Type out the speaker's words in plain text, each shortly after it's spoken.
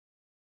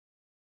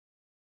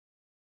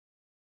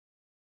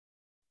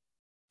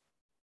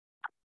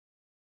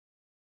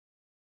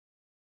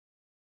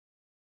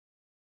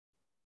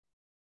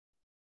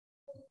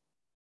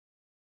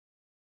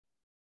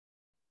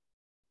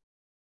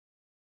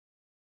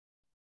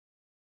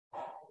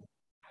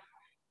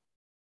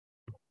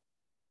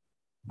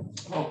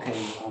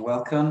Okay,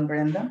 welcome,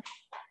 Brenda.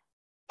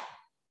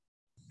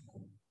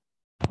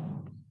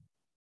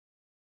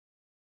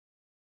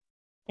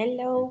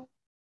 Hello.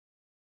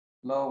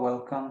 Hello,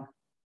 welcome.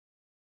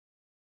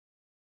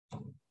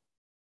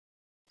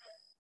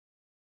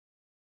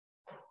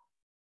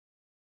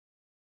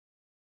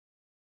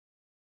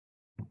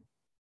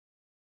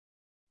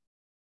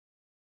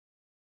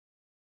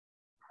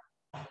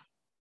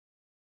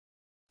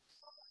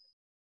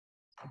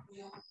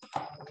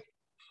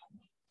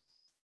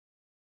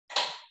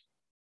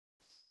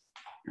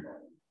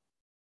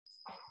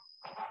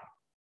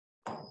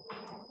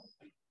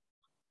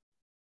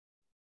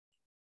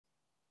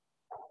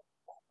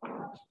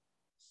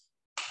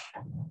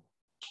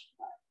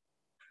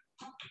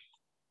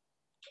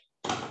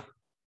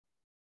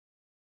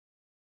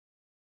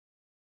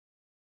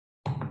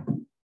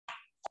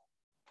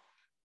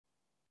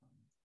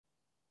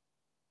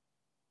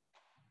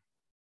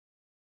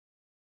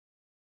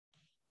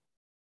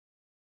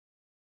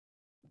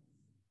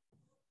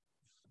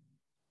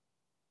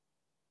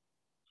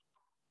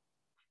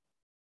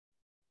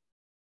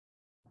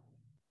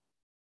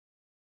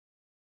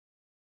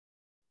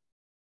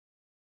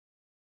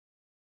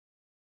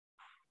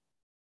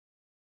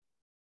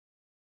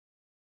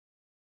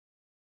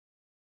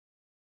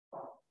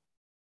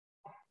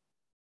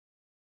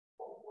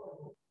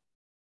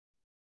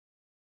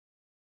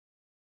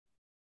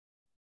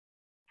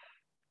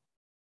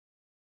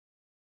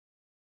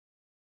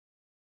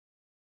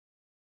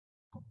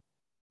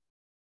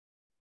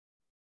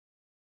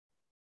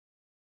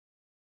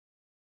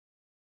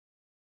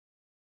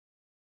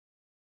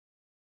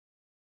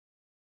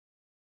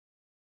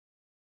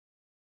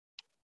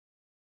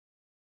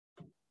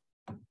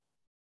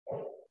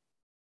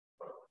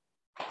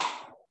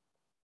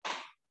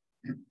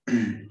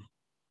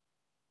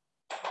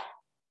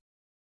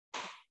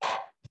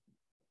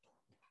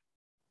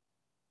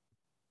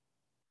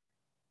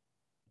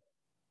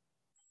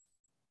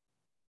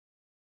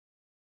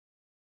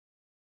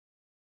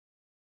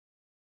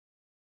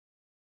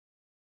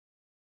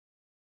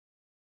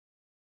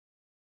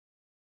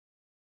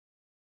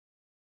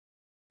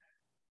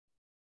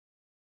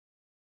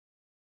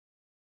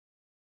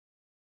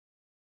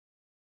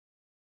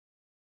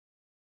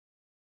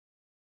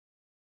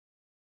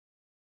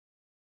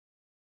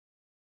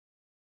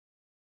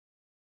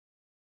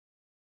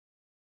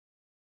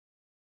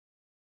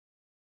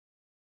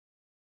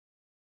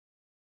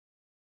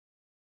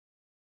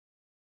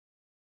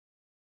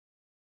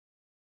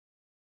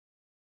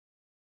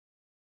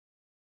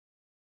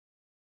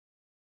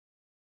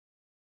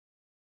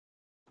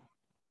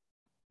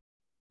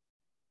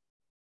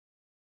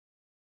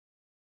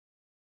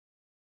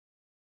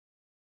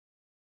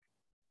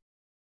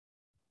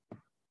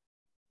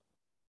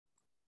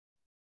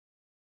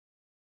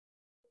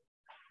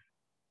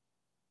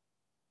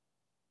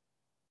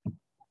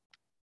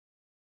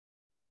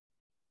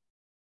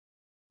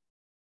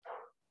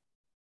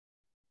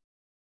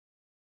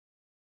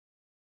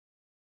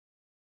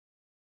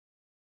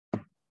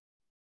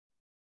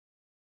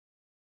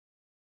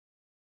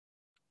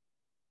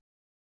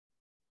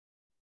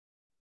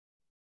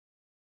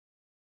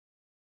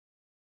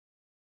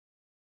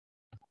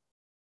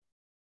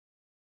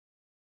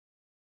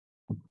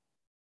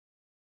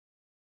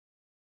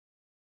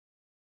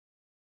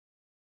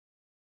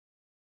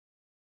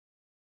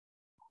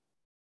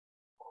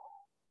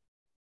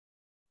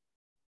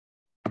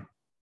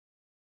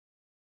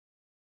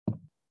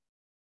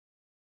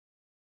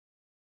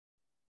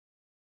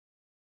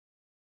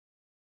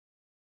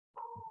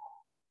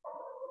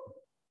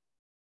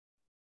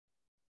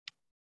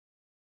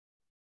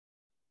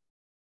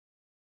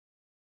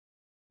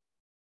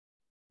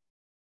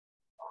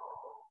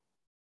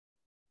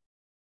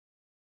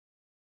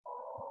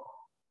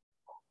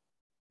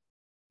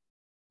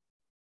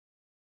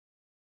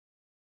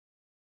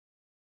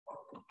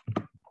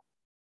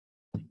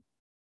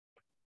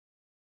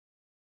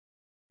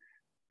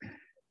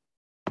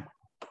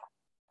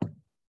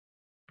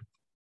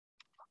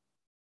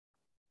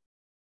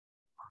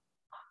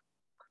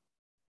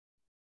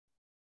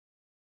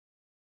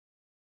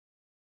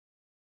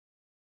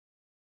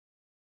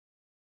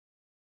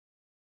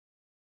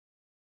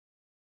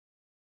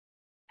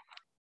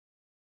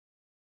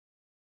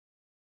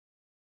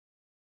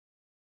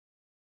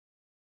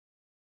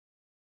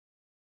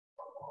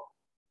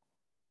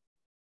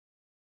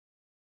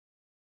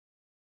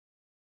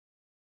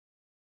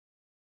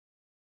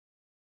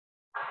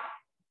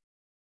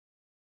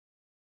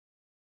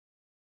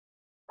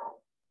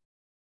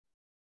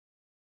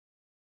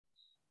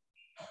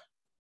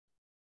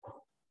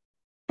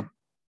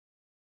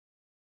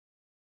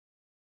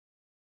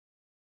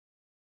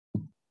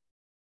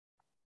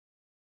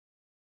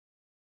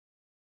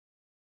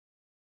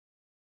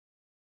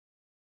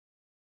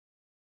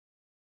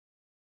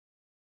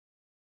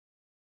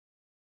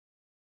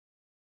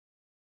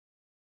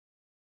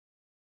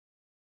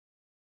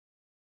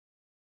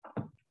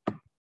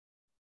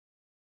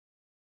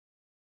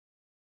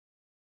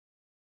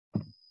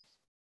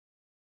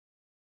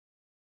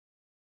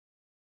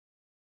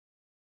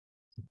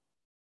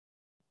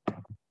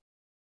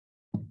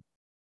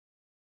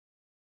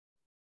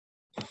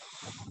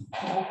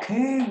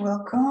 Okay,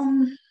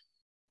 welcome.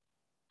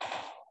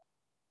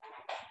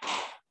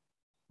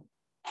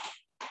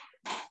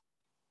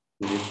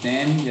 Good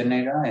evening,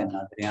 Yanira and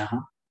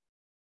Adriana.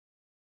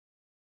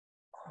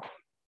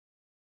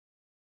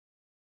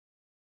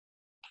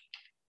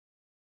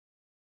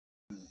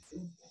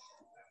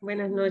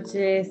 Buenas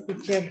noches,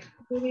 teacher.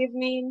 Good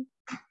evening.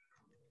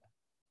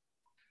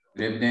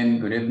 Good evening,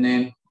 good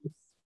evening.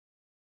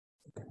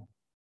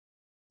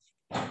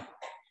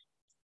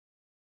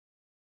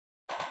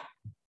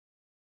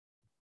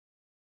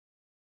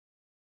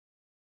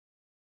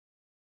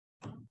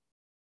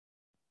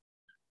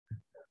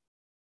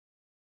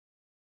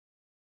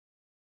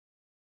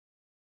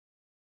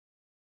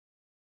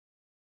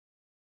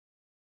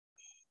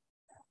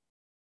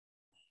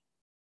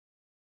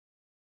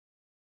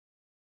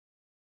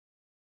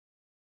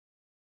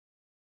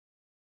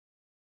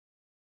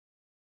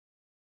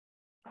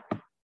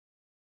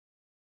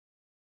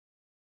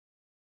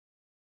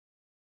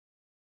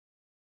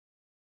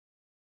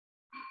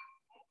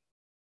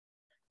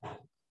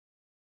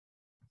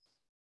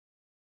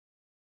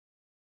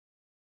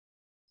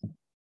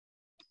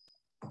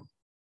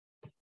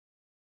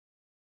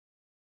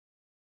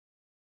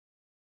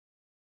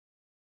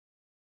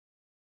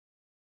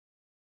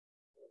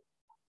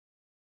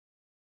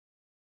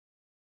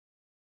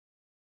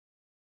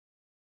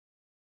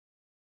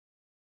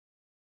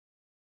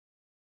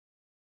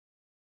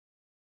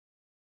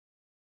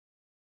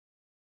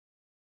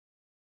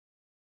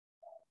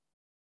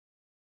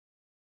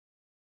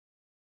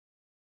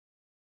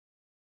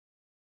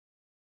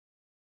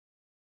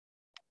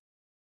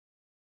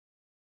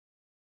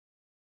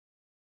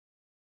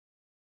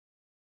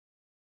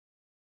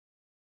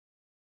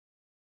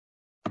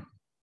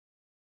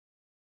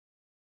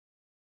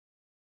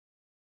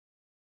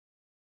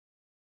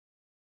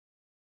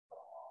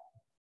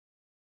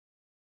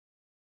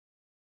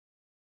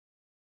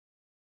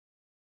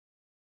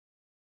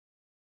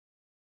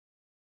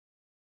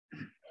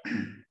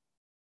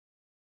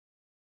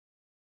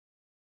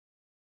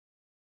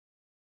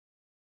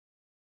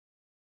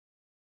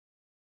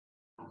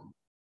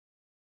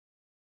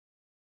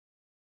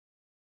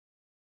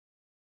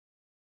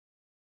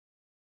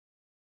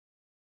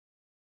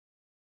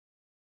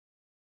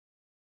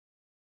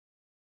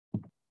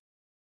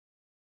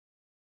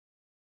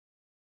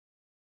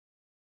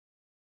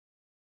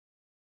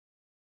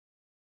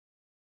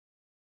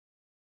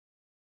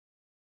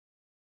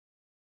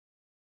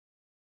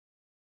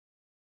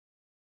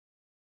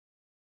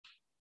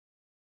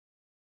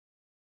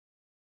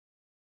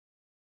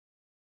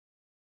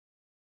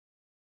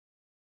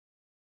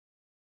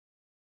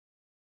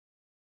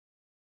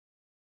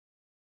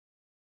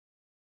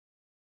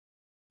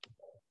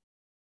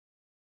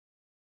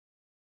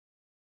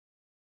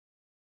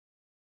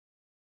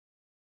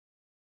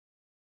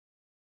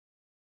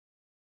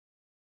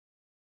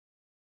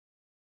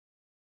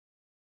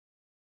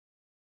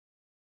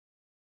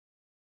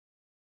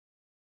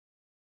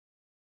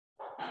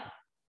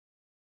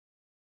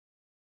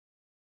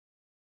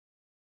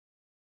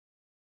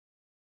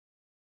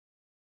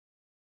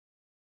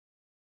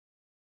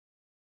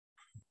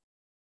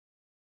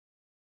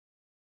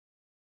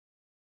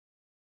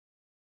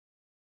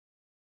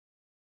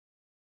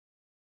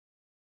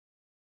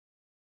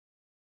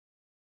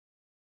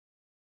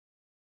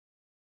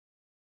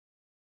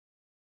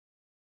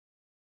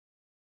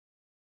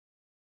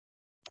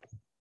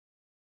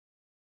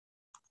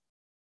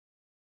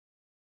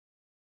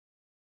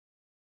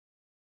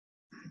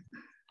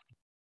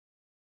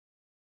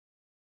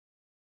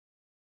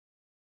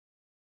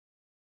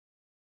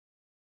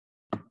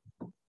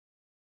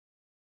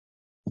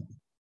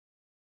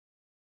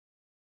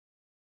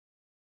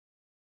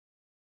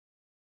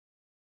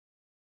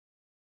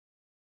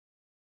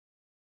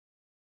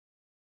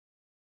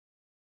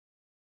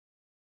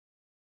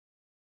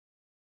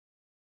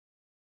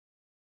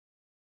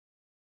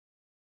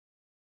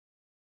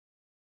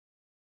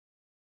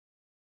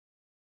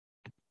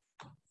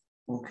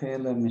 Okay,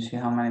 let me see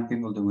how many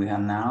people do we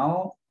have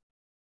now.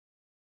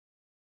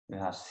 We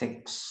have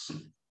 6.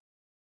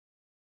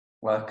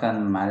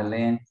 Welcome,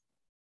 Madeline.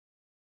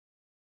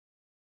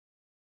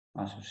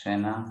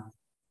 Azucena.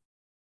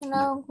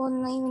 Hello,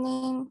 good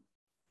evening.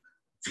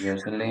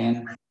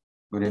 Jocelyn.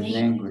 Good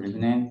evening, good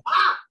evening.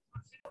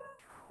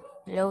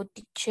 Hello,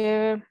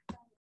 teacher.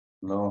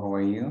 Hello, how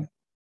are you?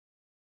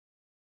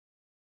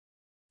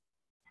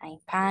 I'm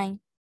fine.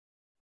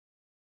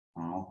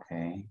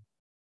 Okay.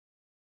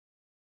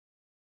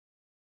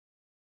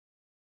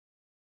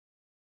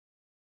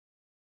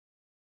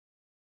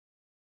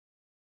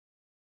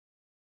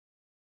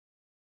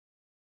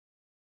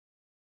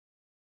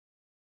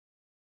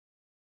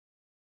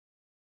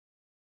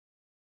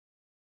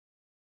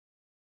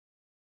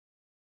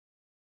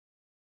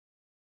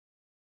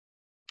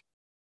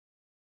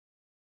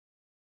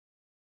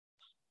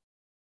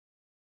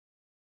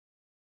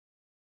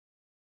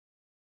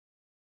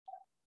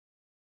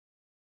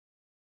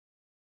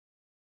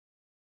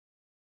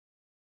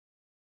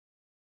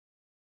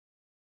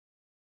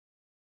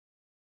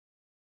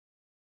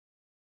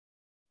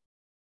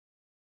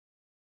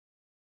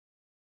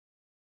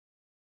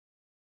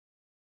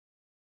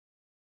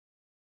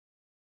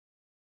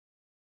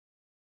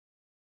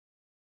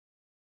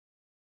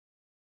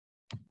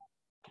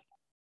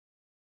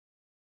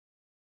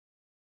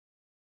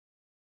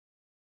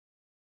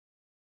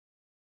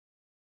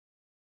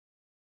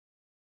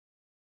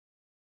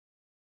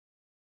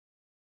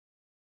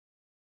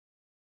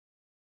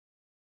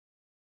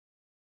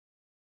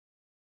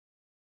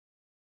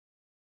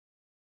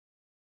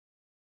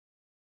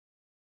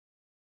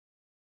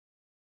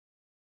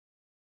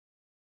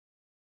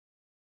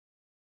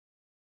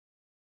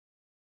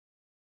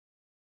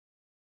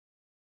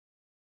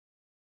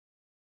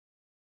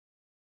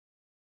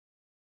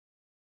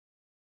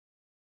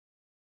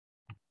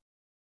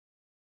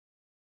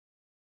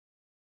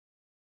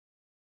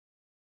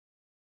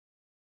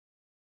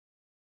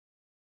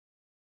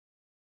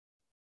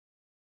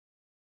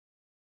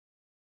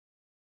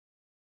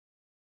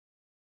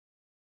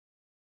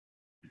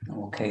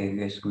 Okay, I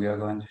guess we are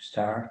going to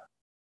start.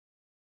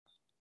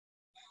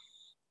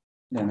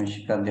 Let me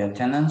check out the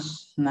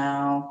attendance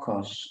now,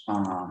 because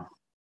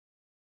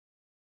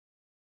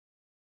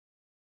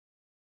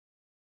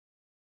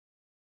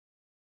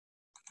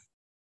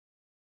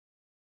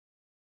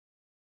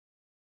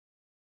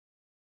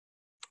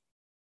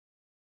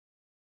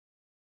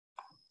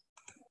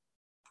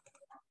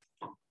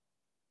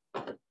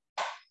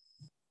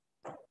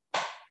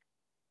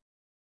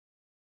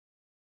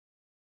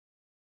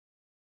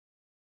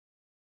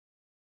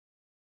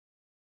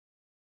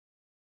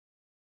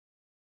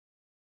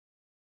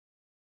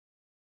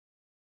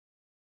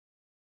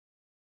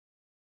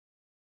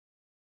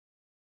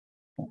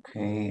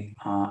okay,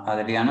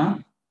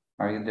 Adriana,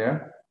 are you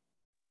there?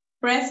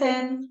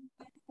 Present.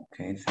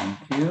 Okay, thank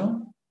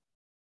you.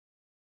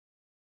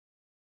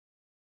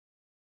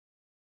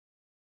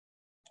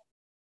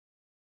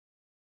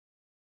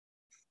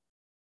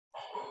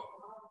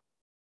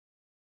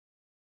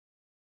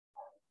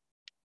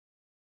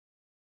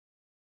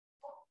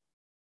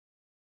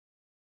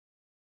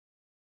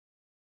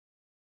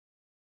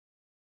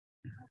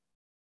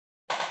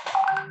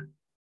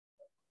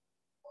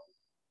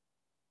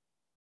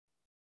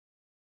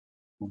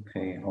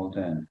 Okay, hold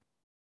on.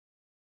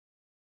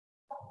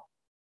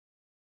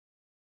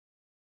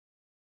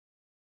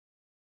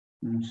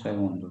 Un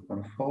segundo,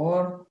 por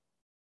favor.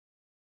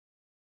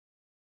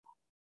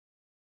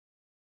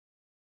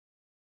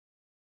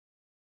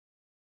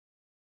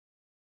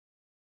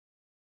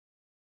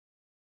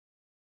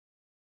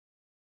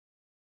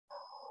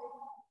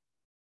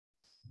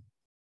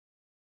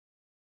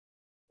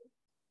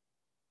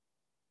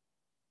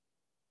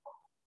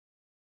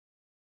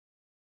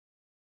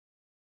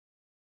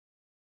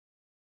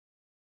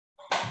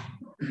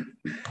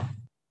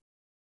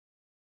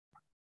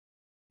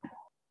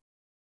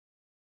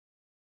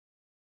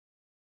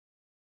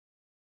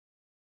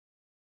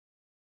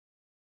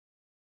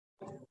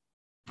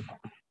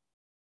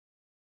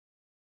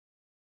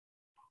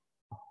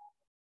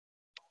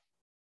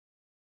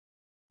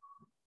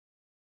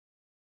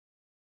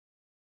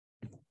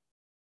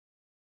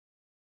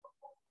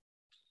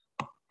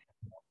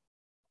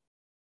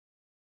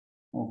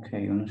 Ok,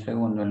 un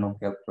segundo en lo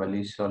que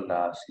actualizo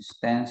la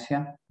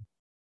asistencia.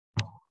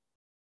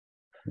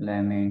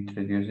 Let me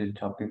introduce the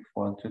topic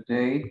for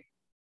today.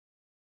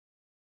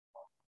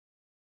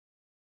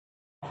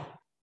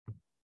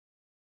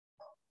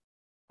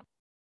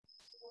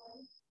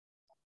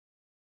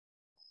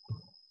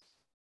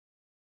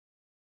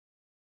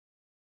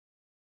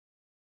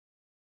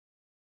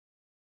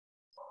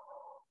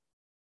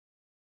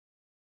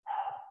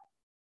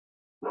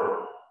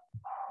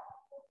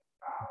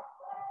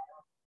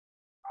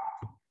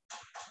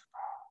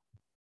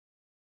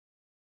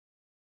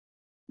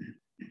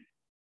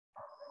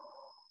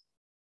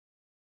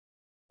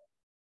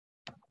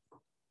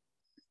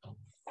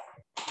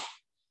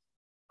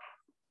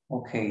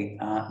 Okay,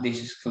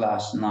 this is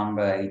class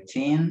number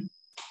 18.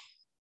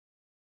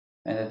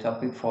 And the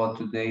topic for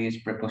today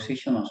is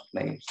prepositional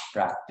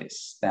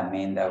practice. That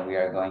means that we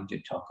are going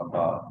to talk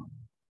about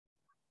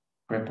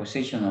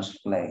prepositional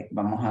play.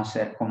 Vamos a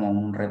hacer como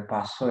un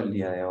repaso el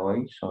día de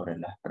hoy sobre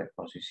las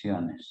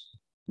preposiciones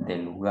de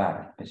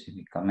lugar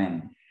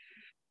específicamente.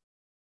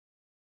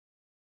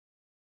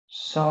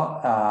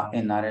 So,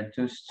 in order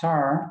to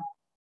start,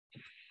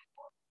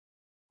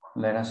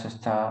 let us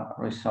start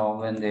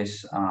resolving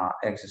this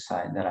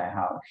exercise that I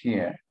have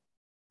here.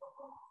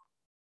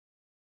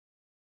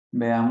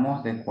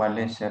 Veamos de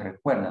cuáles se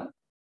recuerdan,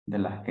 de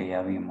las que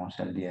ya vimos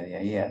el día de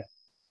ayer.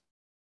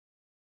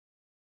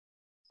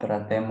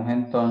 Tratemos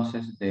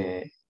entonces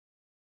de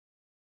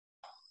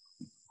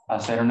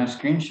hacer un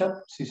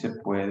screenshot, si se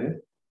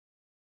puede.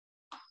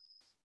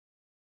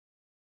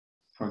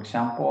 For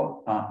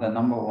example, the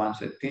number one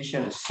says,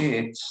 teacher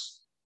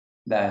sits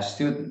the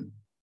student.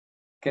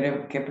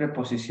 ¿Qué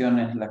preposición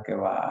es la que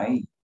va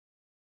ahí?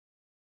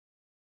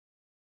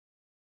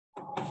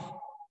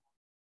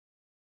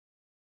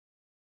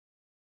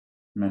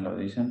 ¿Me lo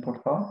dicen, por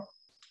favor?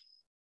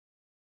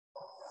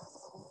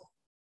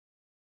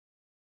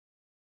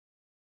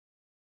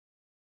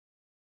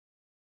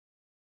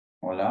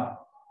 Hola.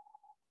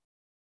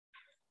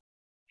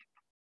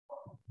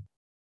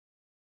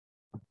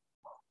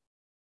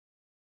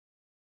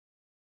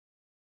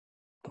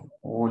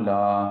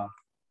 Hola.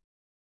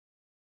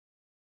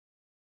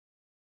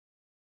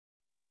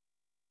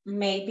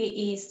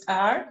 Maybe is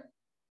are.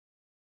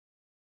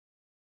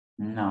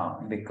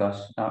 No,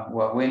 because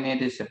what we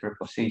need is a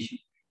preposition.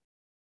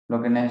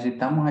 Lo que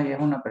necesitamos ahí es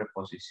una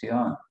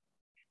preposición.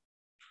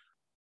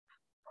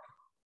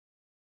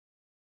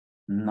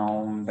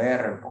 No un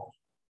verbo.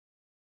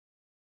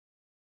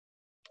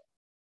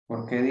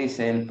 Porque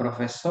dice, el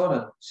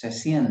profesor se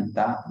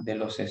sienta de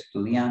los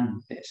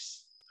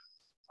estudiantes.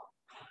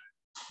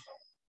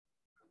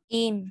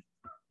 In.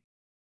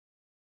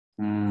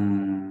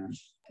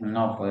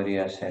 No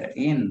podría ser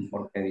in,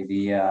 porque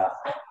diría...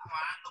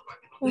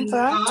 In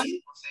front.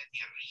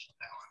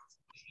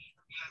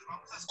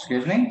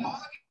 Excuse me?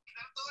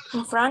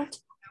 In front.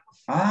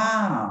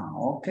 Ah,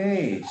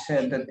 okay.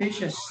 So the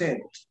teacher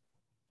sits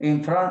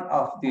in front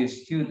of the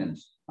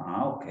students.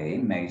 Ah, okay,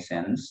 makes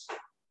sense.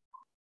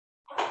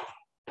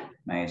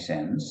 Makes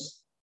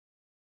sense.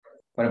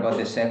 What about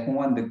the second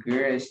one? The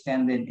girl is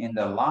standing in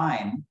the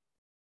line.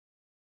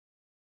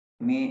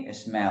 Me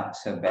smell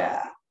so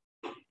bad.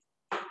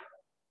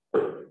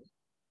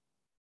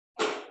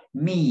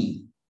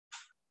 Me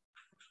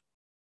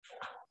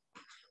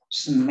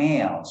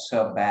smell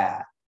so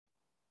bad.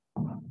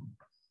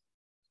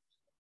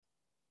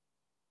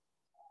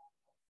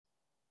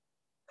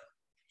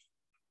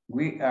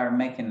 We are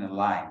making a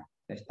line.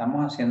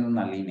 Estamos haciendo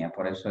una línea,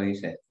 por eso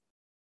dice,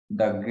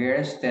 the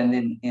girl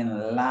standing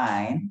in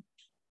line,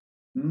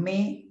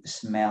 me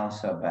smell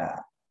so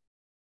bad.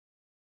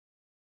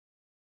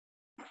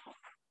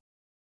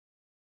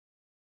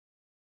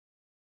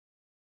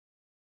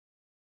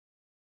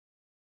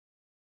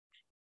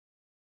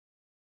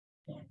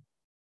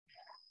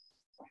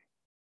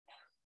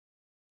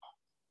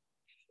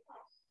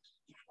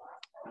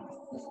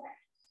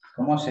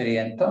 ¿Cómo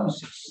sería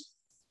entonces?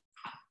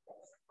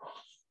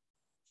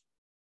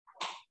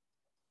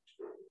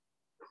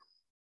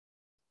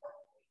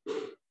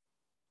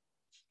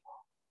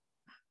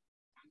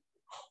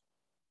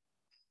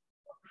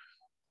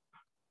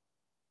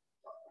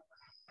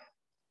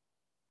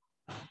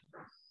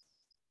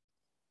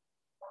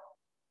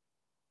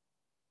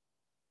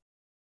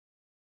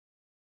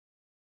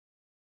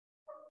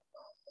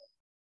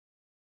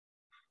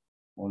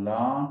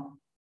 Hola.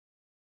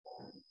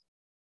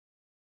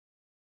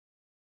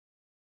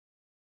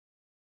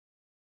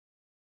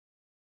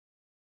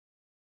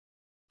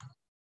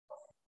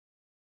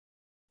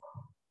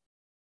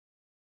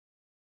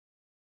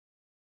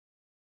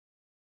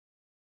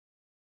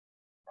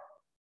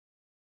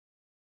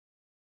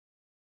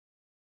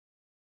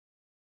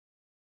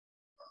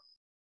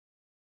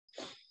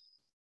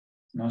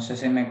 No sé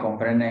si me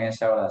comprenden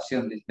esa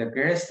oración. The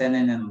girl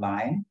standing in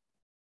line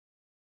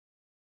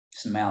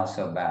smells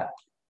so bad.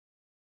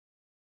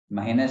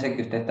 Imagínense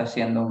que usted está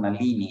haciendo una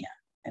línea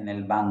en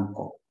el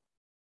banco.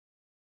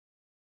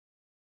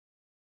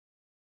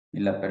 Y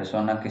la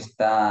persona que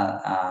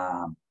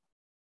está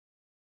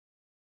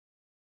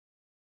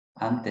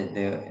antes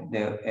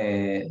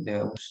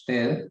de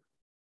usted,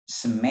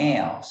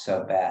 smells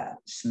so bad,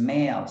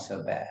 smells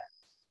so bad.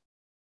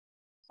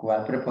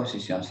 ¿Cuál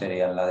preposición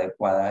sería la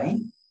adecuada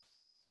ahí?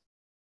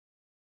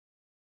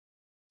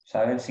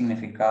 ¿Sabe el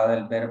significado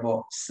del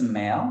verbo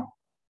smell?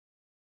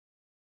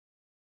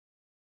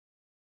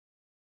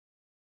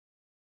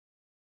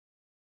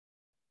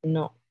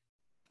 No.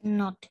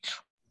 No.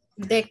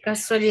 De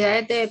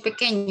casualidad de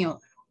pequeño.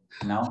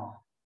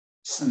 No.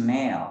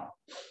 Smell.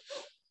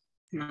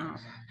 No.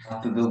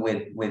 Have to do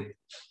with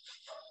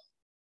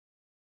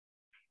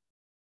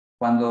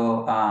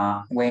cuando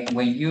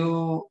when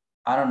you,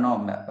 I don't know,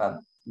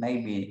 but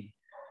maybe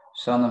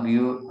some of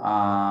you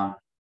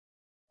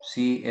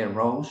see a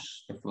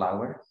rose, a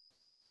flower.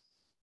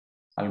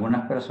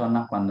 Algunas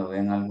personas cuando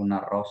ven alguna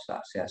rosa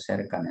se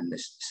acercan and they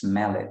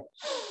smell it.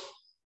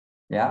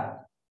 Yeah,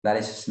 that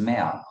is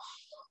smell.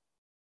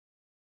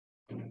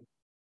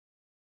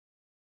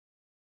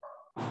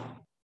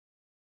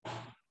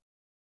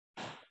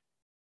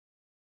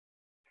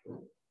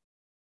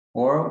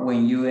 Or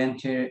when you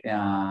enter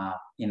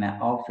in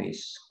an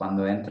office,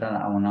 cuando entran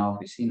a una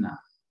oficina,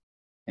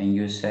 and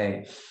you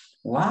say,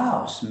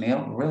 wow,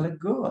 smell really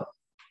good.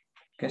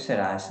 ¿Qué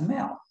será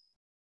smell?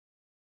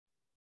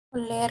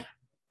 Oler.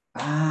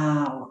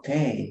 Ah,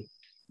 okay.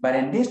 But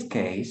in this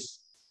case,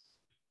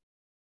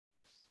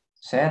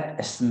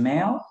 said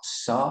smell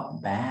so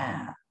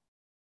bad.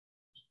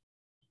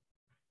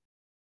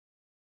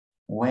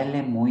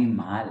 Huele muy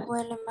mal.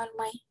 Huele mal,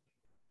 mal.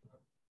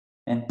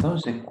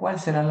 Entonces, ¿cuál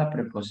será la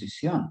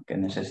preposición que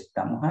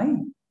necesitamos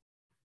ahí?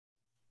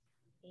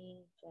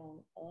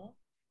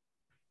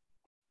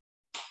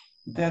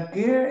 The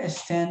girl is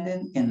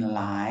standing in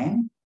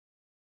line.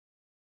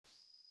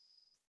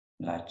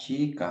 La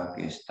chica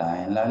que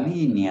está en la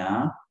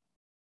línea.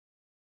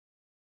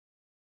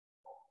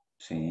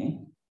 Sí.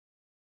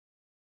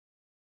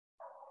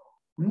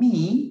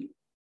 Mi.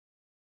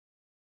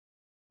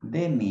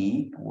 De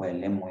mí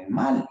huele muy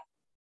mal.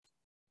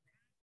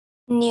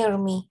 Near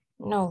me.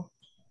 No.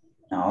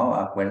 No,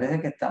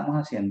 acuérdese que estamos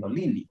haciendo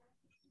línea.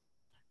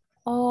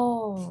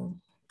 Oh.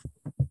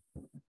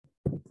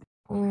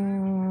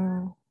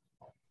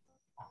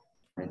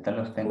 Ahorita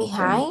los tengo.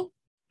 Behind.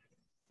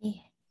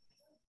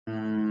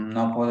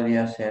 No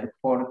podría ser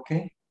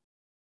porque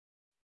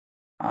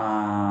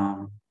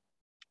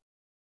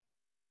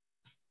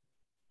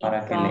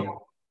para que le...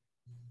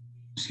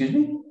 Excuse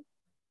me.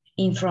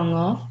 In front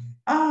of.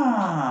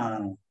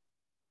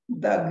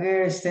 The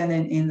girl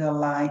standing in the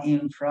line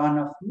in front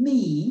of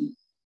me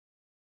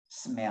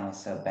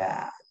smells so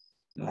bad.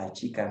 La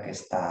chica que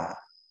está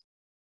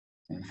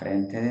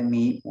enfrente de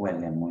mí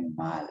huele muy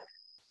mal.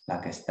 La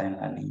que está en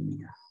la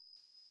línea.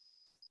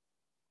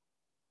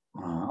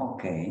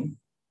 Ok.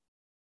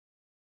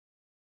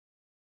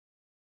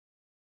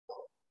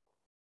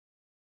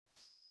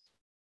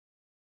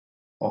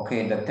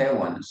 Okay, the third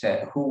one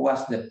said, who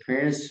was the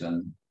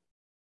person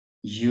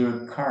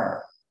your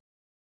car?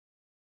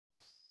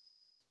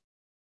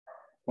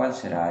 ¿Cuál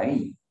será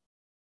ahí?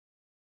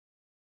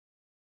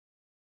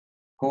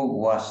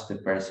 Who was the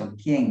person?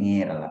 ¿Quién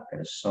era la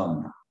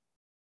persona?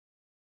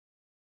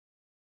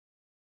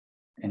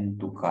 ¿En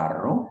tu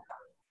carro?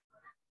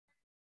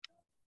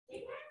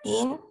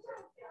 In.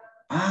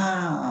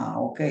 Ah,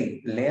 ok.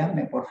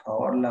 Léame por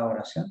favor la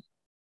oración.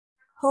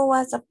 Who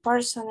was the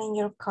person in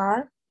your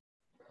car?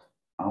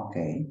 Ok.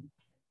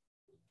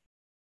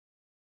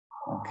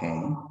 Ok.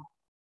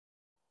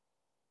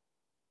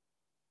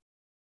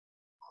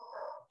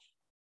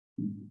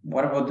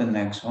 What about the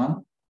next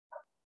one?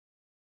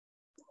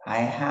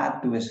 I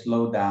had to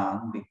slow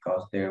down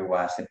because there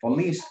was a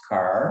police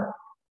car.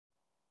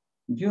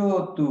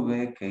 Yo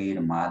tuve que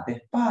ir más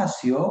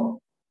despacio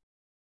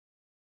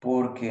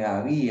porque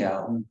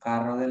había un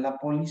carro de la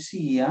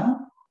policía.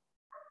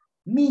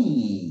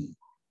 Me.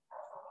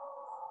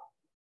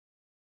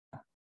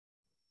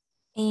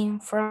 In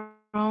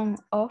front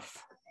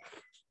of.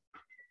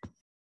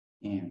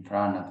 In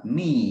front of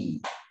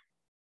me.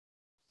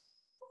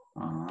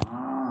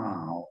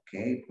 Ah,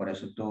 ok. Por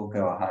eso tuvo que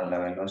bajar la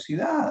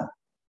velocidad.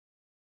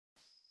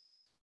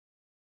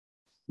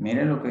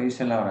 Mire lo que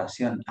dice la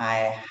oración.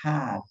 I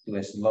had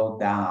to slow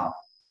down.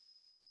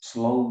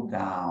 Slow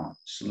down.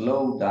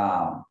 Slow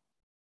down.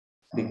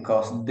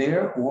 Because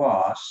there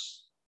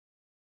was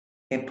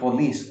a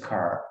police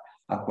car.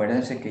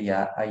 Acuérdense que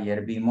ya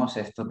ayer vimos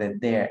esto de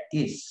there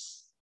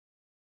is.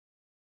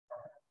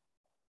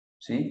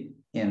 ¿Sí?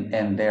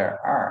 And there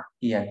are.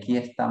 Y aquí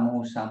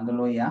estamos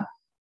usándolo ya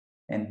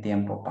en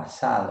tiempo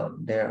pasado.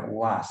 There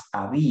was.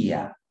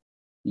 Había.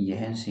 Y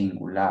es en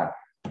singular.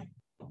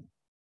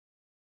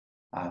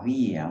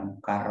 Había un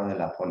carro de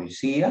la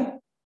policía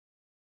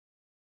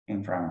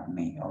in front of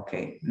me.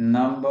 Okay.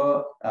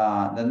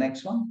 The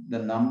next one. The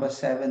number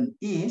 7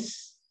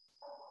 is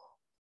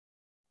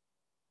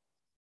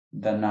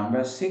the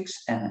number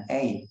 6 and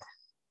 8.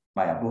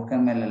 Vaya,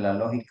 búsquenme la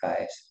lógica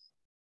esa.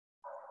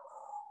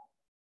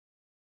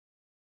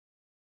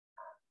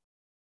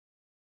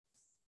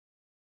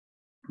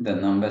 The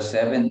number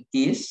 7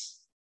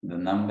 is the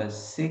number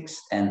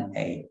 6 and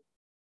 8.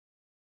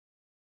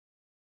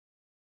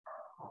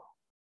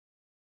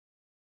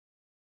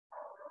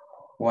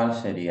 ¿Cuál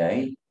sería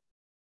ahí?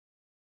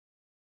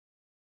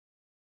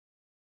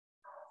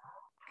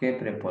 ¿Qué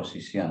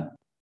preposición?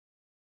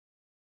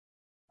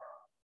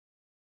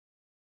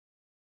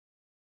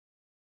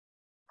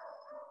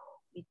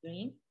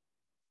 Between.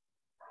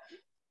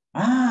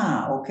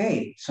 Ah, ok.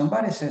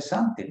 Somebody says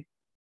something.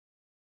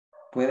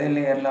 ¿Puede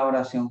leer la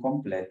oración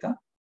completa?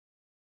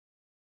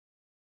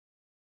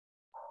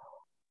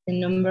 The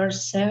number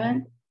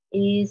 7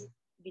 is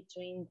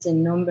between the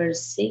number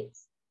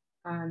 6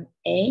 and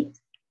 8.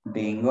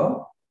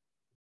 Bingo.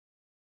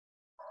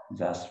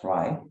 That's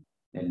right.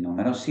 El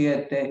número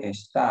 7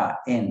 está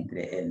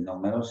entre el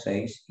número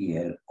 6 y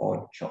el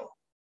 8.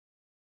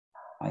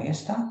 Ahí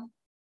está.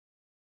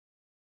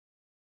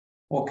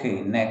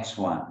 Okay, next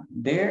one.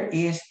 There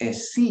is a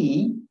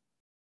sea,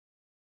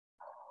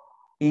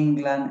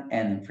 England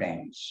and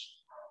French.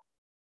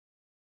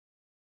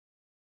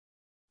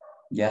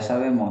 Ya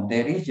sabemos,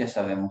 there is, ya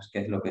sabemos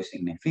qué es lo que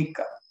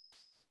significa.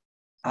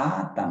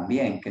 Ah,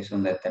 también, que es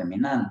un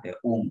determinante,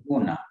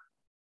 una.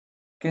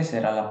 ¿Qué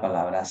será la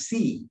palabra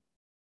sí?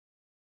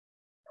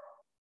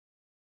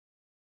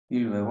 Y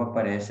luego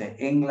aparece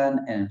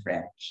England and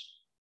French.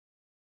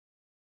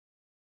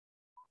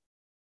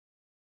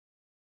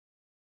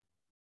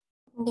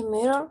 The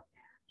mirror.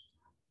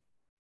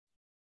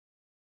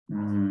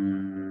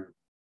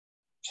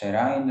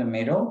 ¿Será in the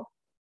middle?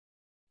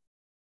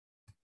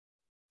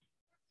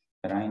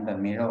 ¿Será in the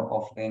middle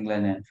of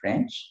England and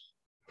French?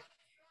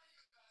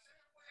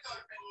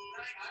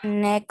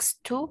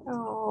 Next to.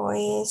 Or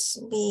is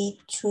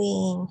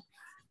between.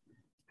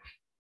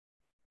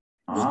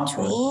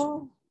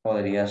 Between.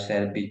 Podría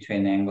ser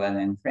between England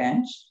and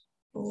French.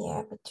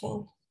 Yeah,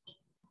 between.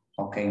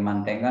 Ok,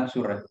 mantengan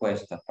su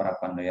respuesta para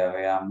cuando ya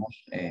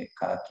veamos,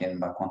 cada quien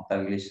va a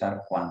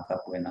contabilizar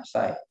cuántas buenas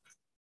hay.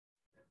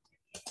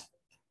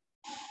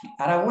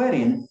 At a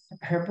wedding,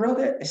 her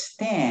brother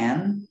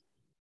Stan,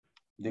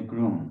 the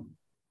groom.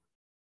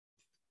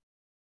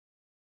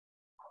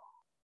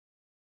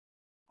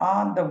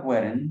 At the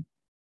wedding,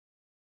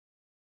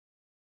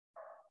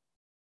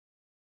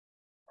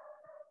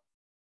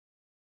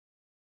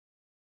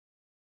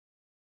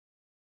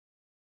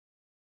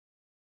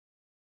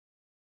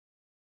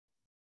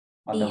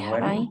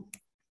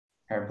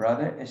 her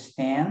brother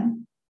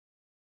Stan,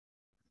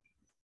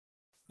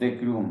 the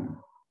groom.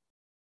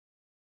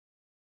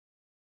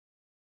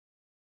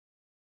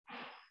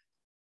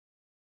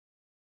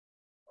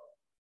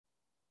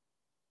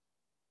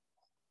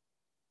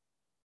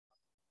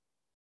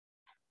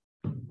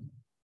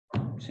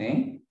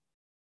 ¿Sí?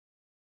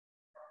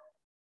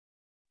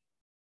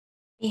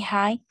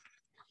 Behind.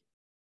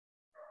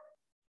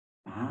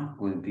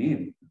 Could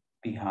be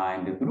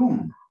behind the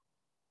groom.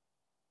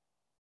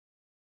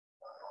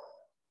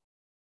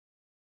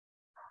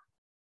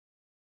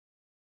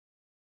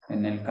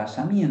 En el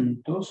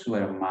casamiento, su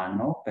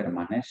hermano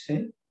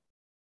permanece.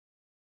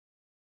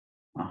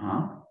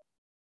 Ajá.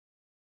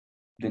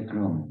 The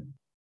groom.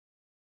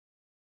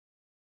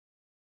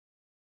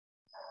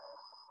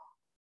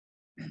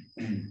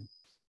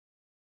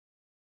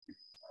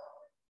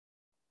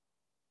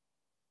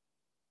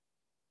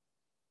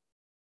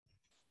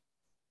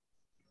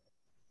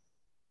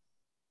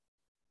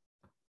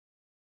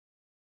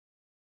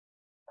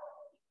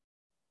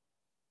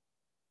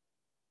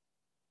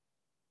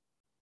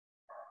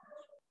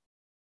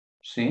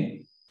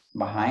 Sí.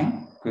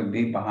 Behind. Could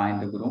be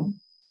behind the groom.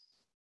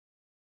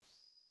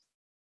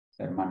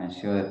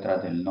 Permaneció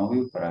detrás del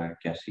novio para ver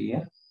qué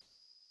hacía.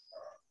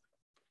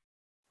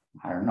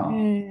 I don't know.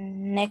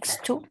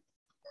 Next to.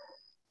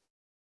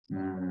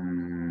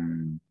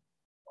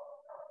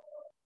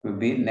 Could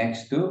be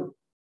next to.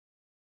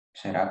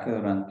 ¿Será que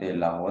durante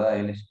la boda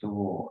él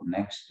estuvo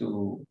next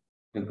to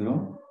the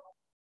groom?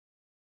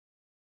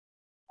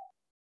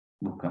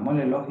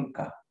 Busquémosle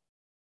lógica.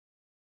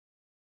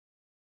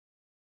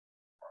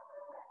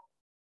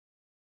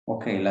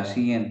 Ok, la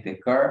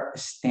siguiente. Girl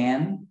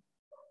stand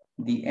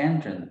the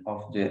entrance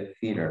of the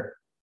theater.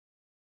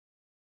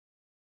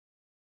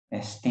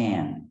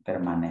 Stand,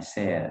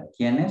 permanecer.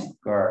 ¿Quiénes?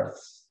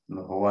 Girls,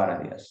 los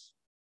guardias.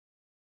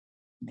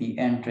 The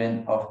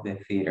entrance of the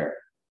theater.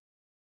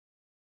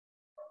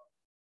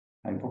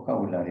 Hay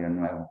vocabulario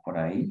nuevo por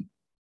ahí.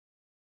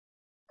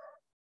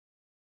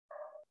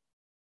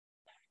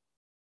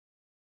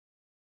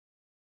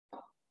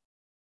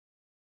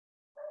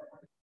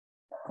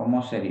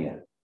 ¿Cómo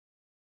sería?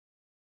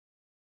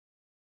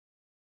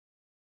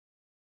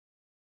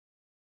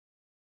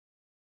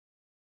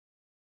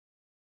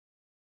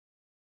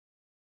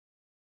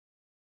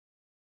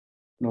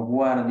 Los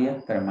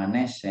guardias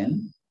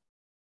permanecen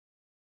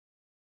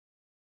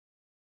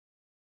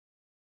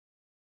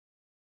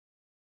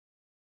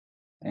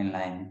en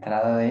la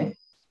entrada de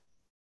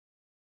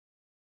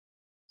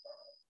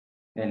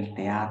el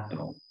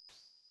teatro.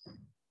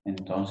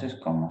 Entonces,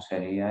 ¿cómo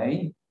sería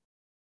ahí?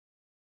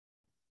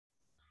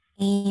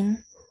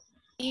 In.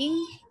 In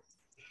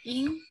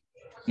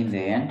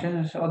the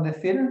entrance of the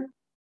theater?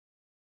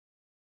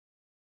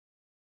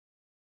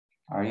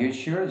 Are you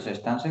sure?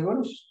 ¿Están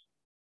seguros?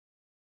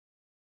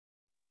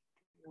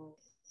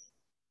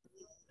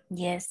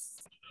 Yes.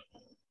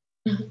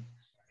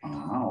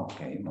 Ah, ok,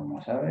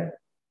 vamos a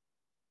ver.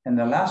 And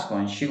the last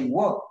one, she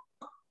walked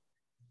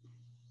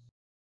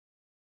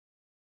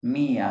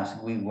me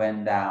as we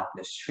went down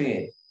the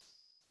street.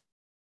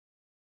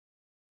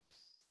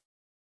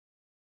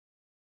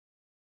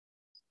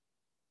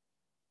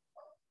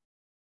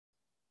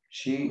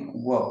 She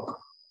walked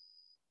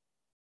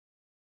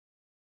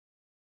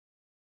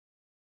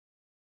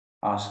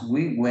as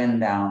we went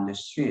down the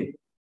street.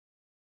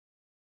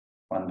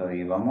 Cuando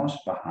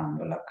íbamos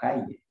bajando la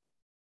calle.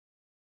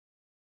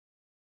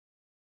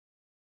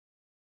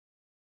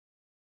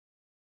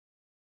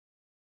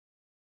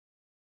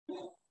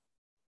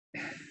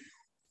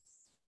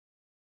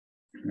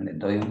 Les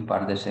doy un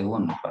par de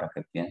segundos para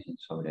que piensen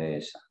sobre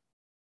esa.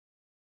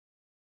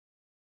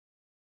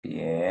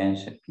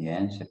 Piense,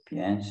 piense,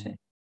 piense.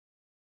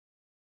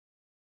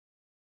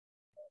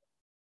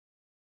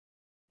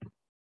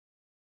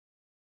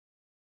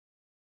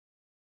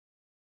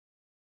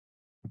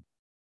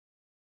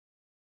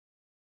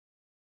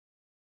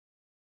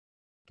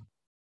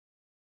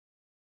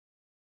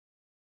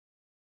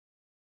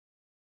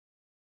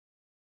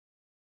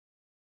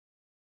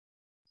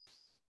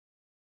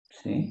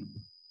 ¿Sí?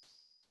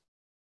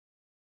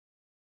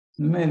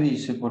 Me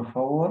dice, por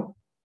favor.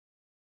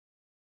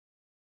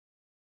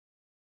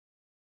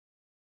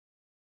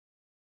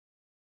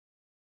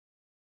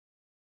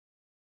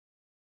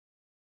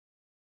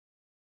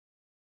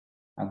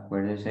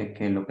 Acuérdese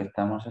que lo que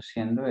estamos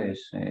haciendo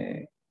es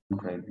un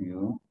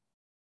review.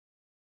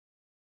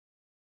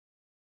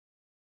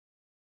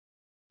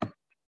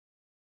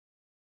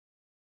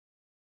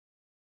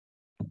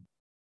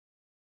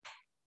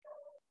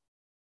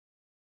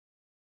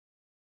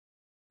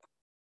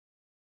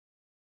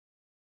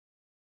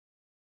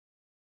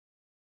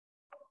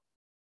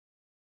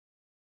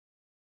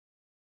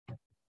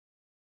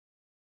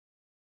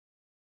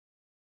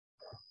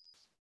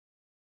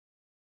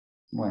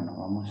 Bueno,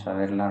 vamos a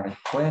ver las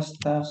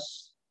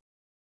respuestas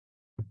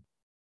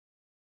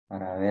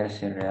para ver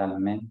si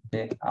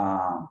realmente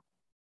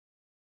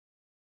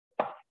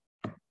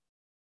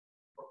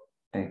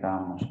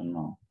pegamos o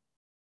no.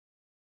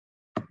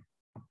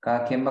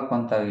 Cada quien va a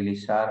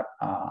contabilizar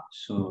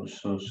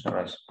sus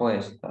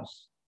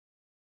respuestas.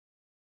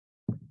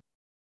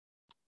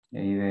 Y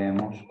ahí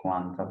vemos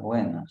cuántas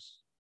buenas.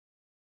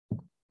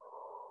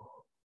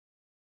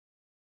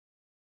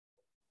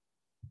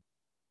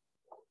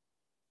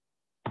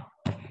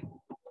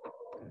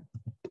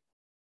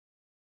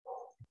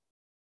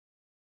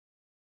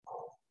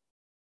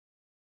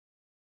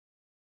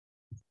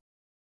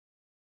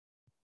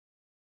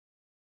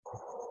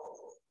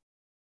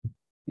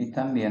 Y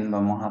también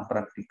vamos a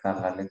practicar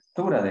la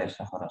lectura de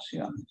esas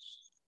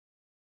oraciones.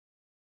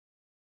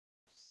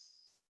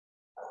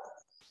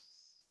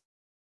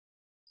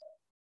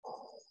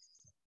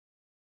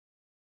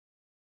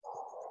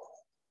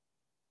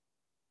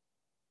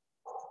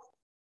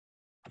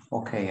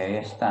 Ok, ahí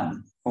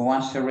están. Who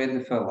wants to read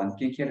the first one?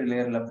 ¿Quién quiere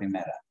leer la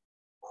primera?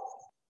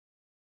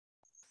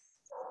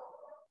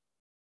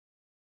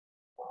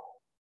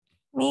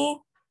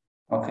 Me,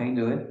 Ok,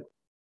 do it.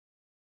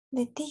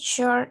 the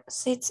teacher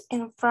sits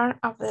in front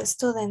of the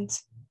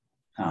students.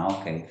 Ah,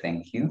 ok,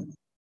 thank you.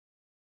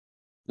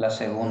 La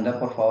segunda,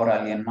 por favor,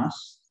 ¿alguien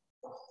más?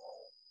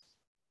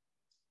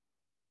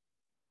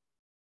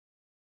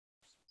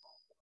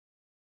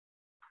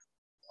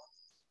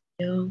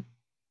 Yo,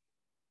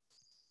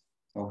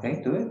 Ok,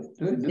 do it,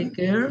 do it, do the it.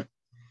 girl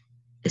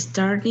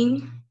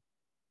starting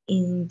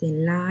in the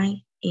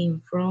line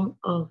in front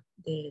of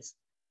the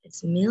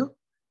smell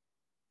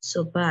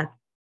so bad.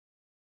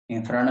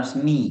 In front of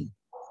me.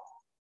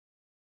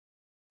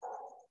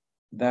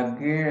 The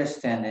girl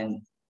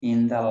standing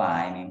in the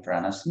line in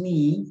front of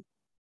me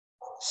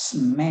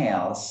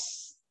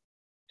smells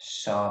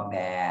so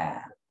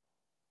bad.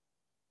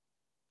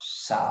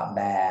 So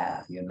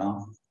bad, you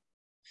know.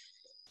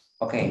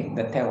 Okay,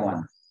 the third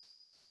one.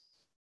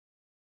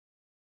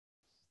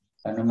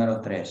 La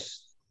número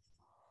 3.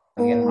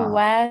 ¿Alguien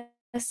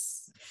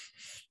más?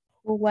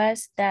 Who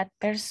was that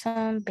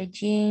person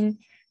behind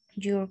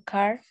your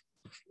car?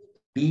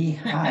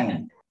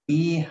 Behind.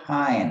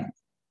 Behind.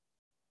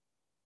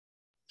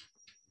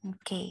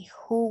 Okay,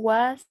 who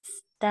was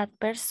that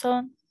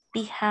person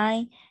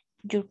behind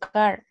your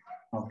car?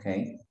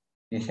 Okay.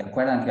 Y se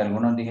acuerdan que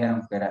algunos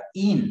dijeron que era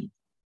in.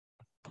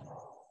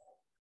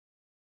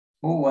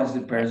 Who was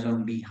the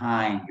person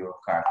behind your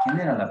car? ¿Quién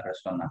era la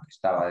persona que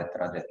estaba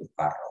detrás de tu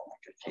carro,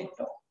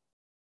 muchachito?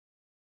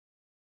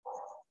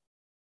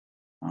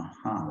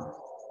 Ajá.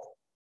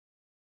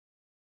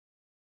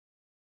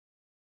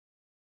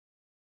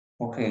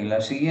 Ok, la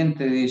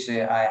siguiente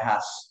dice, I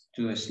had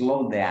to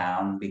slow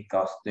down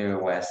because there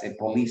was a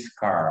police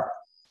car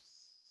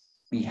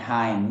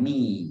behind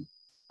me.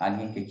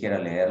 ¿Alguien que quiera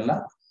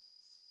leerla?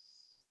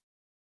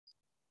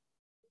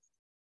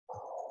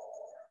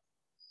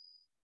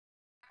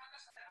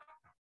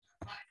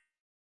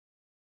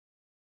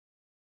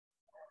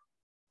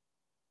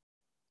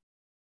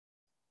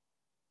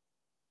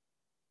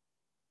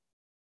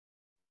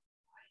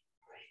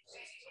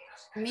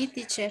 Me,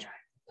 teacher.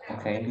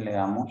 Ok,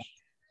 leamos.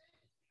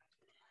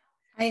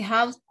 I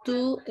have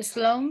to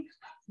slow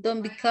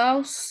down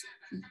because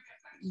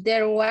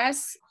there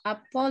was a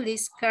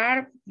police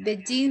car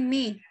behind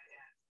me.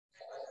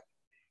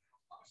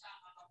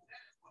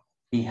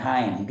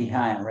 Behind,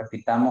 behind.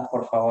 Repitamos,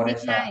 por favor,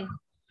 esa.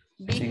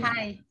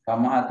 Behind. Sí,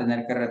 vamos a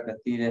tener que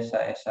repetir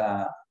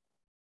esa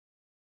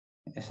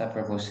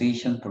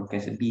preposition porque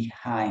es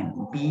behind.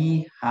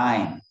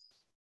 Behind.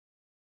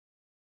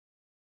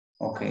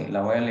 Ok,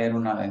 la voy a leer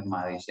una vez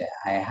más. Dice,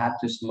 I had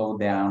to slow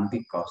down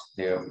because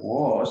there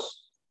was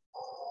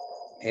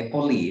a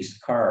police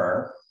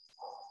car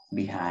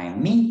behind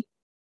me.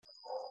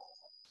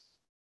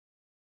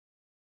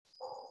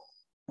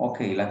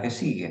 Ok, la que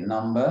sigue.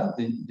 Number,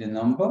 the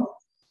number.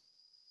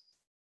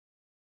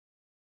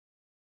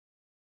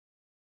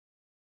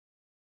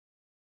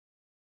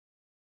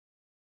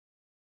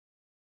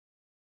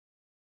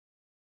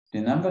 The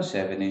number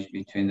 7 is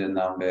between the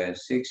number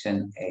 6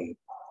 and 8.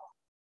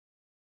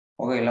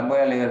 Ok, las voy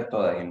a leer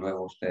todas y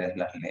luego ustedes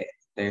las leen.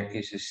 There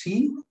is a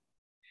C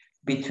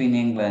between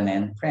England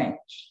and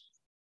French.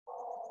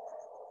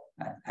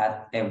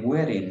 At a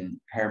wedding,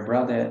 her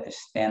brother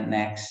stands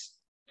next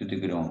to the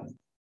groom.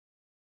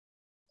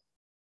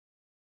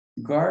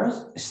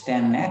 Girls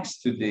stand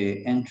next to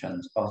the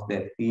entrance of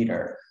the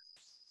theater.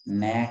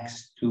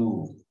 Next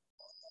to.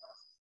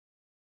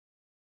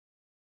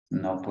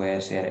 No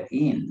puede ser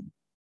in.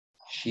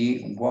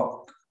 She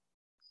walked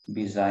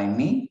beside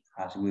me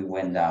as we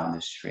went down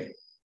the street.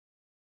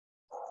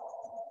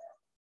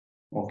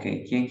 Ok,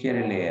 ¿quién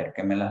quiere leer?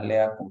 Que me las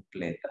lea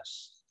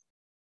completas.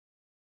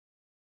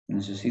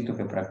 Necesito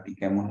que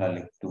practiquemos la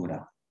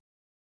lectura,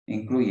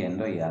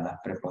 incluyendo ya las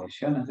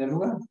preposiciones del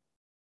lugar.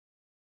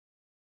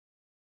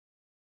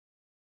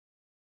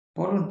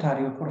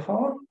 Voluntarios, por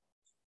favor.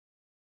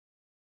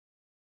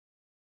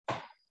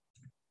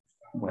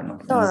 Bueno,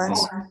 pues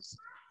Todas.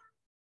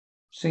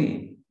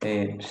 sí,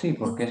 sí,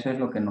 porque eso es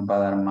lo que nos va a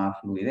dar más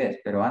fluidez.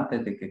 Pero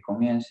antes de que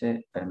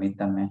comience,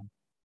 permítame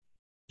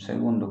un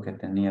segundo que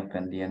tenía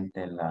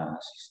pendiente la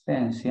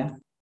asistencia.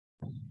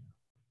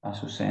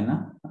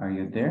 Azucena, are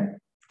you there?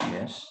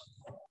 Yes.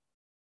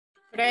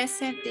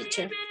 Present,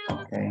 teacher.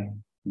 Okay.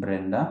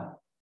 Brenda.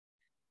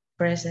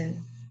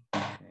 Present.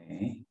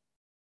 Okay.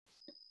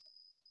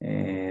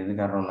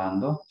 Edgar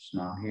Rolando is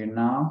not here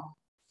now.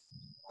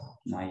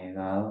 No ha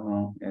llegado,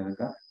 no,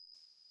 Edgar.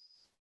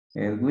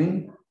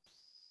 Edwin.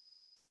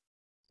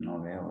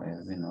 No veo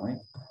Edwin hoy.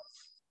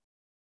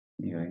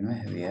 Y hoy no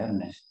es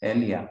viernes.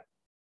 Elia.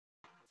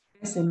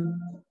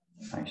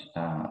 Ahí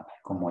está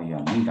como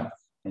amiga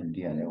el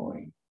día de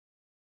hoy.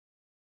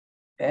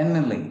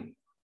 Emily.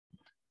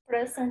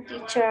 Present,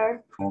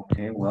 teacher.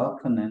 Okay,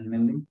 welcome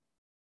Emily.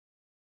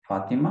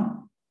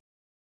 Fátima.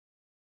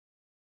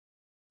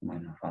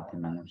 Bueno,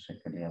 Fátima no sé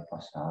qué le ha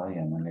pasado,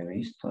 ya no le he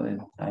visto de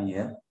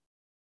ayer.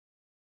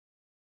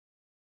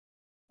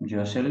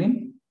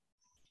 Jocelyn.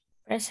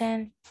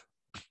 Present.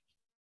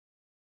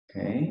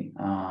 Okay.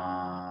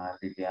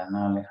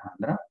 Liliana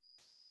Alejandra.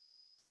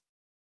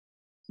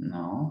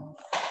 No.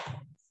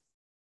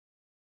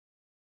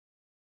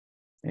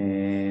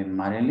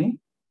 Marilyn.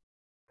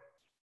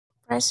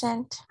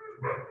 Present.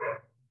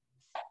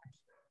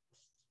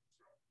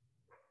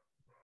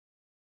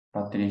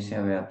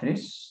 Patricia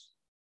Beatriz.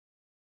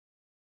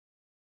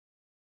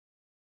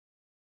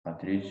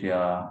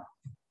 Patricia.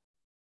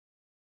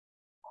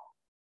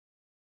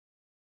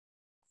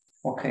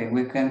 Okay,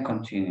 we can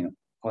continue.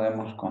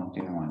 Podemos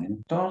continuar.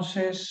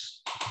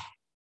 Entonces,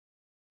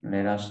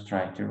 let us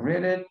try to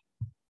read it.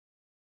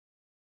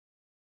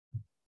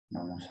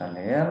 Vamos a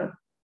leer.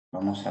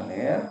 Vamos a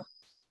leer.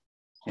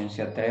 ¿Quién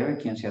se atreve?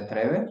 ¿Quién se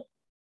atreve?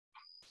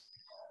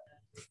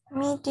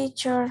 Me,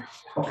 teacher.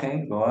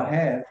 Okay, go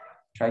ahead.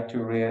 Try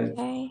to read.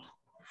 Okay.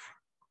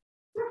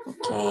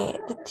 Okay.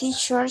 The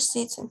teacher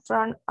sits in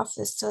front of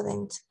the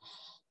student.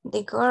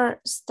 The girl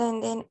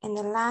standing in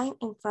the line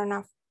in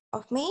front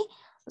of me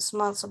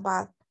smells so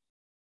bad.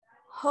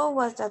 Who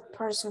was that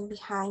person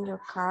behind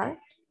your car?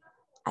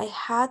 I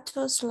had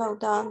to slow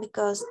down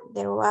because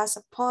there was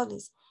a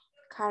police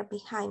car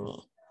behind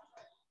me.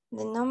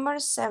 The number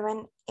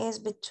 7 is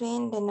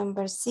between the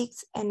number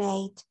 6 and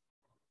 8.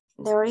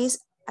 There is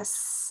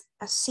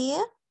a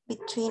sea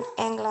between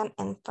England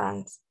and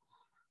France.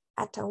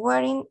 At a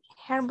wedding,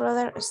 her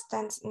brother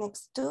stands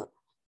next to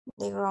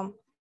the groom.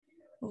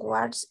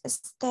 Guards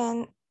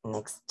stand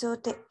next to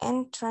the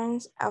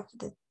entrance of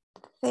the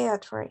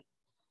theater.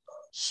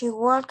 She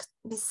walked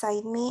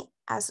beside me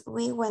as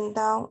we went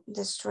down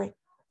the street.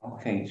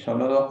 Okay,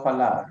 solo dos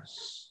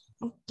palabras.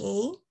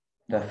 Okay.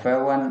 The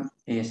first one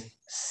is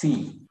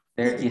sea.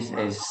 There is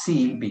a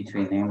sea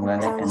between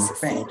England There and is a sea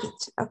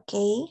France.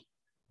 okay.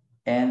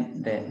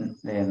 And the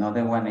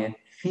another one is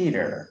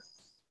theater.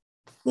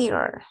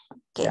 Theater.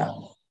 Okay. Yeah.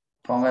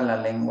 Ponga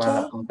la lengua,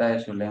 Okay. la punta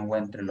de su lengua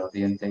entre los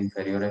dientes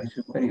inferiores y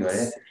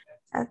superiores.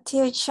 A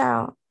TH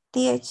sound.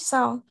 TH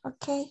sound.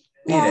 Okay.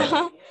 Theater.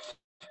 Yeah.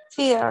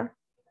 Theater.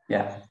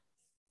 Yeah.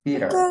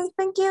 Theater. Okay,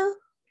 thank you.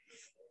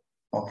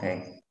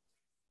 Okay.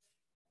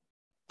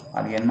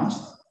 ¿Alguien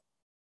más?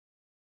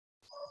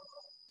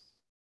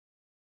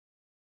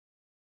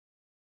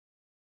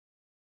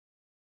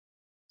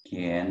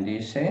 ¿Quién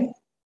dice?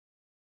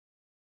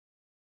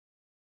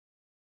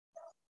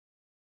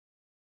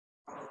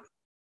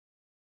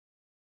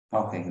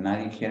 Ok,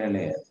 nadie quiere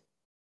leer.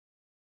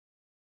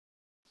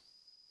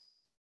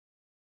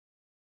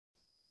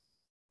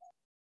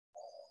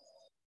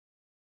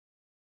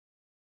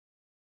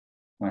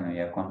 Bueno,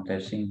 ya conté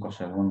 5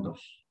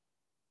 segundos.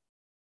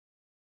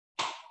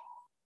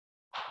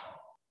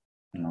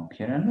 ¿No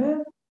quieren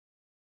leer?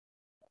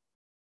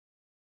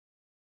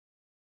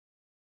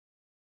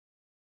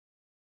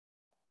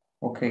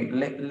 Okay,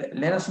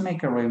 let us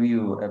make a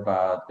review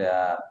about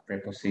the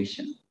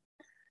preposition.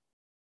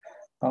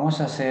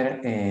 Vamos a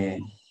hacer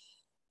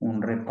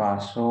un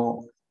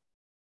repaso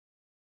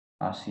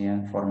así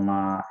en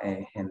forma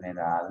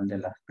general de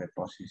las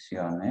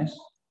preposiciones.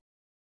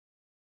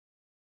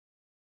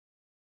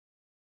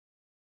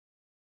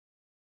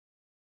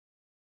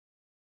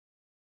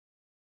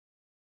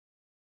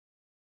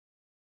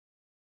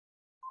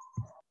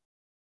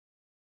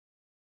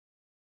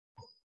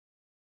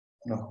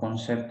 Los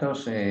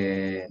conceptos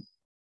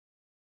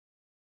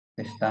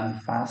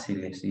están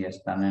fáciles y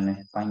están en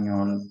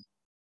español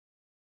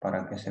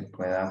para que se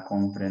pueda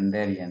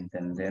comprender y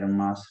entender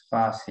más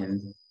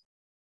fácil.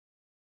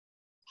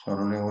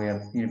 Solo le voy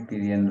a ir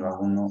pidiendo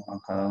a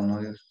cada uno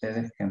de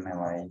ustedes que me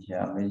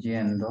vaya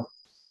leyendo.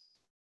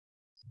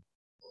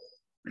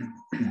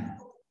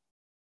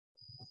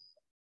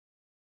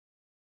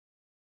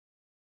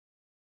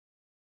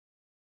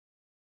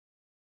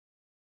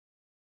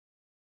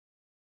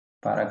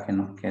 Para que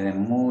nos quede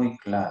muy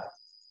claro.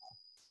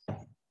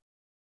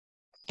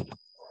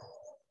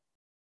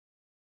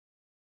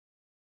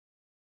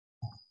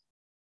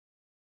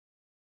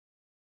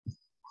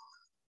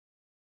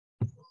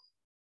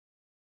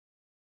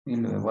 Y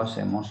luego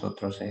hacemos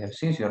otros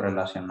ejercicios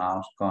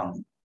relacionados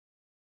con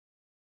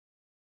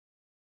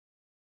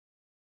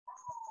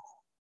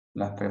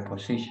las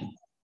preposiciones.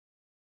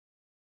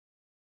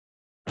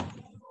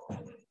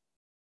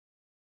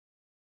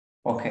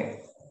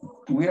 Okay,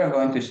 we are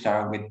going to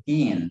start with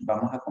in.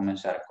 Vamos a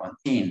comenzar con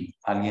in.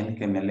 ¿Alguien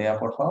que me lea,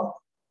 por favor?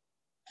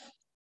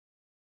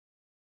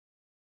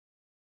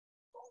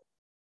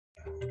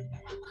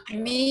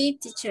 Me,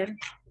 teacher.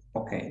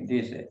 Okay,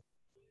 dice.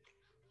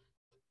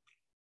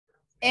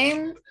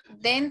 En,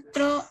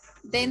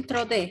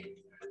 dentro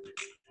de.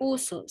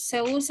 Uso.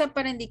 Se usa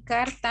para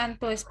indicar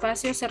tanto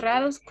espacios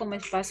cerrados como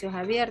espacios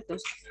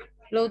abiertos.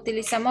 Lo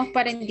utilizamos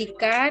para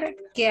indicar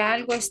que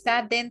algo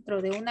está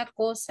dentro de una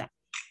cosa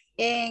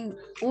en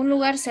un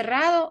lugar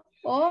cerrado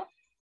o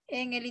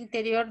en el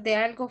interior de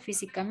algo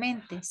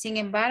físicamente. Sin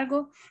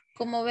embargo,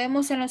 como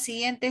vemos en los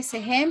siguientes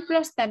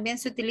ejemplos, también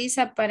se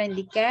utiliza para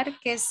indicar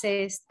que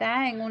se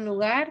está en un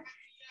lugar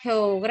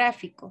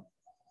geográfico.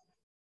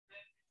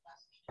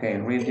 Okay,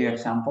 read the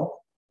example.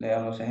 Lea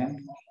los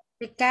ejemplos.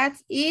 The cat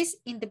is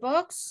in the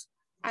box.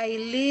 I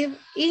live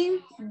in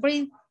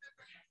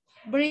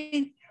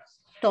Brighton.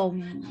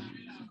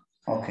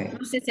 Okay.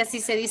 No sé si así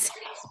se dice.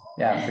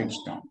 Yeah,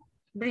 Bridgestone.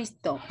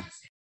 Bristol.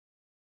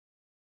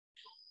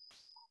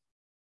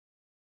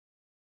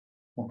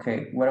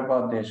 Okay, what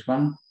about this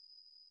one?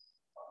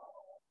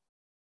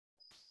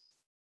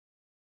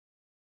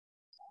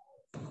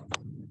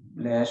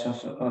 Lea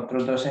esos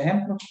otros dos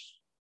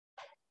ejemplos.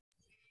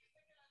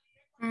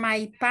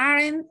 My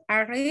parents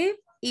arrived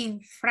in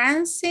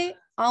France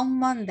on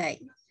Monday.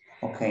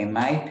 Okay,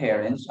 my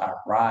parents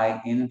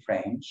arrived in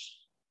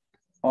France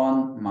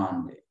on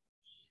Monday.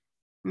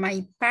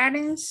 My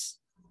parents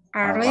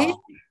arrived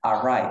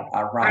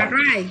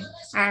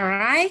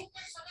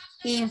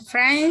in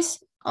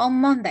France on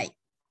Monday.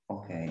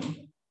 Okay.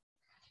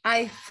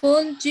 I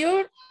found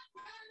your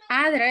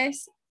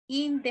address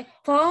in the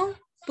phone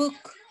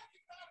book.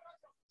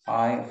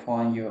 I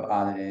found your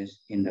address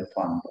in the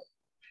phone book.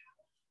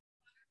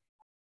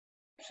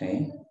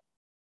 ¿Sí?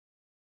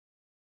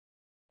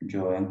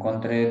 Yo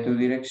encontré tu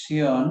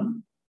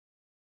dirección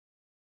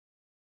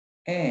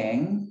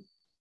en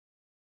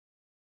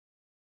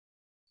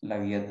la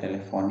guía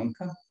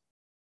telefónica.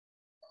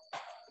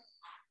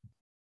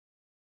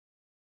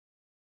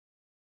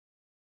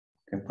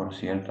 Que por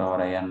cierto,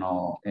 ahora ya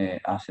no,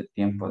 hace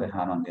tiempo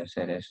dejaron de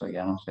hacer eso,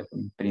 ya no se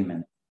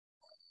imprimen.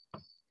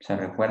 ¿Se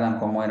recuerdan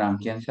cómo eran?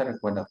 ¿Quién se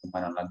recuerda cómo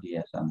eran las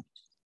guías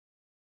antes?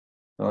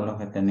 Todos los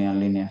que tenían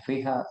línea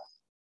fija,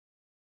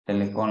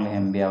 Telecom les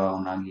enviaba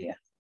una guía.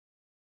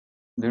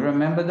 Do you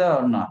remember that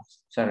or not?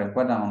 ¿Se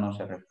recuerdan o no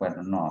se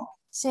recuerdan? No.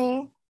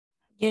 Sí.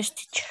 Yes,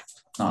 teacher.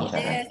 No se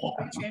Yes,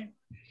 recuerdan. teacher.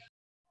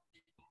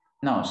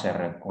 No se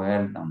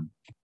recuerdan.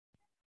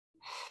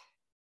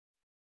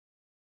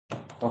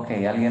 Ok,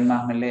 ¿alguien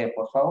más me lee,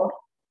 por favor?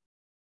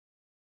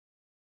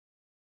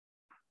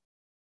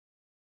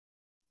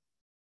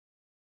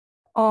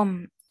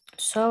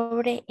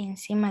 Sobre,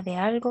 encima de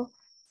algo,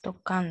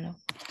 tocando.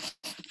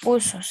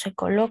 Uso, se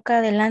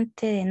coloca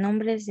delante de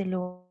nombres de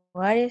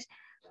lugares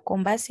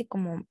con base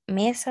como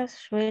mesas,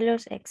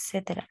 suelos,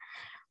 etc.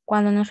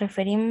 Cuando nos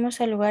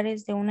referimos a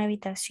lugares de una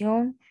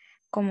habitación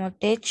como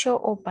techo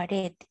o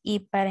pared y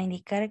para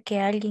indicar que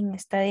alguien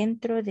está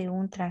dentro de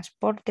un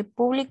transporte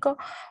público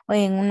o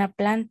en una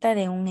planta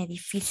de un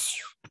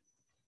edificio.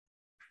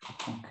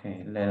 Ok,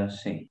 let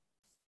us see.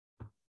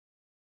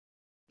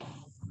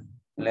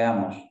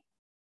 Leamos.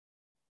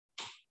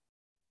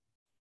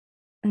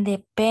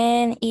 The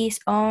pen is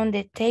on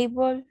the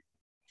table.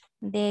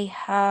 They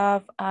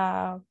have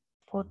a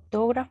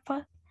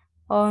photographer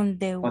on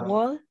the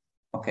wall.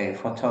 Ok,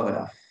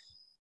 photograph.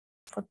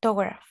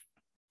 Photograph.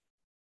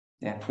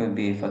 There could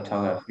be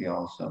photography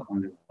also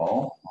on the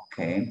wall.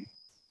 Ok.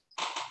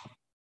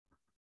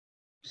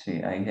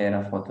 Sí, ahí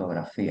era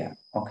fotografía.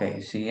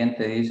 Ok,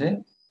 siguiente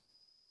dice.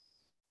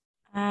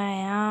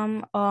 I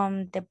am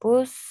on the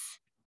bus.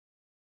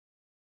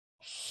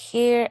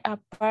 Her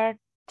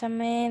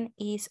apartment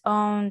is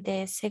on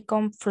the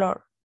second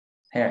floor.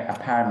 Here,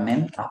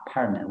 apartment,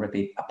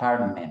 repeat,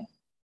 apartment.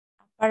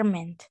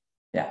 Apartment.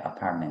 Yeah,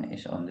 apartment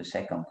is on the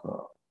second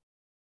floor.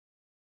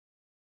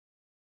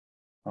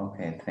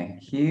 Okay,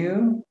 thank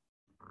you.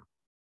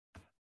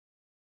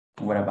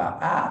 What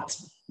about at?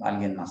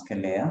 ¿Alguien más que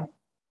lea?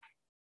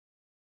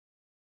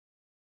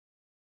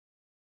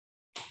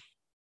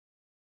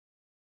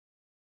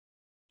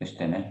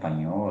 Está en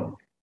español.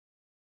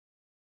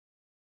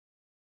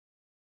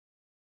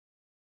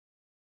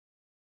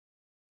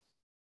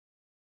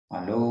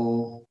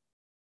 ¿Aló?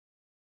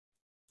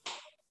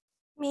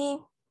 Me.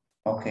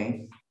 Ok.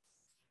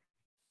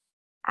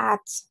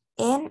 At,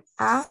 en,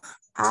 a,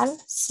 al,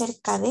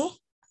 cerca de,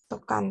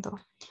 tocando.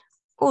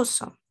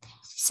 Uso.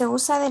 Se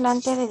usa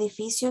delante de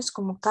edificios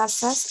como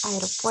casas,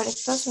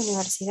 aeropuertos,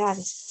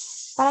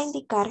 universidades, para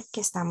indicar que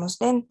estamos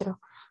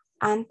dentro.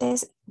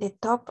 Antes de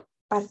top,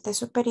 parte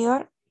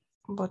superior,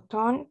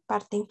 botón,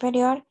 parte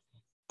inferior,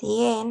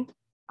 the end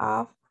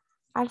of,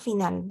 al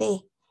final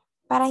de,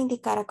 para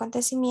indicar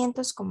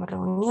acontecimientos como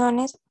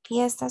reuniones,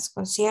 fiestas,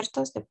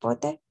 conciertos,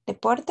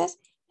 deportes,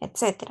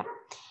 etc.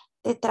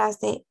 Detrás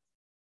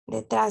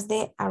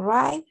de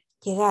arrive,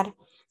 llegar,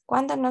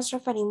 cuando nos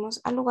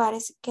referimos a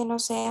lugares que no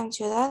sean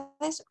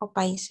ciudades o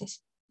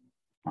países.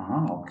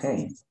 Ah, ok.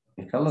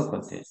 Take a look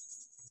at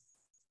this.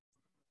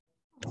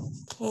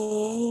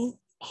 Okay.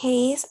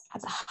 He is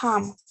at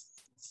home.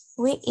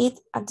 We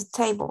eat at the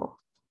table.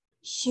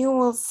 You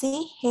will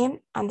see him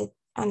and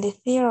the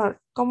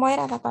theater. ¿Cómo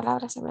era la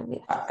palabra? Se me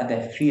olvidó. At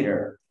the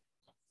theater.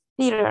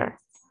 Theater.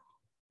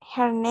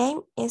 Her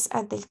name is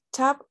at the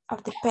top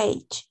of the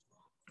page.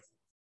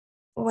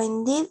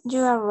 When did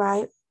you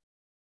arrive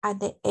at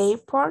the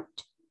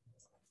airport?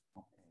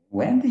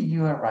 When did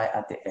you arrive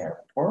at the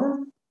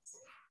airport?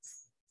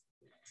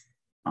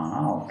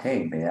 Ah, ok.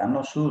 Vean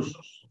los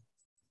usos.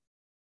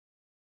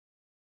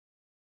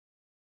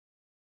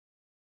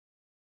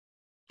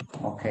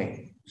 Ok.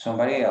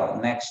 Somebody else.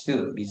 Next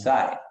to,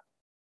 beside.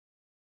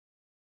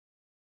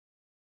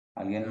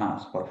 ¿Alguien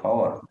más, por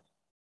favor?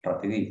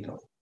 Rapidito.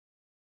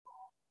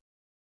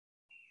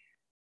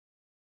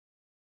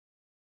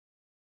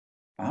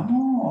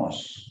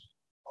 Vamos.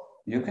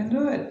 You can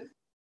do it.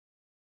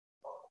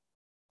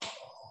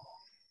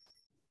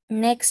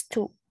 Next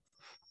to,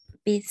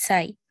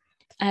 beside,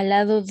 al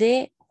lado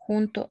de,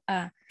 junto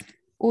a.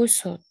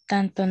 Uso,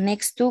 tanto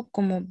next to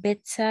como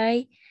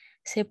beside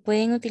se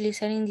pueden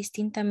utilizar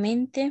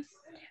indistintamente.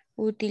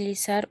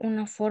 Utilizar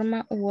una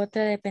forma u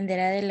otra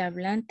dependerá del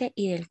hablante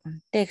y del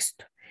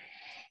contexto.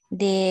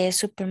 The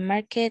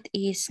supermarket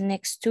is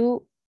next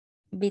to,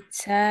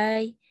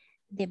 beside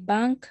the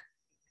bank,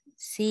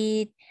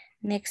 sit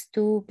next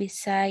to,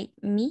 beside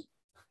me.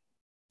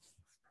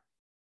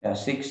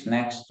 Sits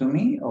next to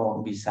me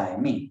or beside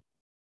me.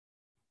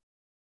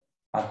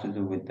 What to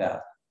do with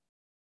that?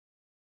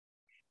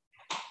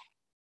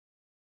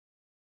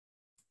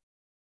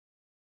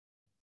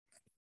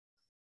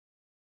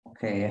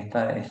 Ok,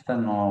 esta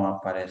no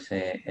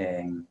aparece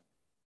en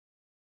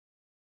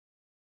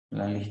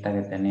la lista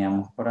que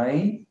teníamos por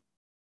ahí,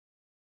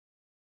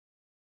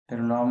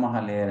 pero lo vamos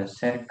a leer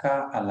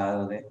cerca al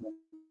lado de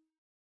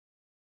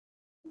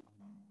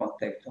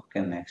contextos que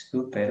next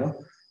to, pero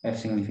el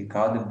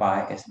significado de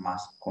by es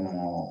más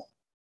como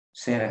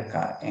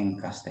cerca en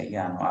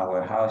castellano.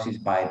 Our house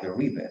is by the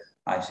river.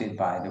 I sit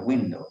by the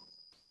window.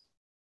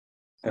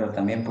 Pero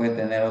también puede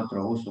tener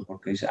otro uso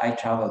porque dice I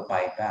travel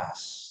by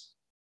bus.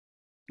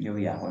 Yo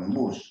viajo en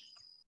bus.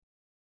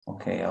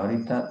 Ok,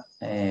 ahorita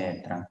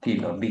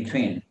tranquilo.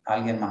 Between.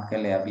 ¿Alguien más que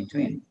lea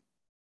between?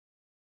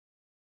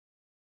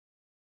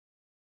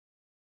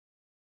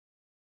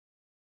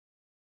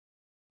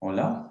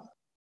 Hola.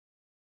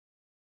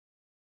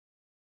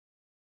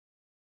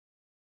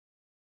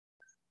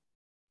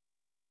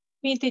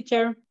 Me,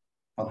 teacher.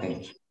 Ok.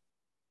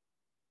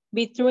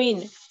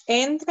 Between.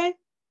 Entre.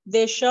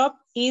 The shop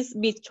is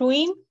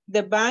between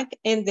the bank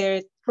and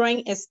the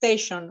train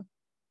station.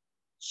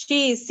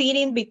 She is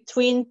sitting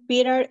between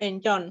Peter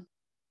and John.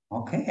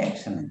 Okay,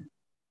 excellent.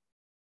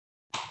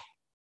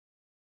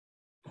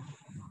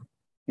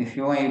 If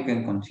you want, you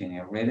can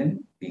continue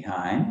reading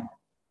behind.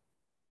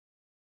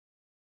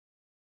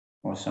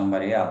 Or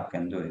somebody else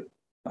can do it.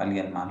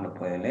 Alguien más lo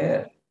puede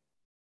leer.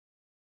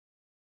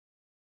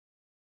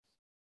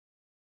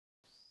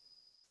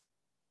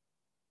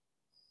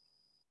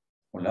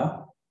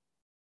 Hola.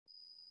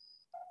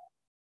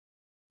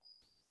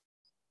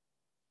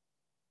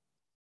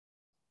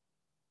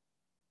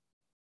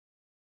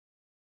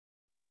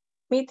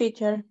 Me,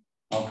 teacher.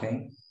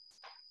 Okay.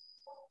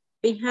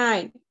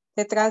 Behind.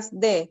 Detrás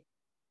de.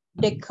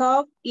 The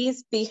cop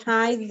is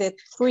behind the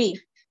tree.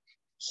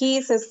 He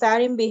is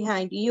starting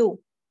behind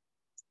you.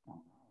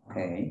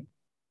 Okay.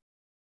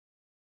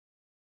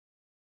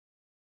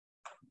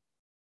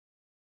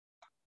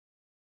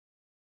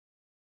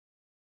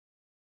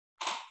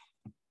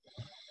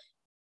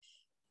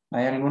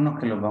 Hay algunos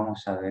que los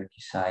vamos a ver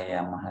quizá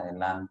ya más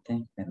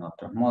adelante en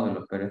otros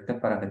módulos, pero este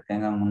para que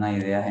tengan una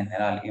idea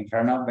general. In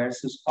front of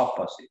versus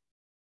opposite.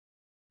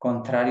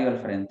 Contrario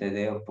al frente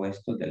de,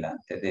 opuesto,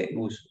 delante de,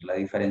 uso. La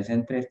diferencia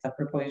entre estas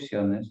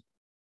preposiciones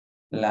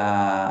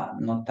la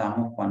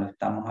notamos cuando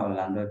estamos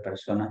hablando de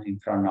personas in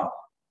front of.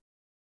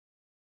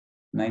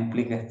 No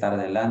implica estar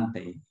delante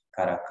y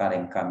cara a cara.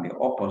 En cambio,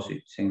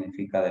 opposite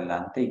significa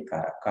delante y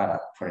cara a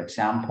cara. For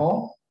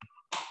example,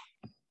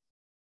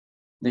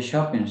 the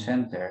shopping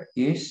center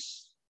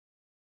is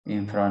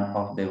in front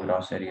of the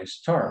grocery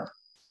store.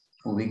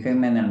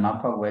 Ubíquenme en el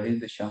mapa, where is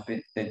the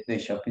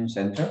shopping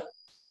center?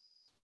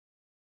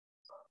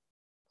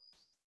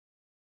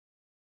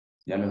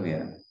 Ya lo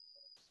vieron.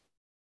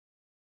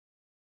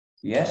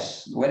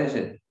 Yes, where is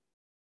it?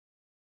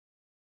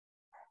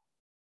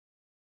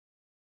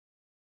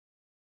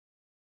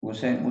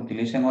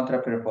 Utilicen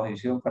otra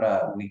preposición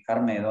para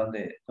ubicarme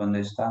dónde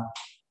está.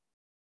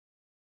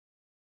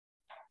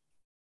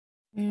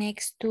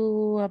 Next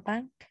to a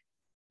bank.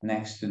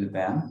 Next to the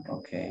bank,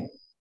 okay.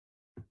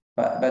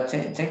 But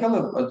take a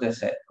look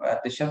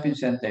at the shopping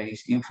center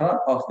is in front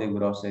of the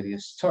grocery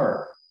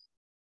store.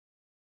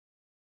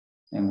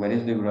 And where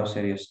is the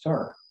grocery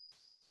store?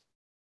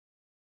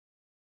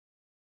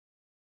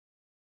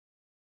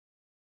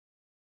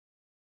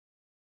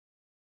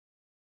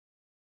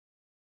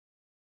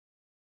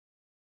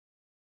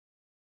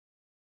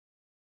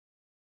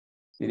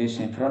 It is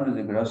in front of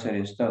the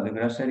grocery store. The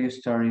grocery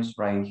store is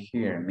right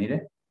here,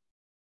 mire.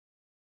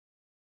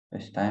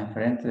 Está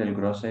enfrente del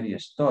grocery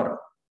store.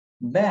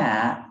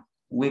 But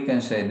we can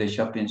say the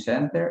shopping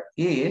center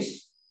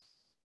is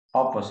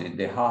opposite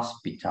the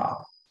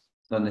hospital.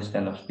 ¿Dónde está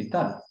el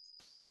hospital?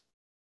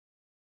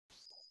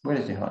 Where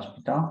is the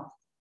hospital?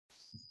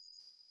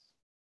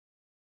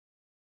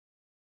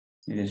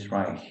 It is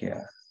right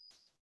here.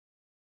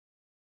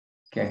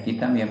 Que aquí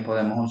también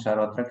podemos usar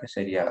otra que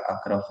sería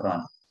across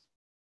from.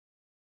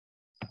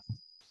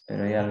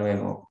 Pero ya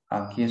luego,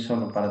 aquí es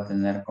solo para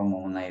tener como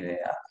una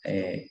idea.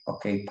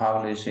 Ok,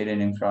 Pablo is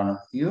sitting in front of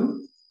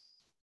you.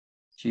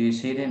 She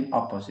is sitting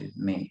opposite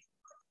me.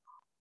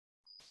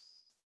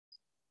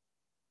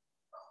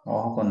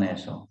 Ojo con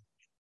eso.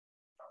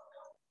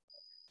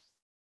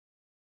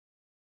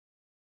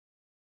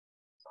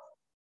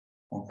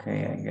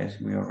 Okay, I guess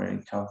we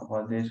already talked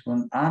about this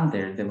one.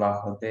 Under,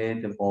 debajo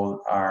de, the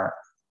ball are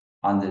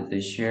under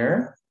the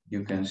chair.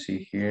 You can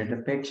see here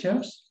the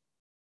pictures.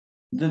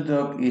 The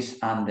dog is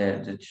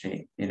under the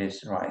tree. It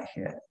is right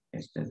here.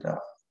 It's the dog.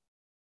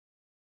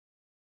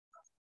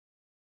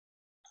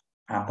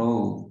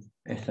 Above.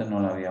 Esta no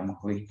la habíamos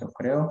visto,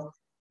 creo.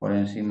 Por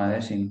encima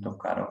de sin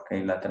tocar. Ok,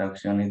 la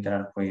traducción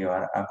literal puede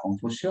llevar a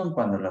confusión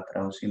cuando la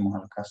traducimos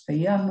al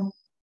castellano,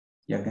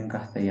 ya que en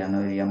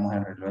castellano diríamos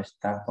el reloj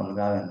está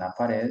colgado en la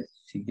pared.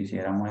 Si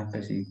quisiéramos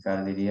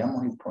especificar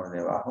diríamos y por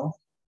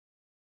debajo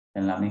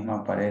en la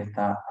misma pared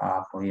está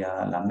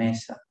apoyada la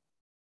mesa.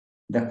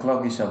 The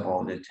clock is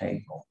above the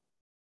table.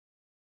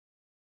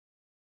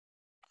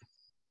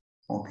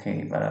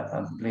 Okay, but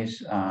at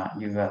least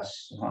you got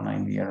one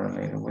idea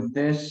related with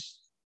this.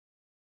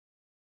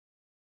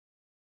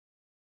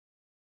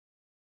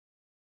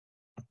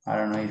 I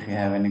don't know if you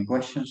have any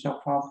questions so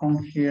far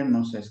from here.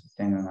 No sé si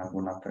tengan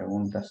alguna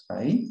pregunta hasta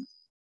ahí.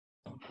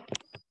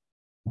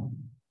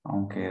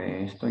 Aunque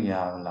de esto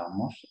ya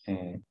hablamos.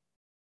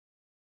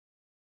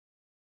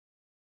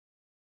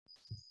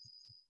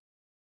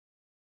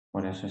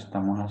 Por eso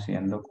estamos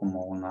haciendo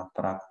como una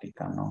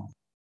práctica, ¿no?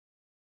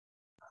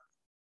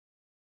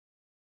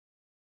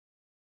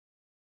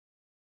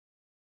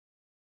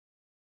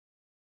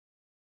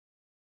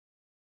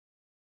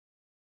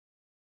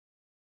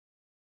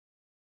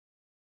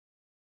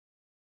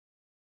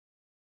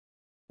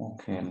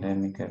 Okay, let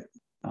me get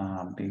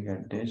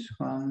bigger this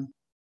one.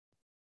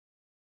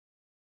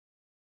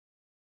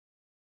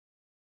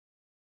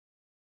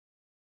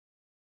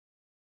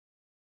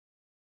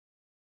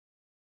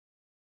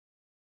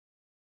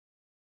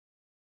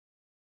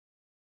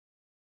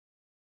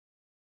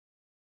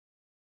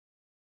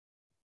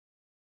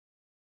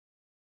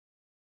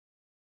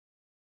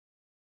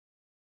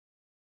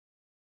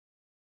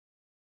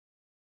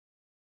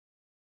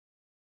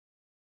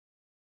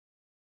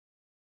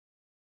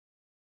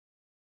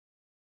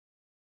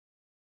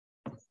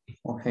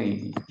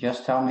 Okay,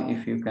 just tell me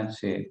if you can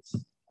see it.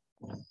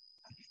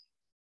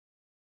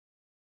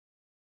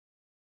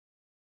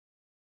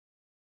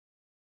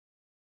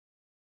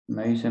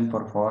 Me dicen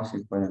por favor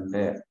si pueden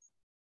ver.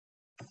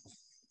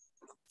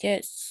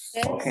 Yes.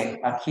 Okay,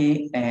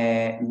 aquí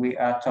we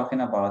are talking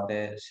about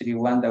the city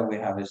one that we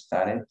have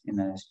started in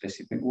a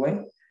specific way.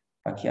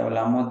 Aquí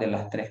hablamos de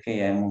las tres que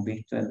ya hemos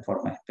visto en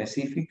forma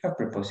específica: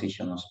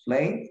 prepositions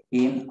play,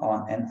 in,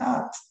 on, and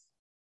at.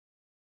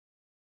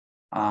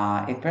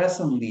 A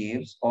person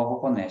lives,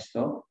 ojo con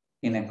esto,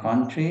 in a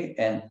country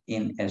and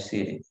in a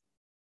city.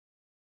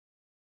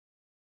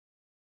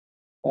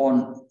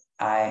 On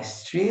a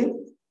street,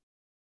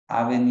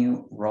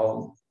 avenue,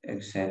 road,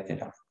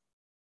 etc.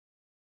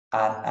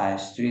 At a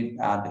street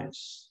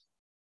address.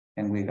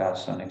 And we got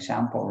some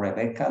example.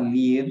 Rebecca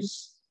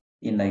lives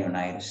in the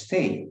United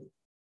States.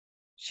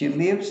 She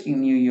lives in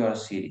New York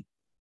City.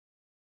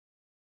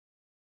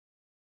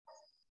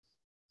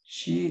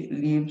 She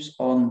lives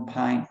on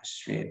Pine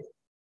Street.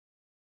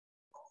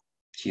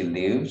 She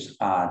lives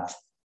at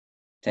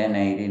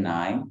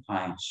 1089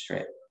 Pine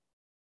Street.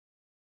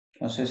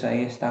 Entonces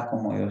ahí está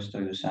como yo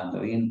estoy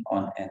usando in,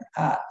 on, and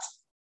at.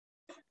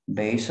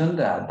 Based on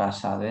that,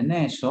 basado en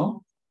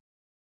eso,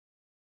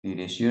 it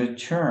is your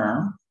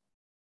turn.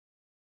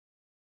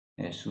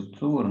 Es su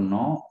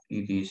turno.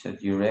 It is a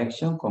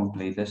direction.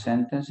 Complete the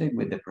sentence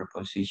with the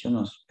preposition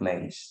of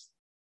place.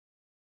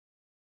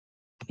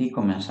 Y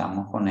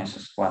comenzamos con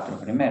esos cuatro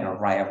primeros.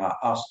 Write about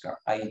Oscar.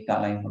 Ahí está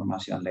la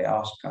información de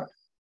Oscar.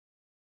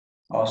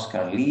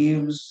 Oscar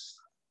lives,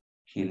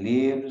 he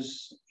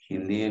lives, he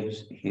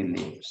lives, he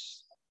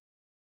lives.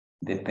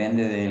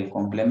 Depende del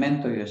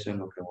complemento y eso es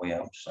lo que voy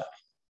a usar.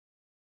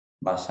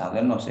 Basado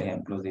en los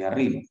ejemplos de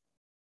arriba.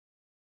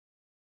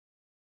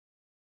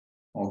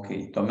 Ok,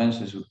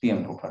 tómense su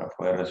tiempo para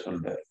poder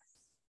resolver.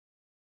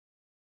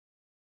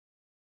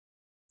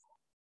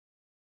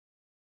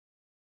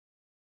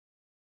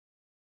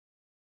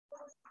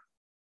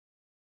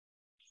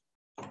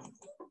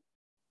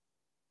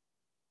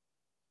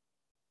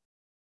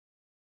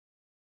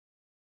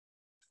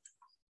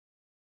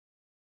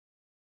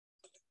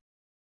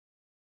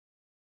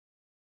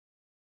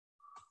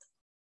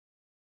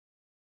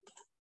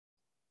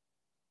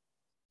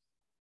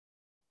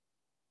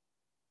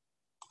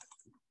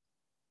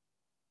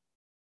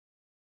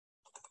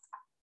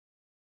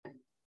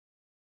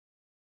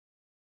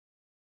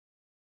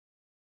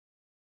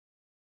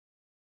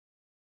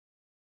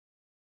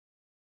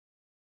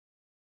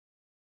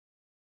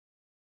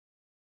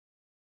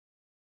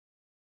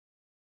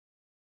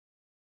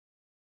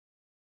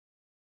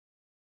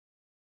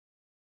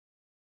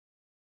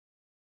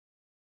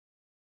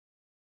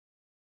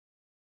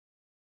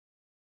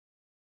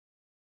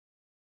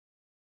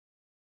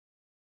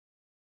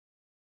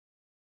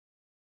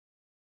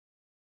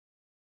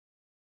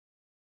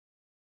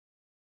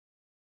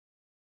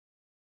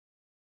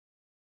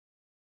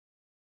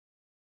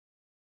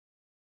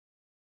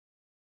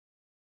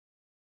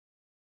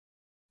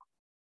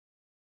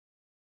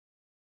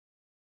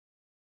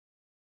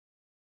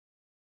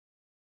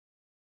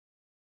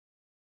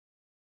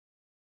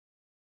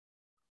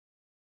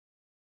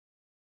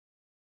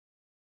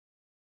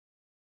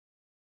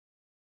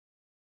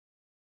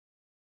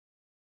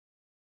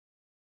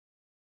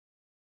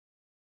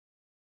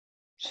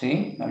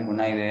 ¿Sí?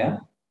 ¿Alguna idea?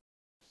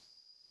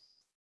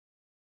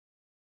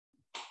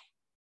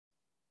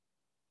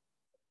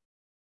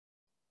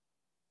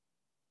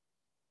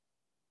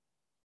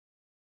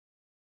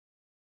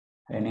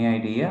 Any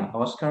idea?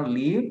 Oscar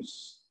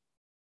lives?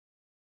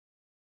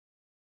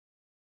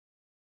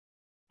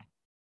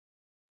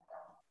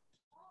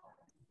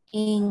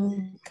 In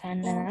In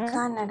Canada.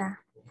 Canada.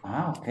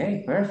 Ah,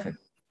 okay, perfect.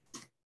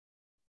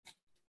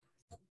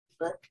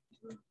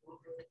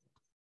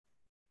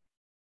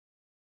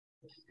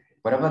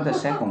 What about the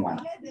second one?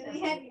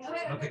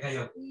 No te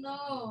cayó.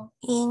 No.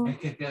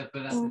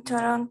 In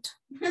Toronto.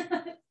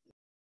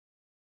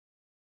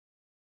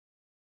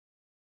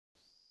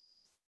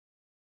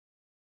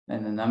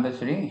 And the number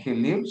 3, he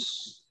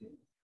lives?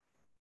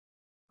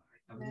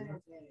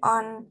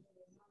 On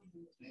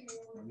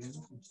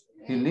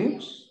He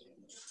lives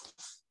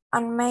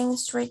Main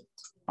Street.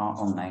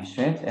 on 9th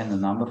Street. And the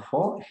number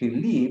 4, he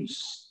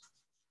lives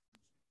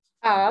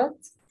At.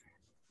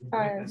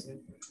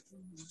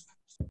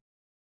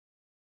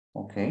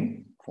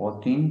 okay,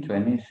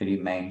 1423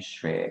 Main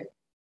Street.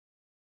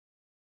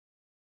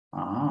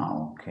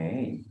 Ah,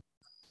 okay.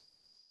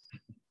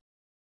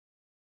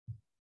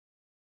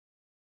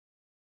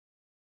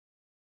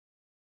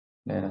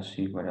 Let us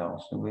see what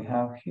else do we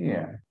have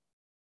here.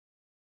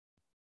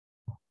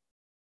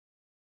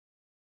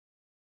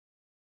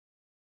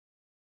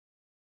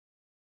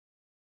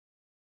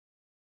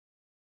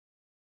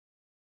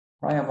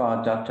 Right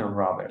about Dr.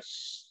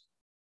 Roberts.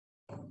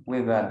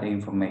 We got the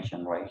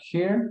information right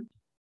here.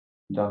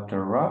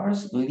 Dr.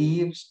 Roberts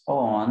lives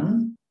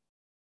on,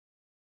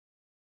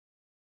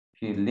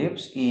 he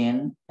lives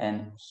in,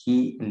 and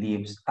he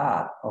lives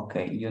at.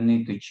 Okay, you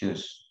need to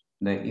choose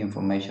the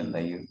information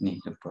that you need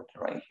to put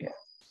right here.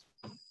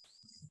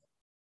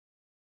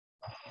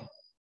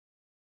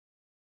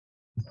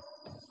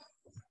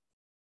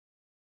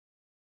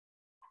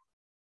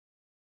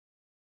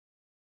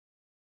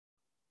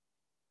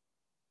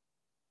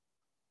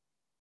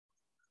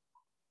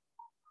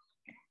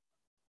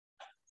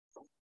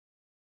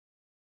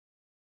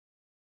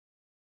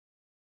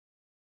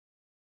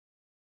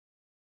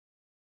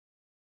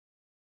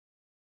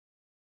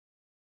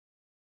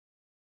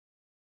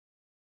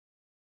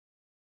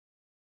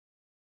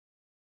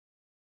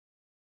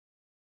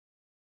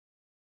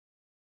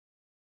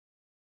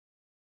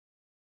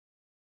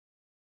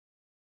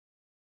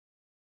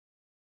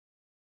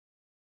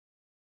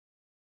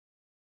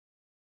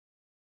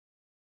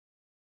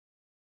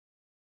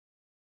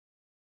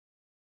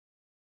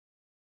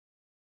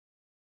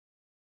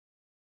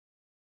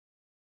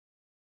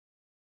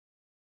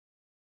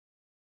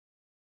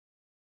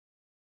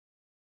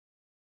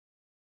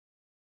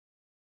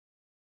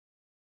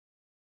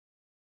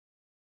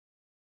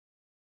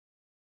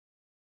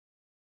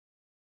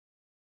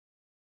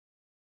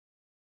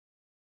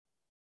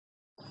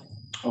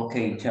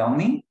 Okay, tell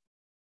me.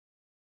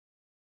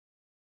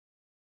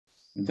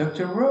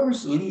 Dr.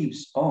 Roberts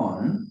lives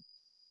on.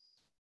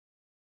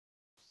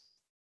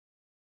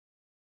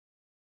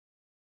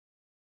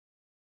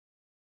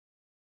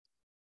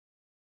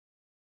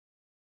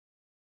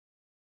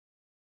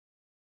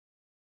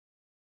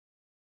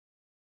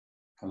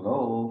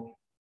 Hello.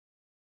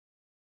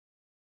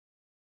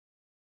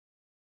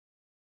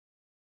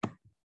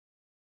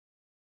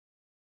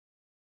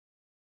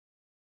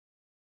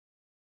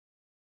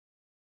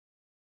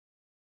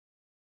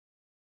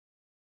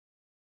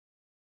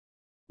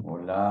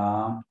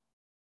 Hola.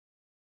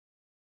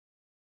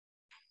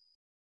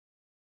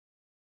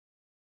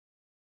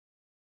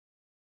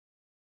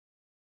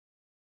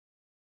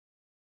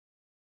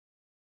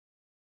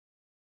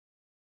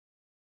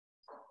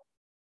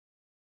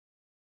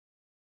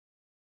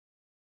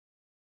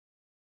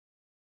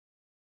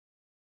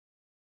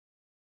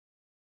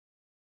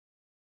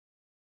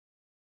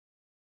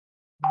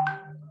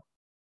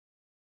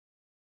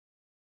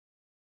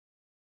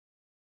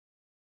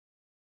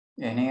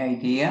 Any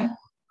idea?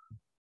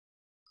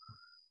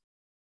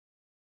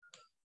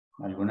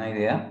 ¿Alguna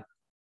idea?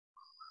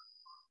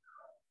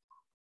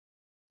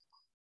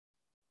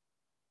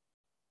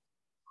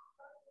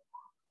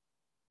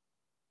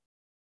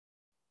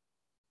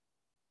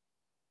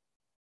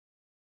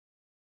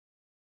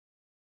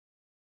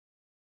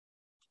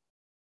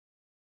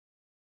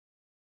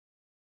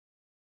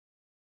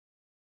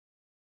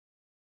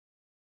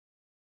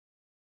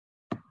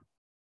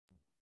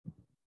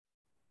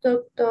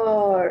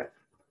 Doctor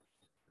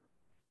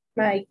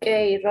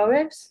Mike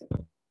Roberts.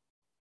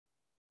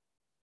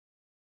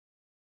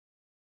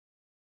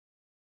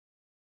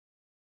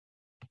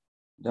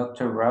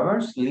 Dr.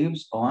 Roberts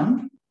lives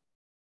on.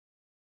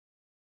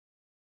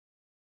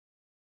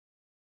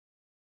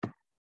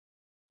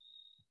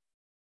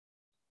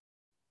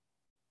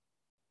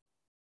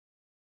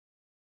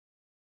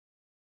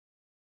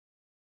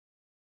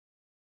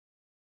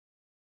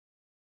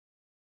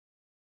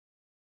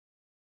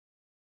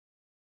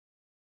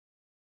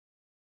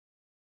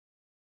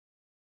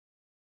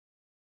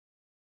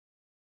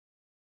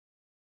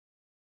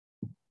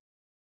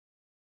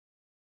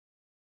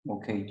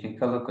 Okay,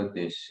 take a look at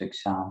this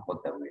example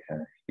that we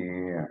have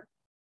here.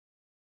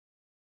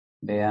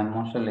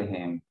 Veamos el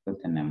ejemplo que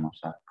tenemos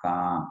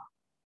acá.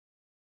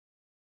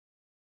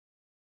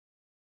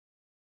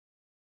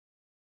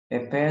 A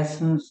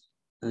person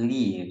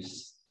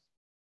lives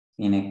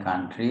in a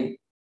country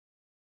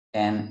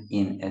and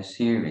in a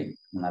city.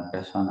 Una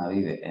persona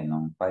vive en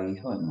un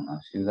país o en una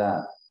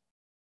ciudad.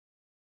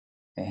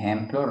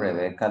 Ejemplo,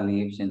 Rebecca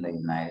lives in the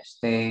United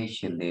States.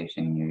 She lives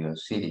in New York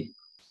City.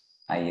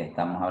 Ahí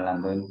estamos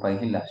hablando del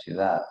país y la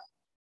ciudad.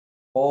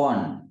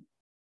 On.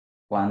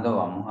 ¿Cuándo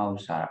vamos a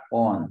usar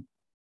on?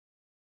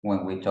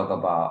 When we talk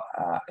about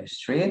a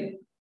street.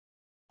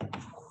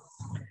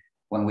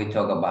 When we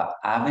talk about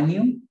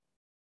avenue,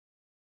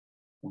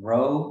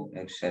 road,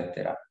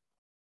 etc.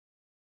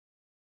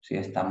 Si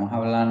estamos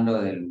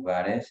hablando de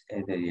lugares,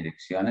 de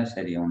direcciones,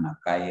 sería una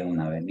calle,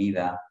 una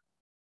avenida.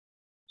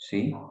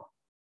 ¿Sí?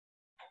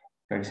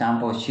 For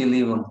example, she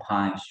lives on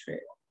Pine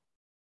Street.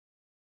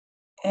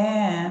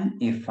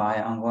 And if I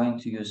am going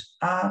to use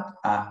at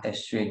a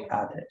street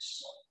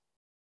address.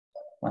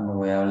 Cuando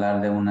voy a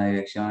hablar de una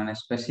dirección en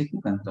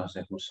específico,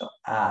 entonces uso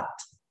at.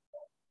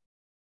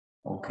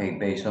 Okay,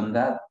 based on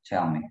that,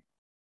 tell me.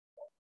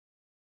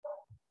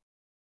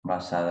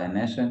 Basado en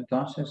eso,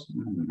 entonces,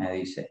 me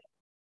dice,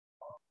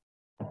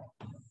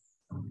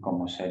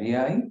 ¿cómo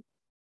sería ahí?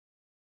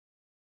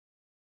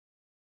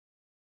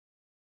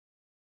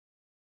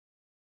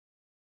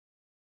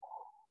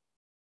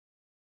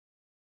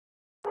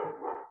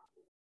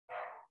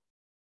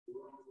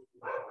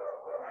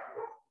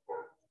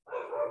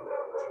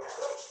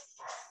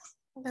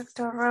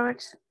 Dr.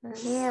 Roberts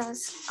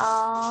lives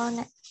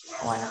on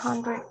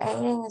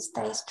 118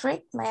 State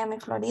Street, Miami,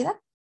 Florida.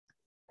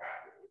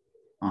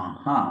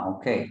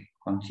 Okay,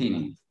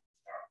 continue.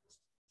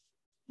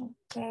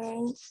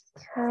 Okay,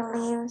 he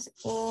lives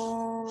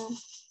in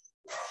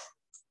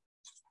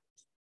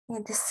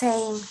the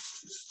same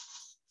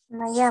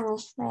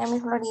Miami,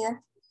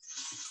 Florida.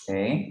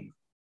 Okay.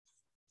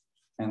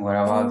 And what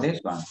about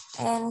this one?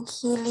 And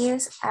he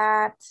lives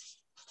at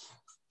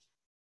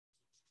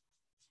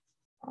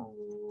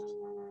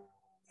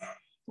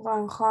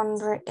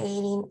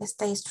 118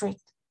 State Street.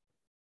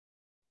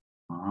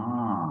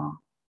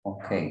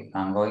 Okay,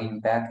 I'm going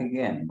back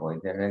again. Voy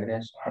de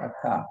regreso para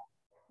acá.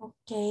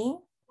 Okay.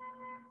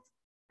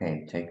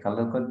 Okay, take a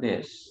look at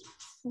this.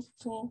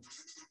 Okay.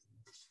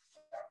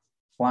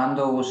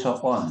 ¿Cuándo uso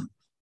on?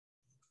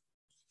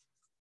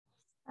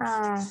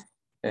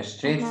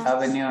 Street,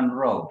 avenue, and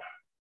road.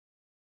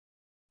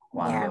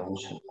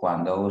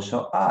 ¿Cuándo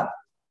uso at?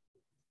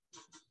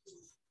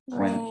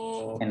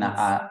 When in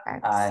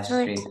a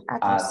street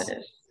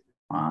address.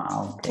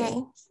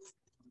 Okay.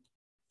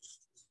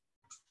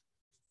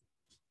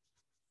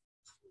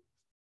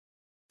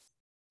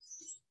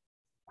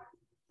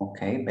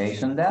 Okay,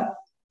 based on that.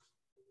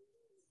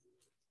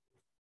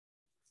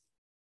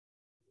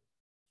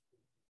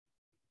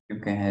 You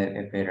can have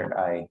a better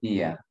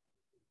idea.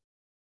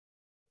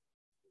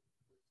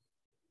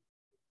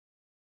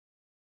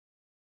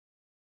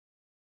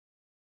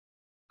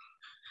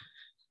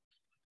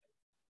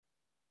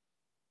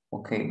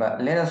 Okay,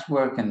 but let us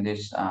work in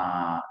this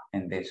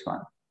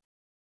one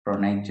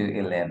from 8 to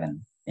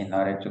 11 in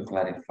order to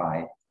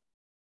clarify.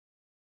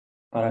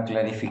 Para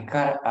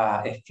clarificar,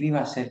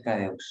 escriba acerca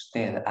de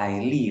usted. I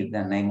live,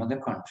 the name of the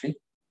country.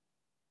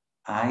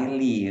 I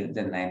live,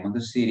 the name of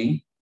the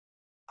city.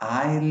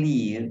 I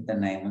live, the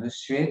name of the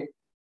street.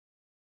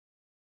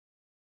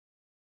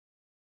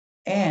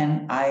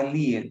 And I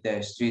live,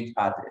 the street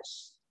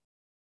address.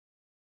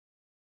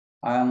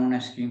 Hagan una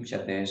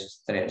screenshot de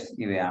esos tres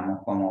y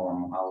veamos cómo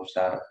vamos a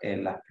usar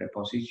las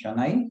preposiciones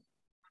ahí.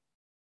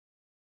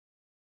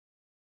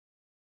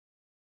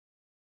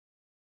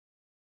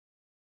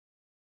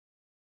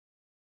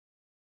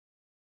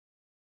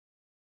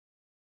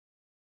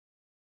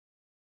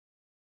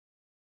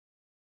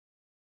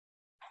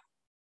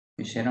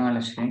 ¿Hicieron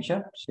el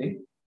screenshot?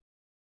 Sí.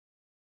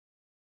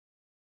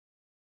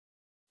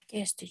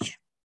 Yes, teacher.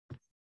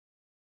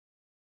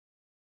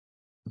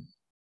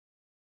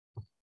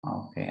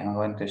 Ok, I'm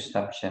going to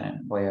stop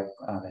sharing. Voy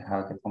a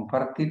dejar de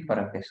compartir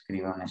para que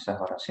escriban esas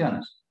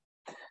oraciones.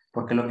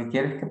 Porque lo que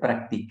quiero es que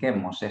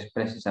practiquemos, es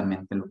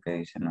precisamente lo que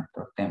dice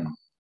nuestro tema.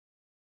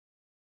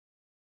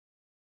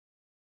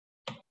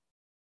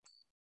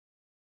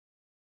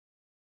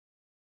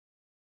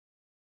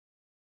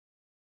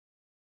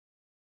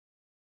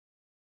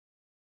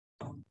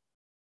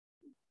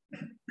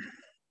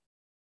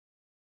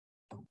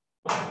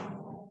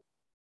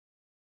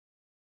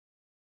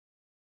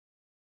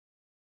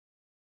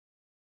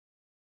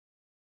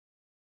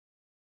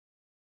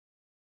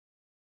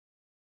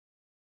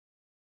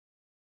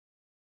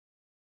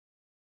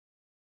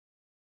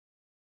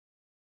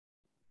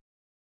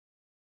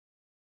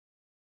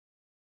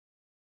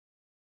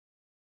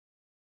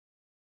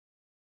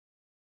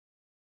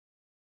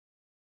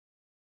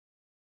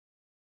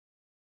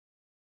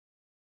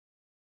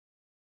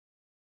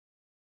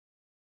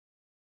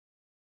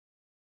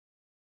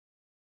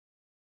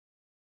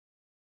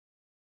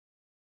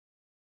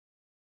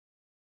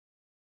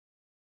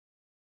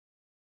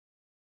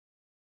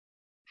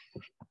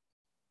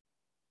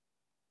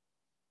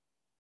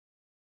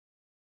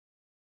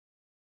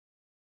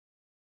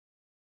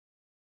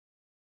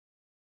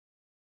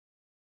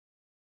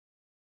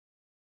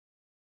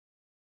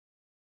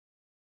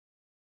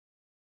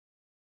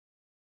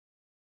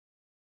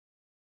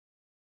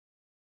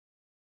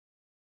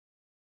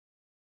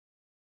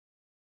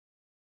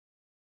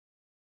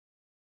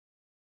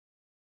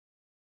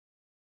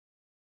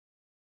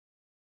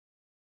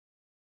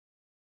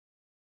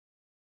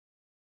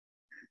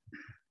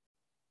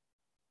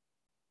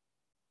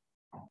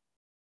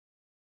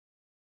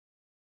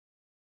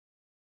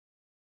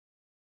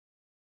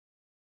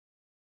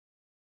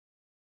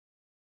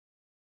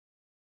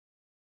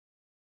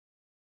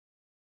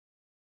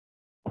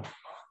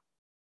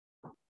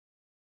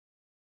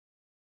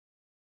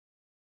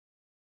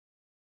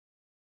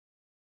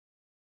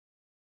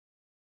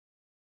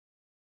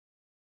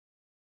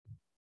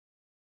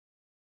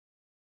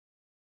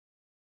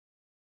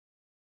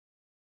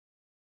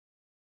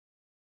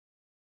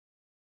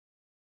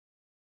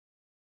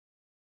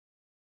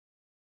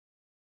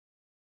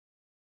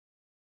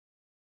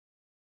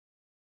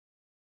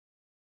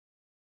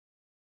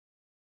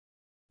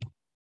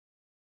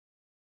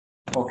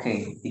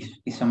 Okay,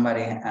 if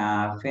somebody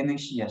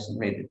finished, just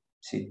read it.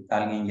 Si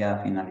alguien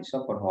ya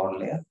finalizó, por favor,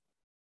 lea.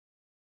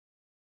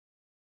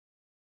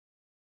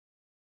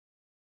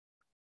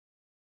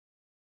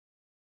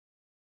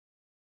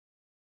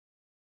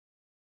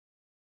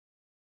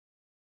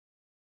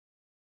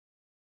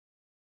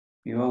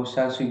 Y va a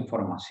usar su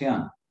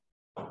información.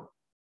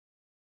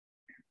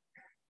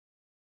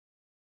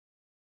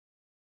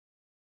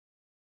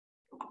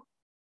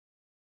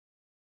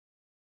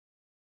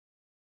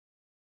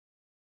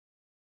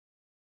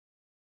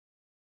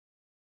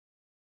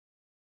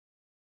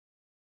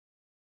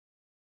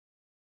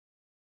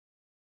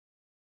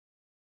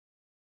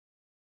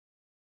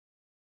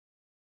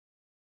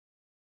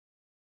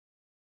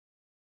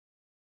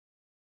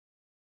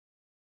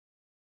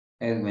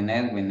 Edwin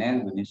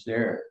is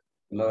there.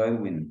 Hello,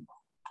 Edwin.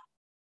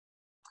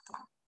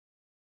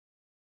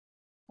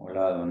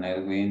 Hola, don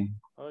Edwin.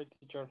 Ay,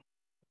 teacher,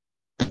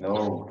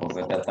 No, ¿por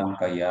qué está tan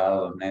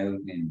callado, don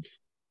Edwin?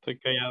 estoy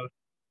callado.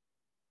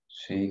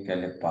 Sí, ¿qué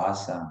le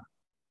pasa?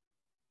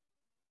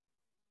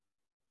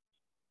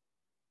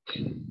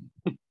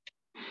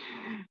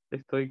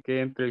 Estoy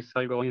que entro y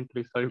salgo,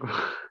 entro y salgo.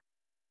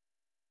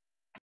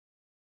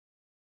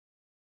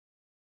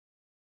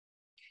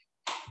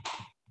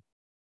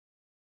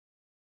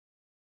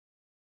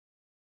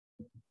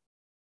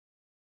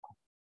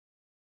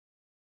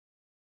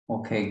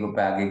 Okay, go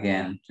back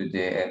again to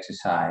the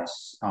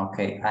exercise.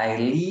 Okay, I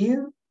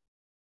live.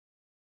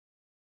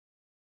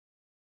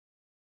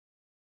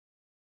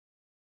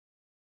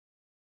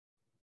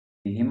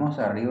 Dijimos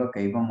arriba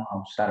que íbamos a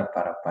usar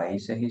para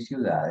países y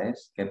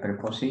ciudades. ¿Qué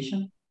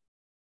preposition?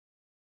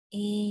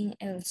 In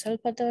El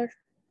Salvador,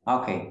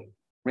 Okay,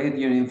 read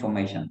your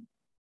information.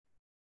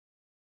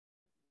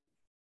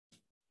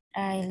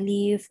 I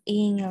live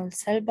in El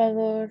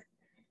Salvador.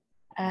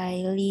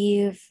 I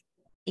live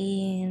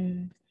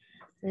in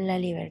La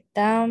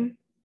Libertad.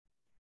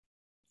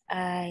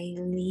 I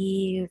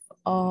live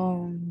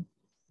on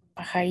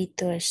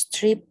Pajarito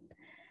Strip.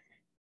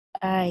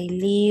 I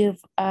live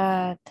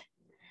at,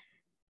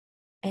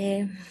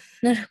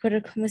 no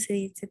recuerdo cómo se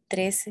dice,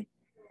 13.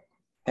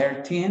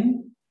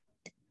 13.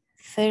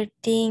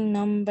 13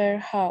 number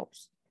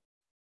house.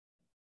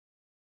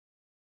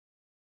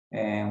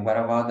 And what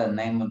about the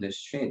name of the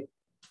street?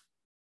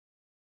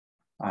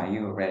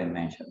 You already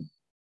mentioned.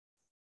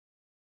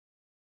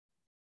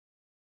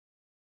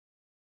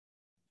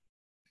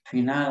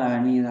 Final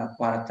Avenida,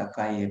 Cuarta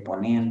Calle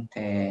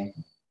Poniente,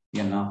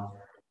 you know.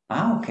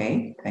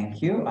 Okay,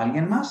 thank you.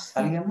 ¿Alguien más?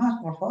 ¿Alguien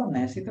más, por favor?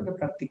 Necesito que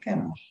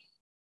practiquemos.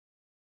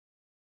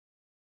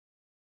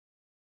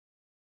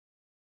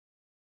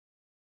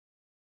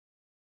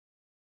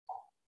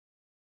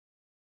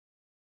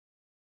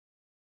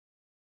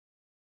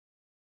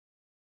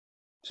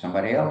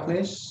 Somebody else,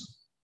 please.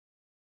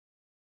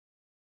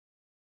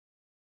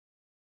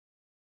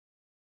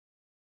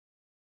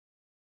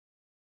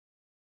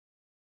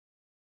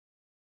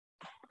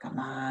 Come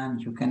on,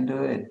 you can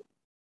do it.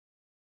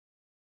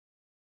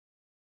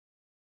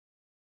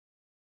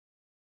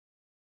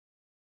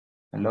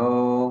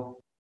 Hello.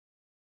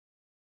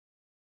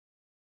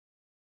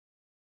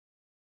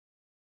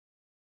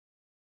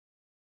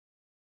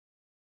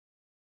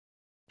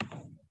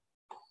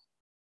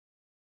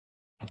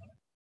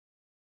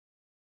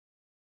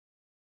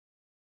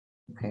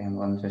 Okay, I'm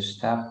going to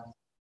stop.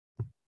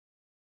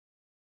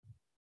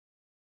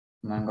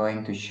 I'm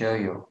going to show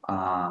you.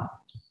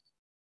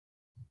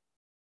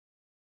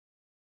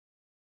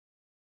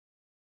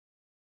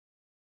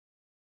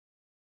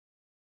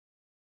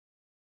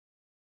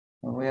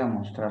 Les voy a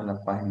mostrar la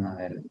página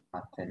del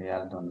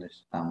material donde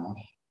estamos.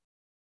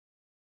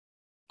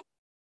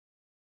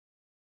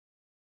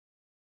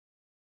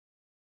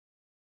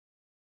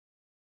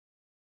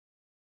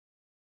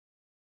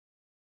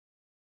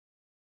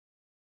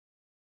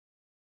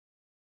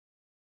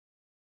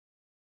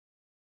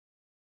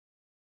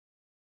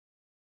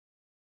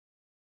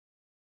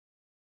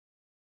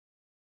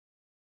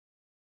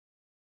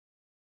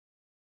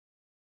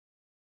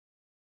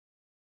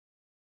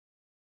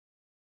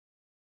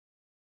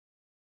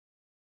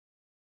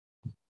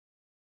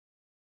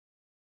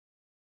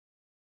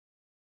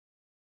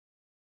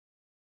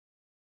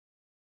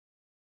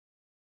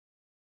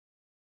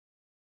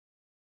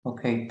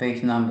 Okay,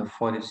 page number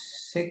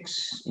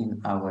 46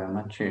 in our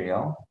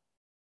material.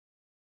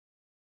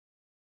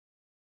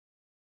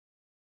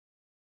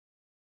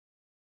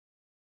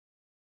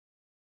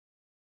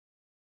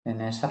 En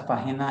esa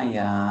página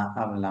ya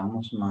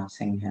hablamos más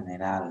en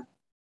general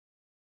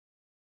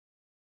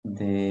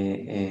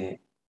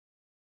de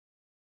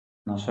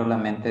no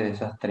solamente de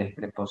esas tres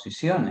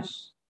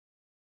preposiciones.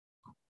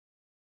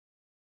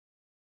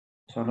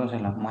 Solo se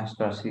las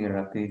muestro así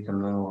rapidito,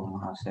 luego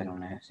vamos a hacer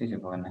un ejercicio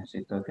porque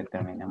necesito que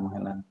terminemos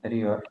el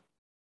anterior.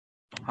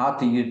 How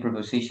to use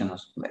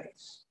prepositions,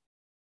 please.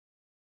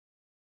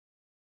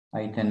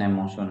 Ahí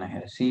tenemos un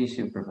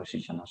ejercicio,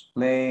 prepositions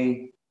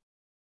play.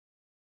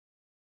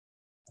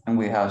 And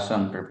we have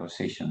some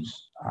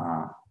prepositions.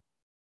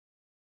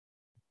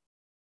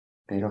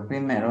 Pero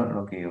primero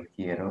lo que yo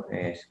quiero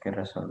es que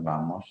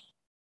resolvamos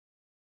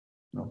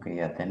lo que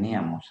ya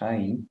teníamos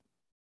ahí.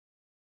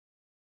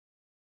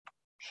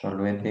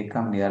 Solo es de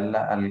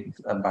cambiarla,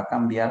 va a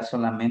cambiar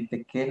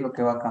solamente qué es lo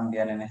que va a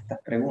cambiar en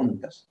estas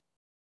preguntas.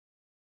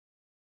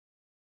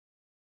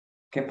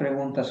 ¿Qué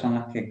preguntas son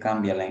las que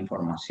cambia la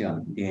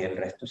información? Y el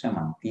resto se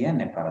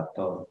mantiene para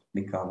todos.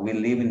 Because we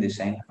live in the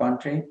same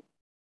country.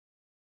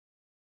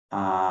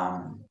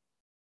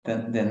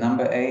 The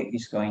number 8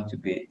 is going to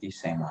be the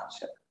same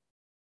answer.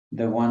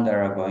 The one that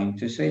are going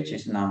to switch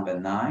is number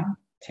 9,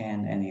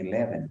 10, and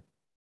 11.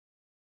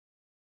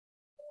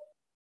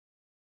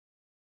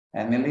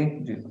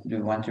 Emily, do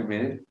you want to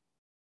read it?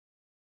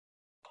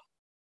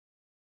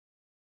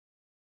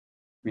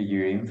 Read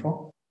your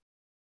info.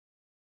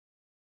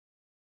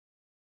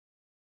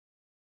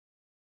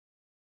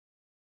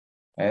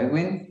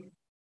 Edwin?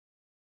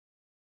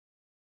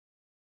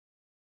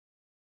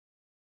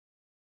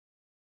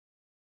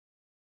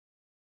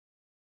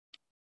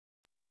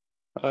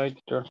 Ay,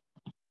 teacher.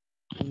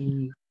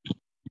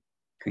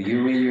 Could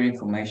you read your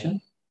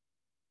information?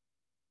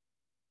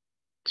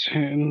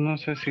 Sí, no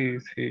sé si,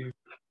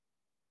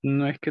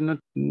 no es que no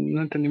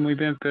entendí muy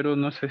bien, pero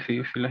no sé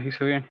si las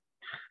hice bien.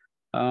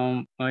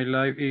 I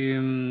live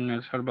in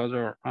El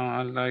Salvador.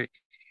 I live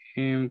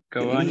in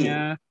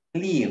Cabañas.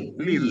 Live.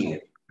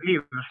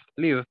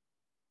 Live.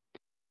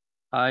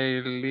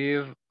 I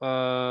live,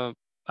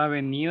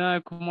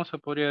 avenida, ¿cómo se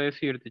podría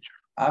decir, teacher?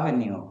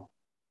 Avenue.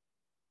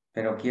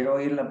 Pero quiero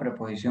oír la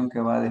preposición que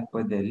va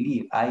después de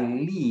live. I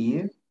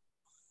live.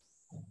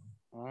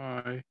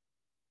 Ay.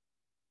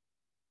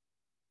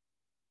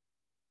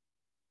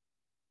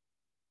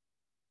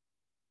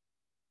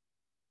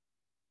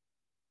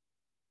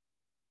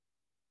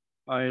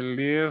 I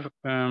live,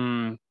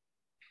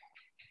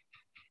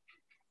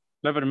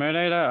 la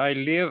primera era I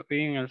live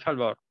in El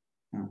Salvador.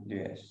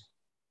 Yes.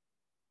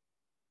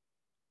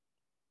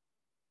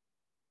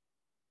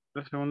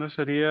 La segunda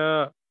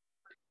sería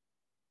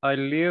I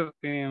live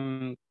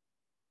in,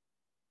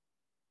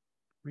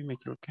 uy, me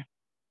equivoqué,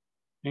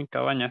 en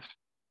Cabañas.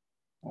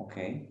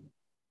 Okay.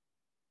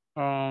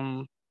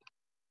 En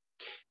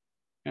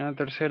la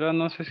tercera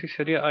no sé si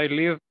sería I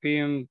live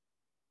in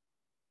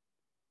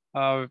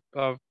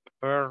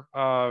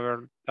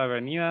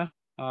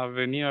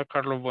Avenida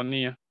Carlos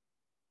Bonilla.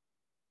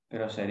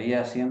 Pero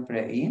sería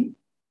siempre in.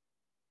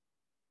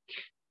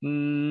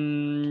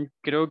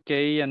 Creo que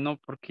ella no,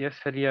 porque ya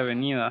sería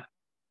avenida.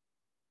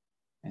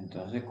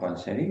 Entonces, ¿cuál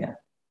sería?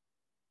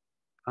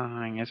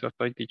 En eso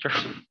estoy, teacher.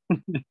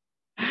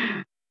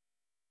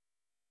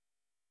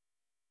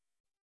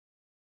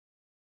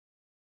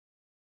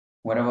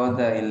 What about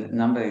the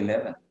number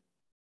 11?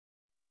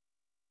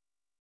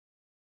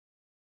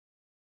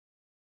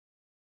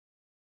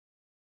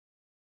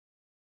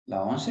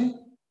 ¿La 11?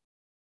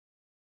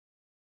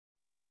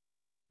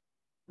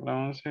 La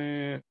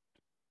 11.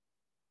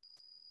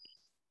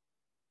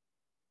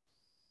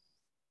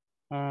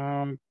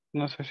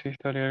 No sé si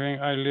estaría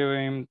bien. I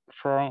live in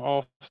front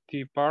of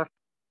the park.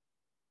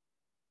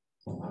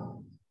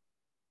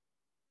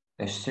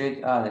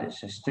 Street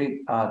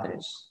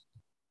address.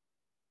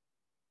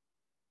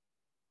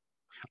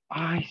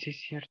 Ay, sí,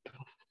 es cierto.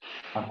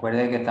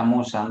 Acuerde que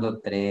estamos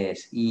usando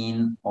 3,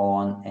 in,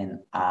 on,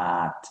 and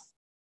at.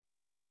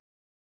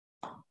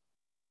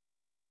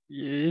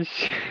 Yes.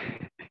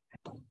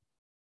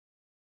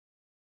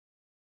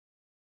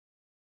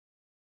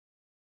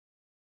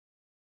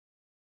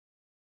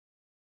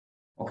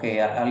 Ok,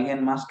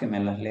 ¿alguien más que me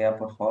las lea,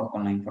 por favor,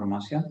 con la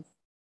información?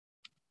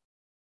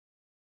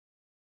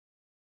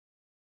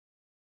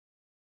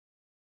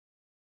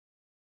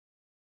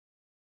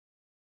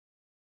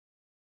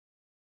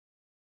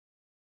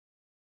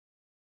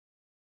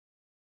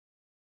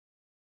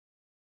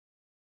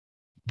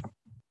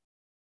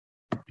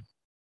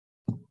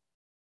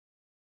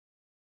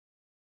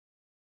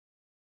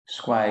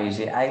 Squire,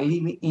 I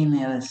live in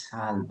El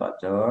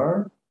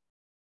Salvador.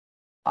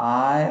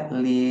 I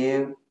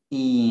live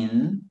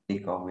in,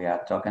 because we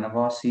are talking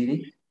about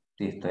city.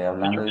 Si estoy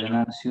hablando de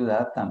una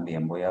ciudad,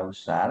 también voy a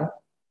usar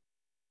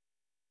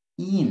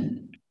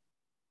in.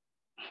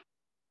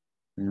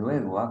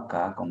 Luego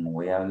acá, como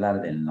voy a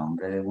hablar del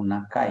nombre de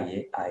una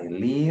calle, I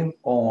live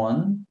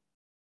on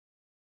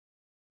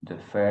the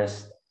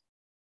First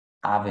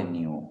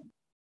Avenue.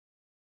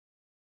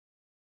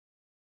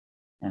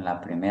 En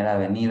la primera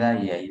avenida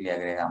y ahí le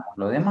agregamos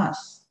lo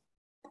demás.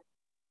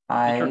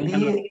 I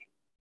live...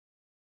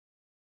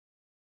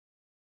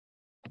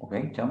 Ok,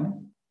 tell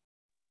me.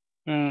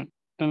 En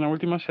la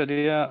última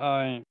sería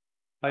I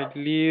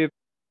live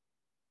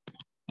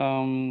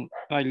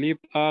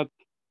at,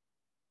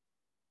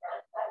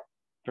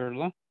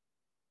 ¿verdad?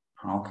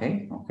 Ok.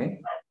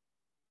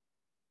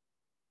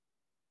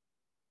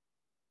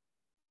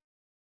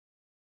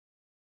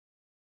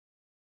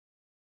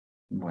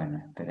 Bueno,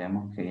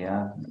 esperemos que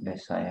ya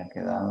les haya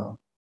quedado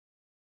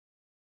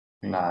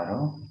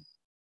claro.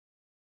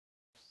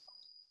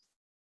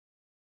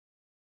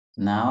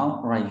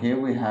 Now, right here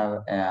we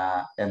have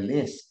a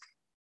list.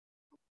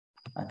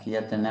 Aquí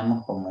ya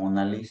tenemos como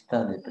una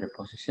lista de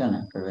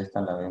preposiciones, pero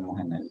esta la vemos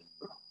en el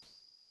libro.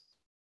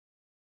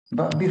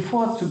 But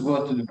before to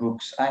go to the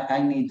books,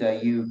 I need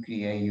that you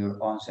create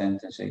your own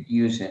sentences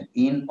using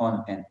in,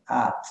 on, and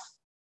at.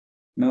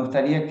 Me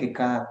gustaría que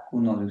cada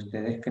uno de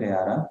ustedes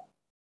creara.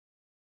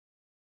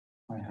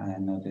 I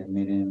had not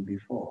admitted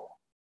before.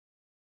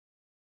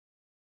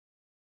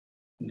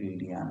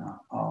 Liliana.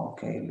 Oh,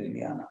 okay,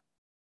 Liliana.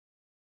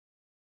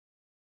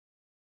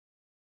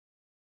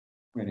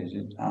 Where is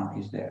it? Ah,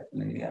 it's there,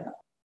 Liliana.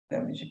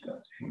 Let me check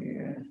out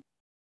here.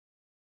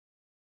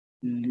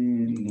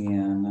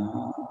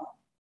 Liliana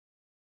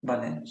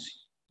Valencia.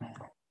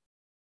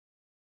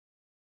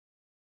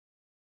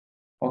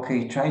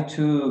 Okay, try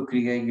to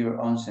create your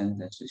own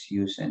sentences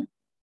using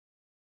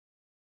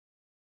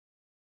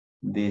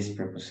this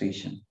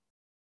preposition.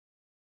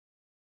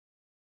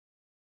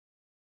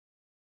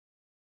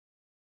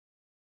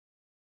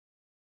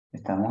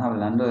 Estamos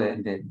hablando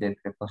de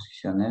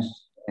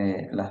preposiciones,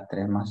 las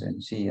tres más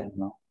sencillas,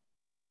 ¿no?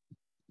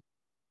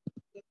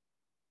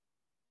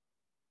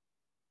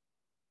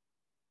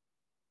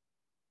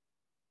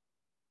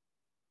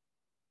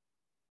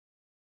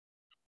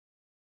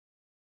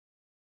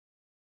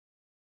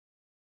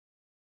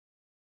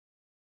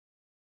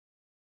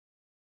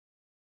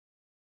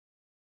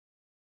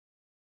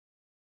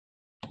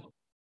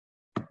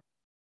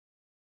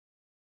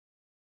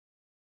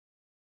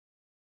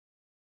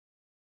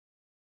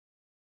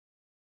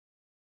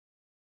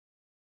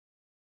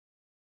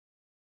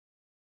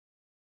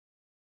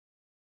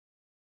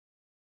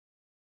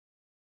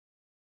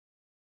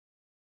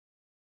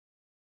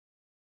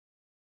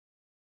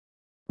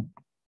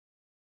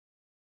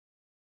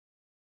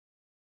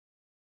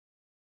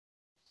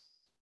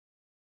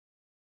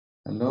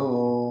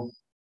 Hello.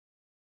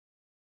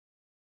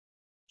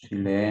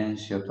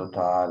 Silencio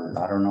total.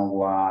 I don't know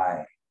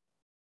why.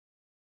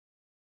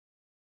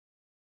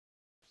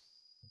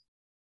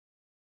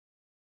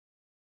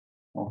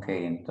 Ok,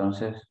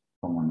 entonces,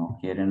 como no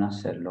quieren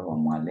hacerlo,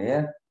 vamos a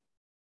leer.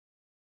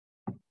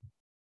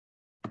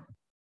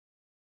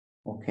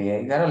 Okay,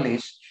 I got a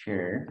list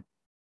here.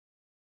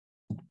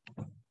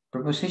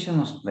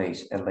 Prepositions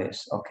place a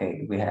list.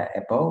 Okay, we have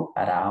above,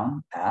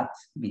 around, at,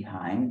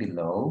 behind,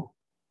 below,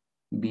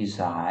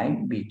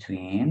 beside,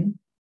 between,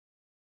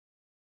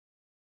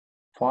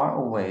 far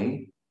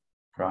away,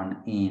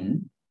 from,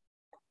 in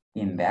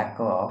back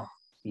of,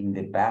 in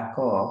the back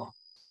of,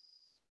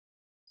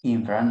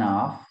 in front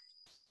of,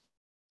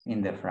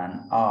 in the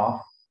front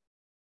of,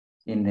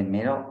 in the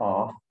middle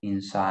of,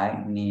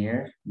 inside,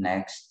 near,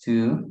 next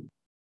to,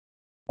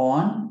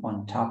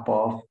 on top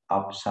of,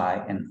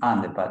 upside, and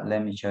under. But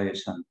let me show you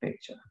some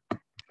pictures.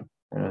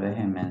 Pero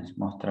déjenme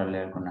mostrarle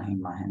algunas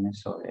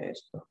imágenes sobre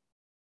esto.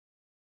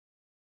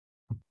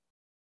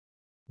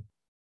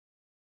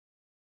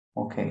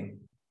 Ok.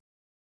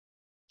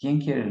 ¿Quién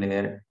quiere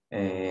leer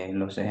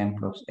los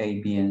ejemplos A,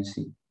 B, and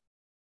C?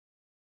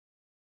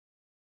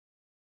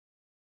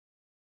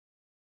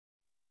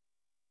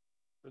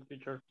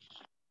 Teacher.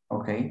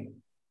 Ok.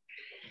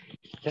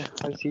 Yeah,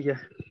 I see. Yeah.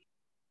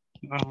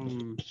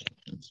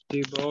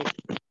 The both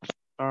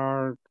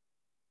are.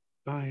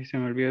 Ay, se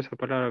me olvidó esa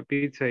palabra.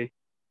 Beside.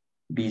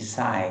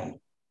 Beside.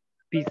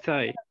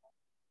 Beside.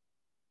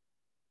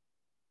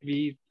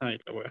 Beside.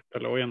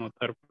 La voy a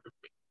anotar.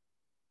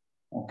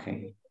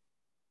 Ok.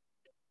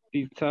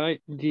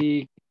 Beside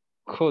the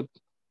cut.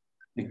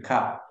 The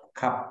cup.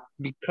 Cup.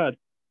 The cut.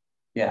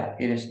 Yeah,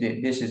 it is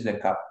this is the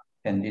cup,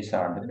 and these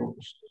are the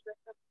books.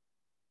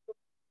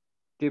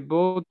 The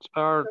boats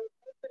are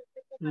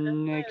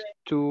next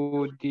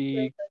to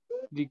the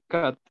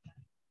cut.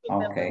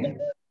 Okay.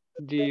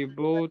 The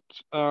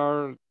boats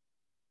are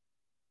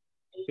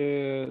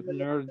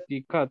near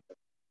the cut.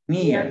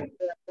 Near.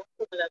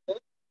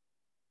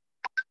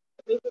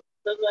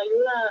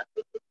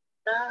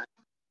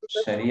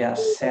 Sería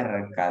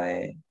cerca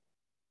de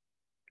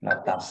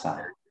la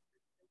taza.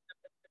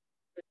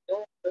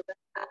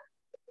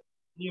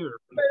 Near.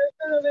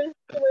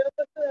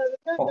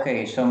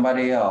 Okay,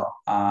 somebody else.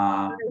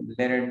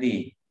 Letter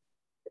D.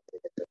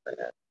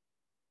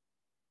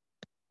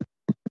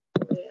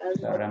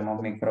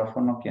 Cerremos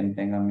micrófono. Quien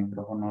tenga el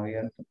micrófono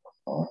abierto, por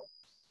favor.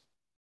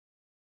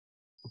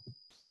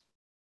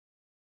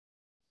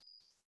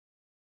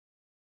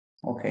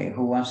 Okay,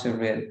 who wants to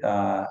read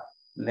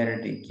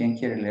letter D? ¿Quién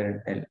quiere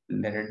leer el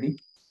letter D?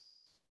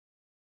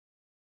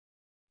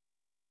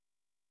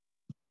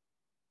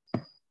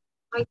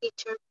 My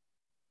teacher.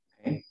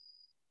 Okay.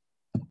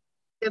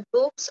 The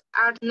books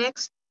are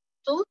next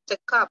to the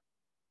cup.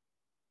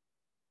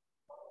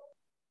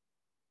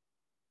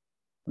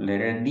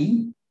 Letter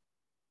D.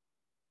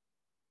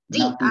 D.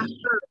 No,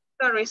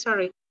 D.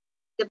 Sorry.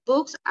 The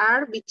books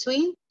are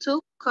between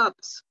two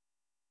cups.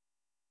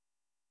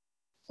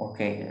 Ok,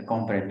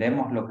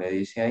 comprendemos lo que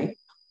dice ahí.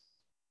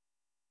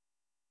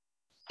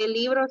 El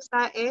libro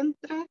está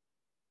entre.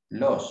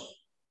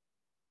 Los.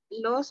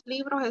 Los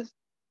libros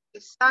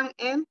están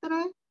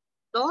entre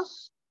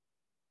dos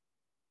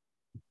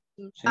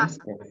 ¿Sí? tazas.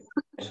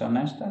 ¿Qué son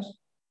estas?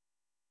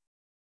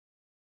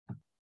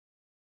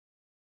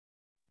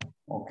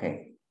 Ok.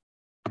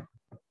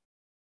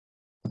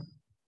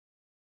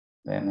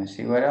 Let me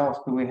see, what else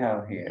do we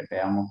have here?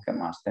 Veamos qué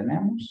más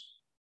tenemos.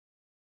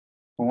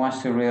 Who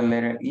wants to read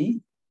letter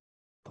E?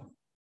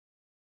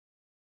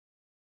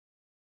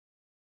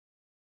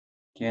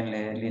 ¿Quién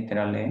lee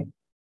literal E?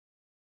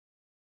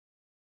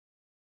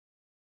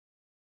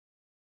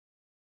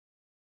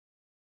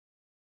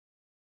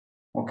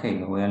 Ok,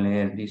 lo voy a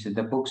leer. Dice,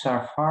 the books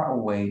are far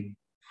away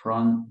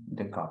from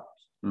the cup.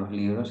 Los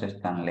libros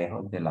están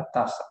lejos de la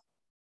taza.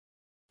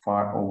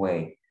 Far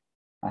away.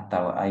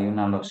 Hasta hay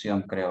una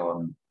loción,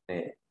 creo,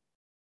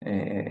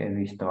 he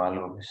visto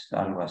algo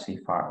así,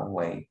 far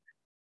away.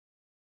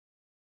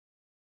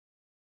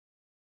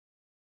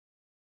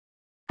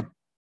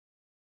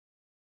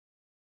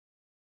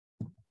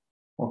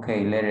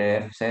 Okay,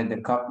 letter F said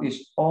the cup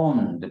is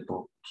on the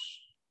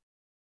books.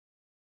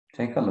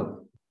 Take a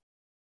look.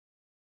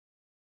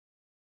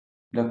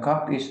 The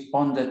cup is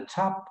on the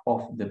top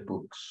of the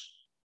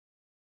books.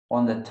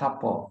 On the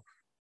top of.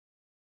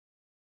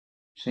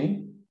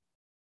 ¿Sí?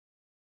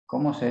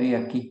 ¿Cómo sería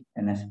aquí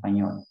en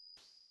español?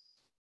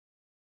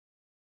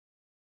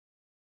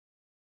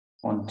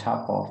 On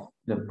top of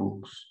the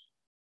books.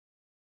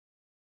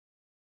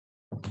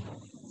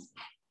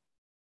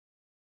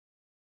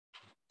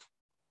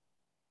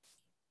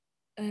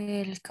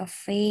 El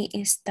café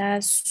está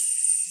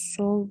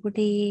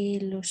sobre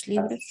los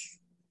libros.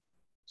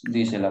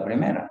 Dice la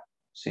primera,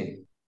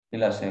 sí. Y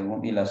la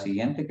segunda y la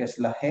siguiente, que es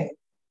la G.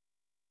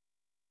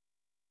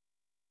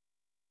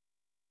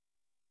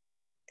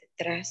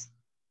 Detrás.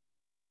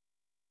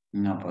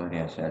 No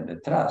podría ser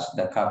detrás.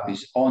 The cup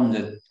is on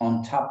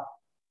top.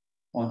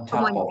 On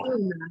Como top of.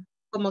 encima,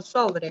 como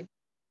sobre.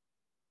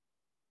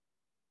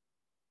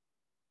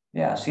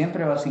 Ya,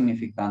 siempre va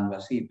significando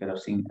así, pero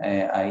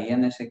ahí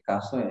en ese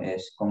caso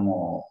es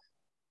como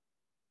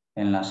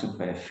en la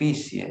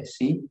superficie,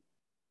 ¿sí?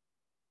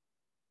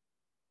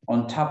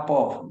 On top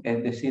of,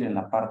 es decir, en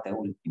la parte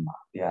última,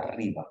 de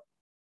arriba.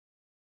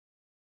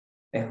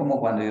 Es como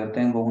cuando yo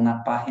tengo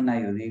una página,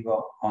 yo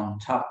digo on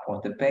top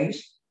of the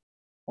page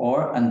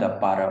or on the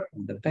bottom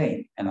of the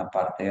page. En la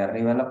parte de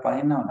arriba de la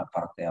página o en la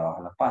parte de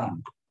abajo de la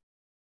página.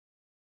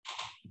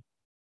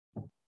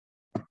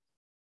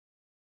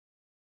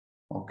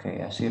 Ok,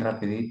 así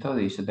rapidito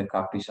dice the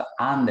cup is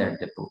under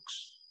the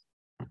books.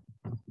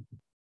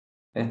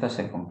 Esta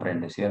se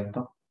comprende,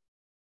 ¿cierto?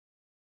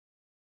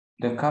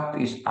 The cup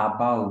is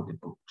above the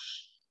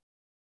books.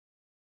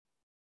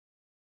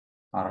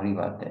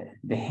 Arriba de.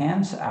 The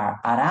hands are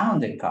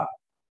around the cup.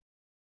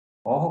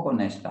 Ojo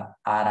con esta.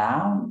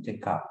 Around the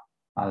cup.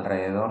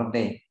 Alrededor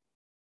de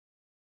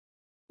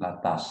la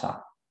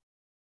taza.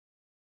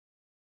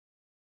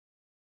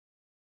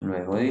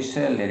 Luego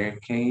dice letter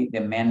K. The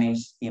man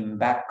is in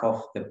back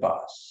of the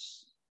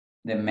bus.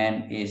 The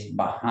man is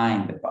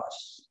behind the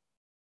bus.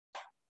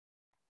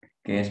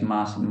 Que es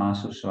más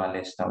usual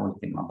esta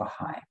última,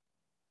 behind.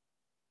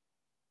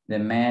 The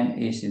man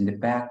is in the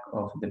back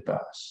of the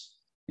bus.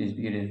 It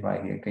is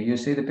right here. Can you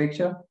see the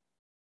picture?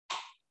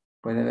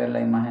 ¿Puede ver la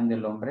imagen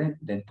del hombre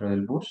dentro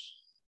del bus?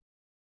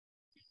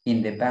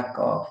 In the back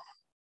of.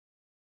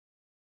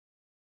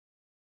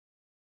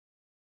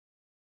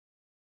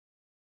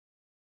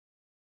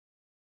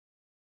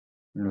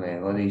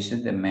 Luego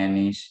dice the man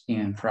is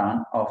in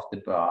front of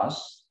the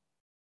bus.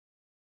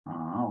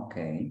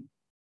 Okay.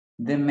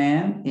 The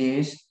man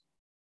is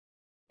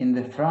in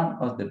the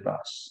front of the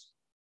bus.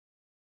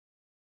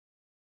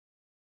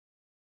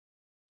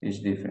 It's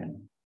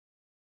different.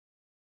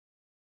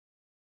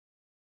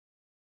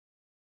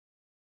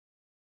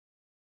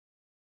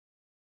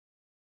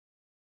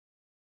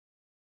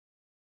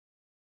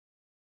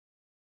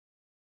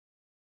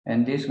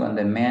 And this one,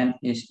 the man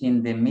is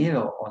in the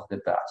middle of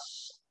the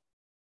bus.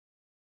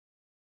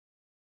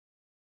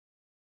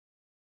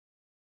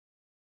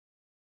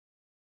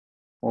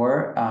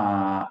 Or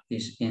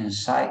is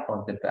inside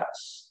of the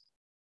bus.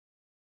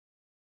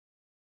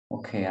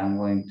 Okay, I'm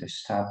going to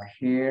stop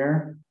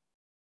here.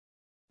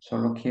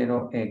 Solo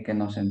quiero que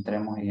nos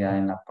centremos ya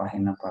en la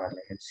página para el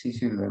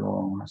ejercicio y luego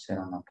vamos a hacer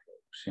una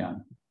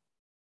producción.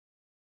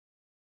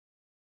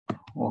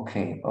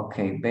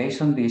 Okay.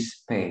 Based on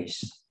this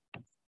page,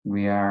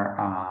 we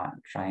are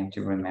trying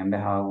to remember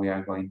how we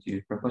are going to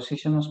use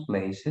prepositions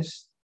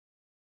places.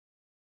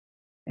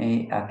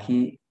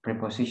 Aquí,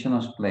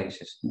 prepositions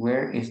places.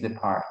 Where is the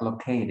part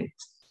located?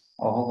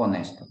 Ojo con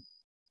esto.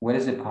 Where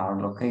is the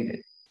part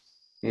located?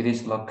 It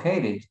is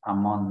located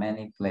among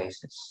many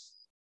places.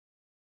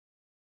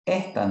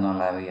 Esta no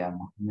la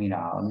habíamos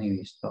mirado ni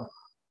visto.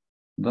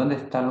 ¿Dónde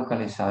está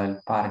localizado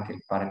el parque?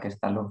 El parque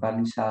está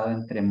localizado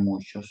entre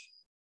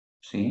muchos,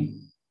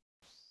 ¿sí?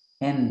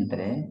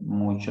 Entre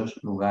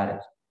muchos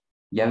lugares.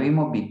 Ya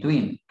vimos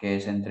between, que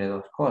es entre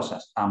dos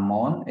cosas.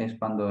 Among es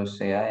cuando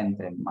sea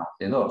entre más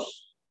de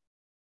dos.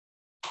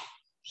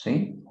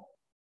 ¿Sí?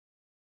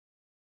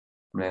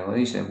 Luego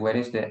dice, where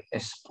is the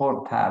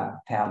sport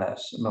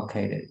palace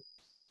located?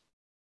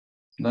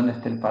 ¿Dónde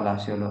está el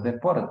Palacio de los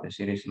Deportes?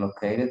 It is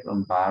located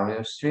on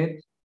Barrio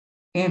Street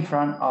in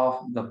front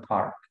of the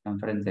park,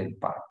 enfrente del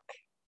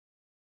parque.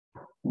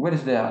 Where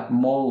is the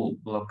mall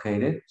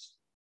located?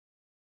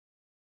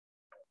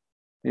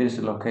 It is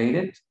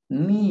located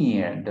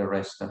near the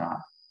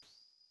restaurant.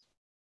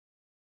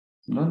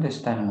 ¿Dónde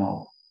está el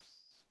mall?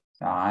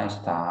 Ah,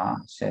 está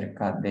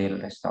cerca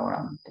del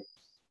restaurante.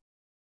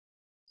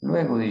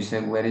 Luego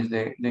dice, where is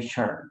the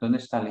church? ¿Dónde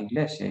está la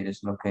iglesia? It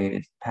is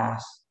located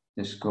past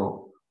the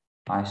school.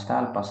 Ahí está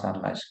al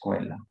pasar la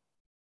escuela.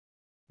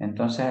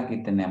 Entonces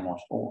aquí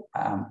tenemos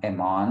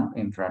among,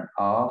 in front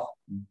of,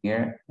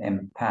 near,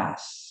 and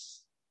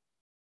past.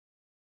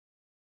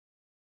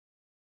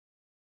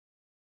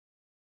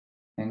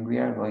 And we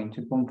are going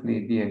to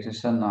complete the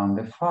exercise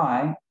number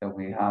 5 that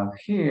we have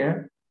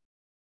here.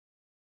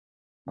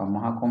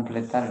 Vamos a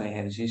completar el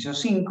ejercicio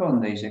 5,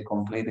 donde dice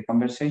complete the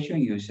conversation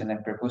using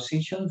a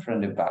preposition from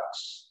the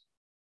box.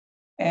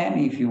 And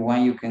if you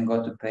want, you can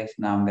go to page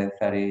number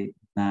 39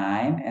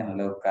 and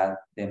look at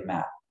the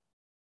map.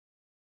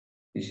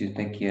 Y si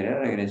usted quiere,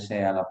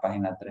 regrese a la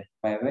página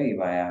 39 y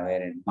vaya a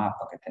ver el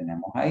mapa que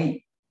tenemos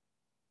ahí.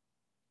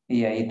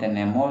 Y ahí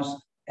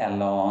tenemos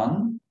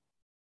alone,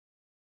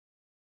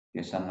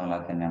 que esa no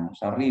la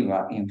tenemos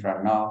arriba, in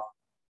front of,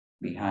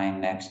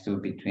 behind, next to,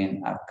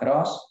 between,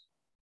 across,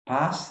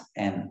 past,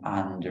 and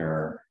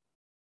under.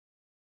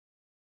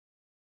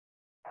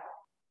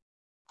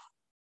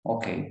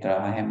 Ok,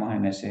 trabajemos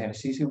en ese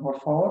ejercicio, por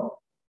favor.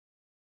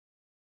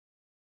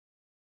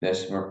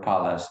 This word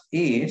palace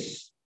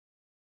is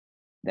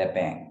the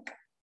bank.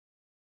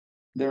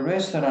 The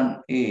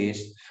restaurant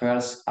is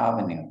First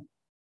Avenue.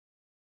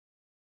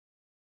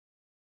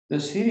 The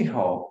city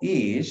hall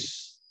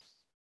is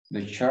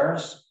the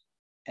church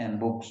and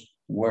books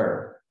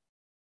were.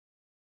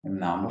 And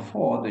number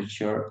 4, the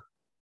church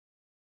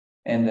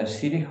and the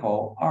city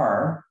hall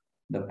are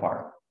the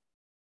park.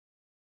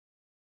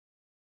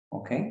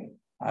 Ok,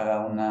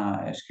 haga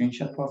una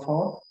screenshot, por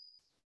favor.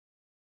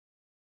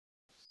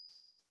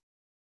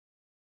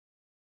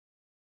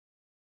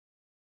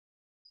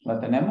 ¿La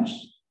tenemos?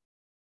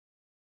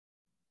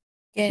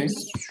 Yes.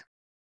 ¿Sí?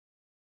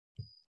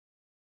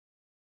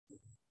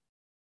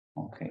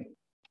 Okay.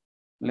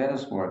 Let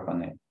us work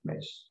on it,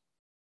 please.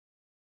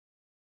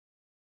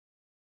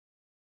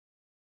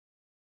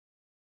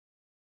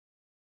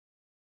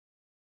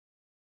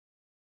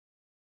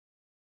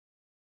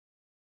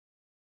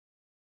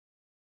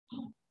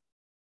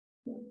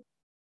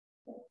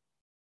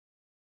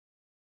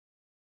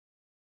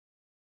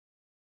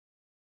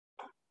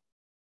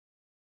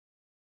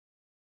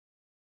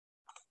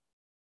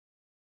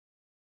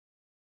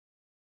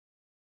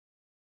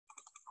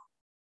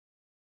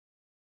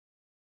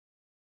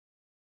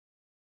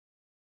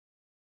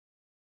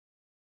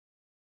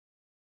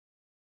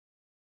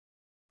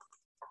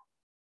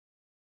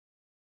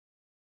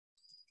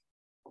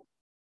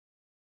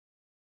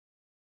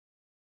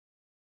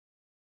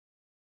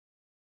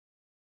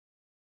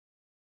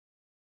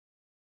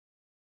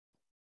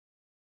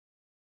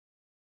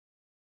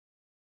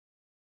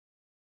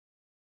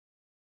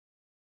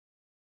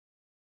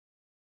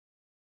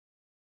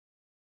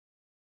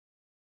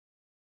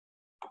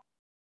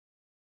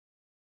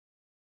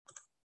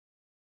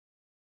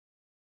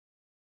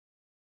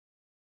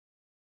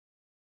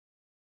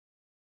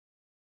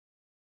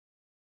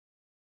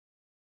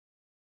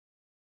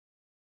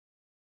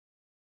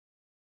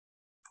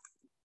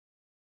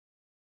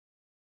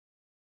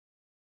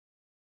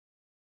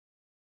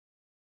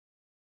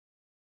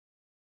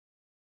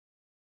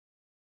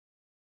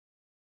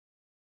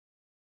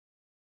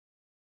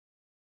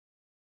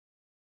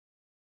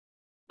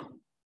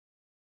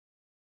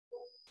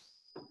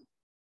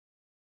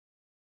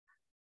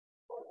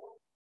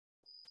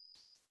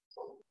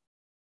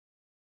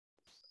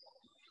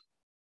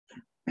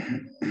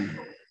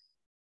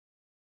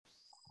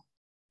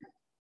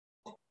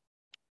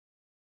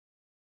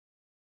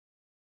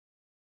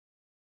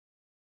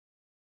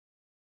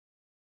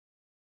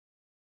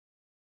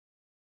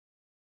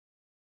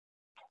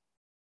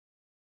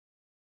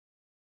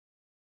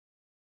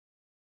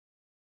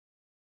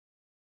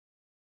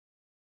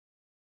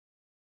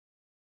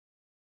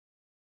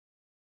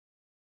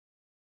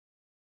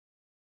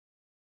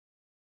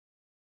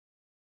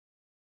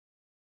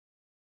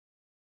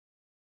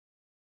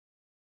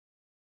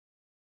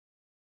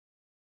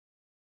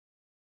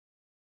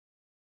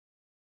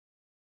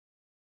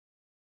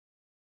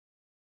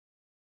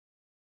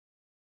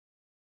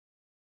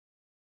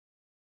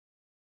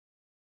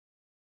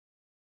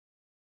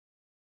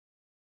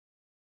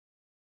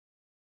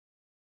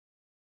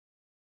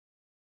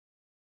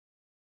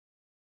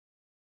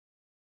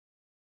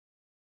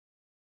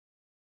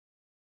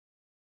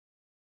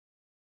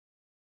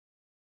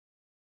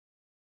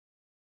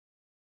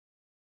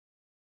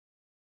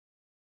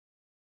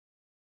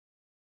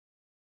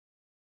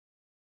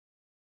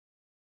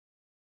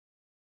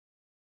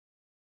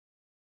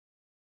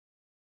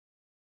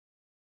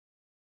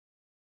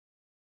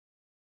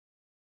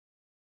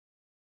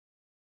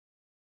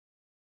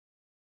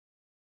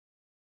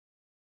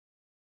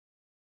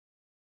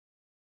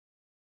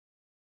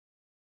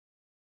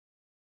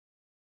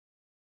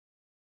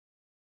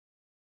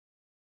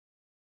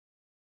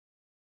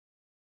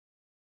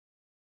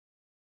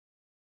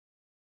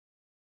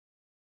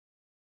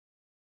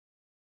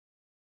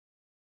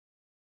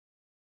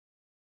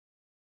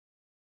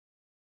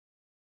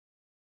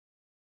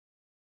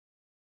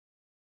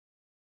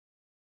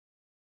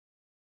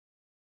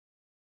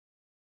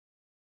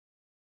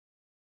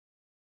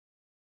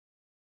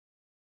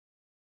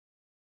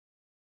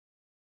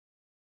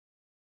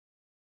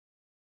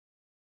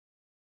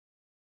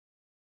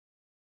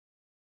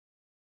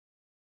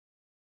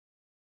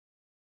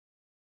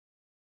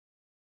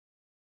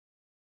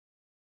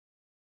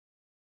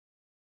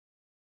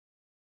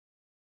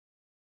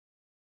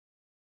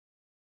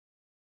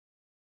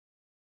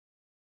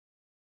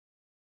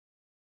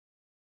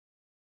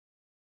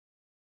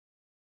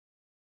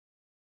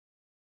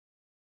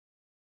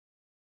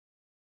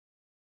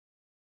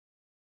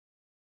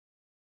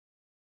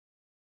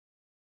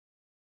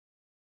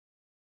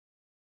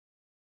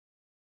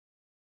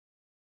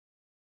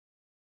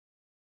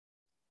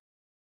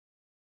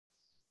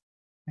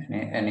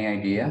 Any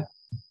idea?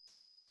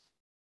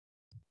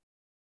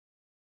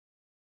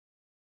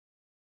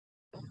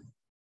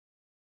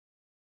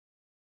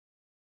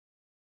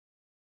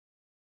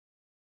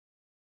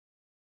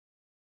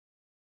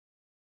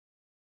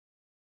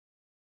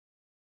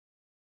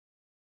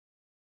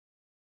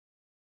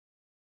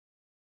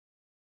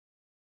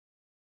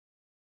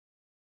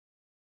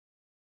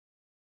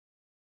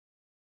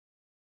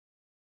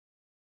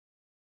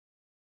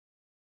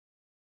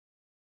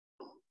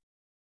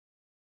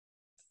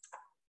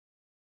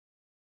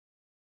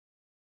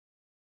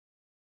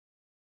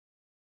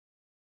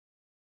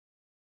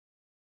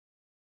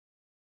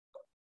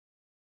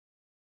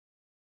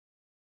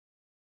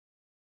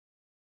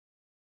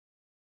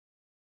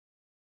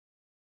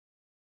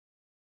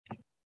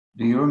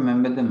 Do you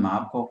remember the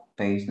map of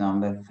page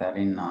number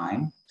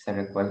 39? ¿Se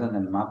recuerdan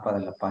del mapa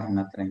de la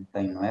página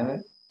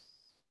 39?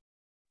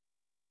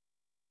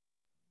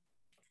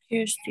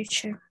 Yes,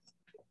 teacher.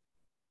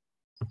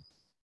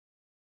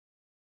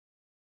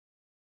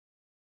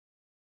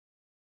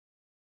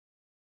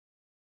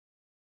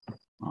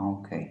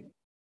 Okay.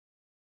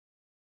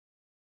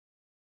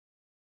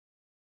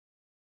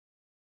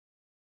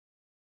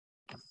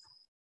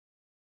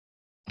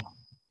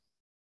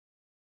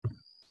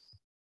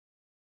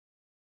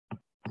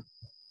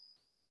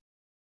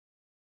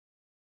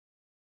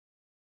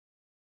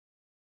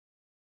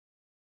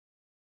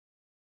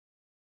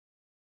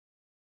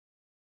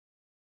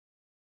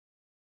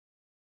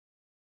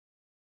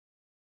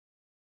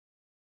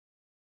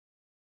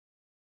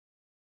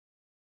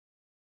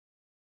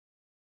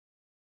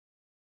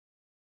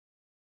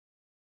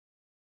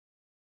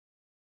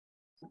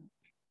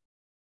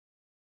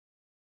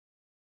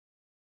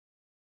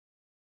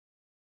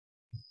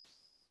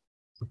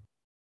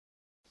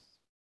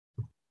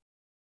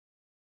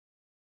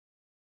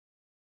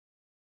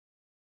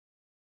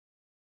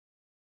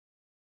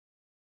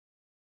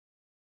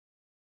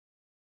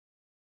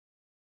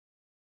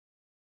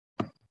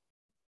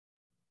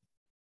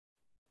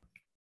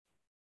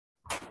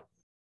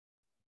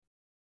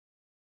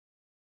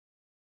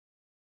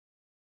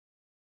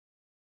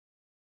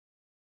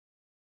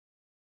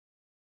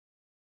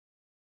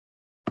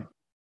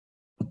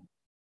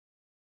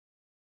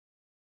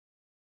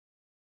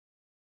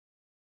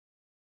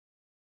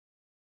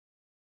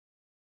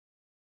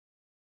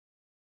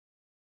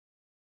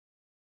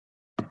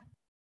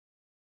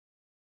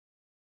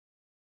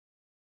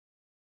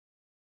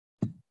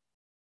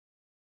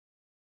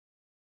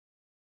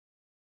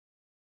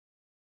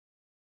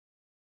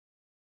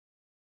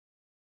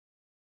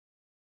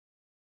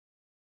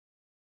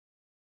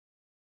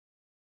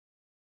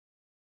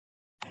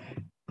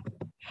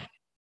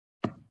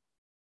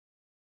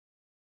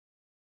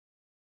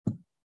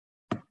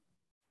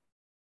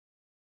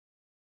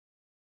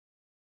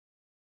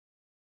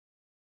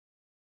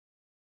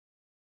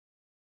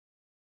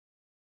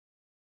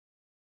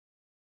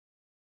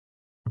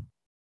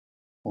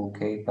 Ok,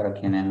 para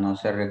quienes no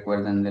se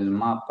recuerden del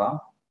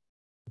mapa,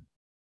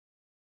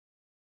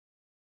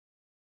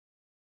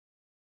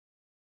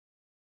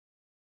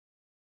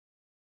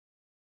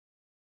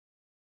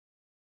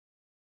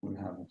 we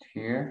have it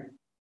here.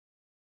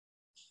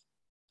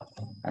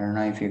 I don't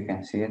know if you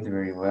can see it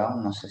very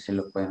well. No sé si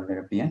lo pueden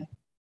ver bien.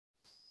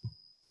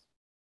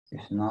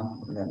 If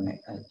not, let me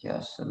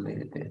adjust a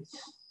little bit.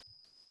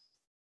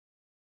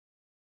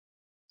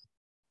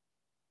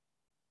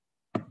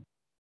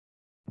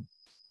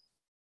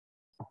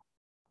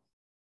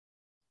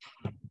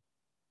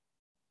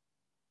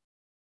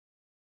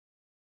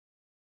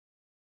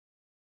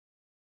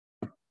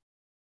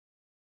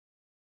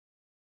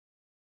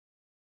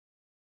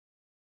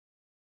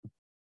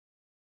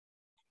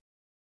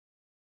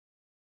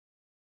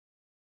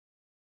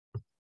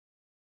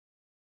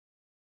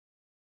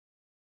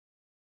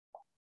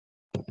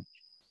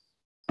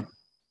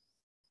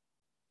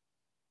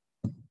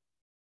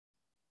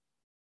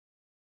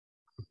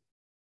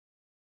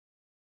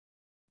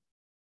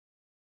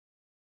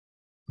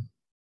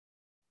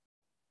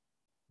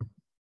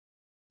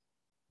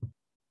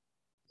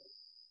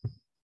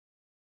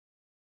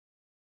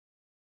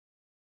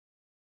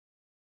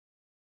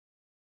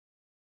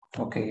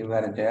 Okay, you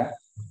got it there.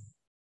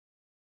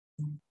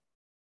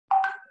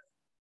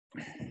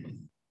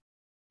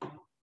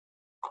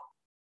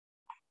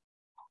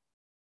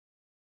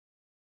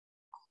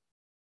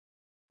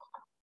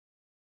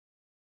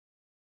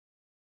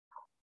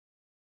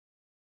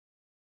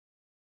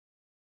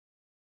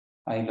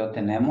 Ahí lo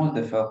tenemos.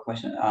 The first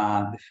question,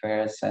 the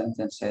first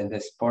sentence says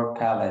the sport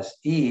palace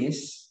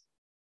is.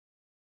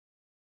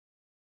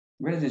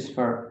 Where is this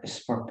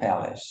sport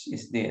palace?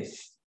 Is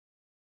this?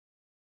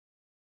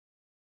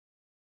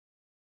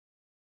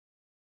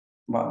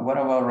 But what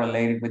about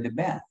related with the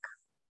bank?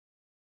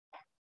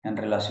 En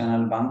relación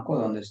al banco,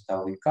 ¿dónde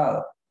está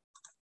ubicado?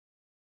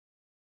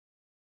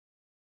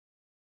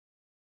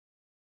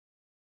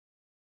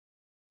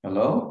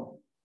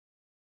 Hello?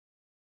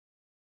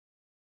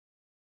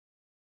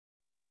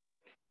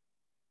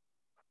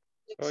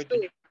 Next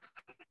to.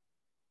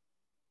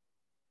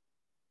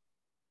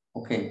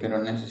 Ok, pero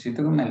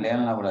necesito que me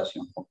lean la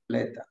oración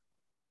completa.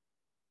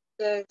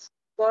 The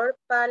sport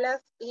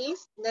palace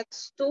is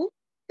next to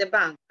the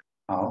bank.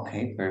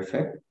 Okay,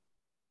 perfect.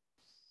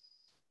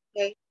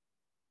 Okay.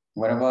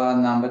 What about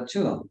number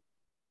 2?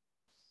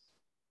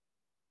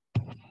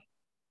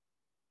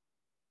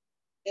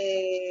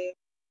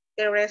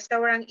 The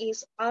restaurant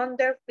is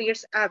under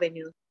First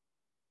Avenue.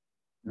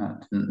 No,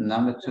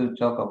 number 2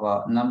 talk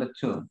about number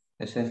 2.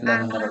 Esa es la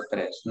número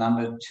 3.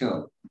 Number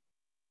 2.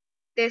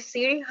 The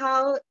city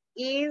hall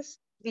is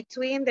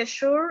between the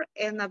shore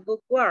and a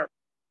bookworm.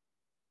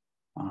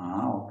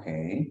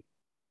 Okay.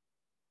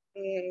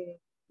 Uh,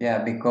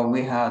 Yeah, because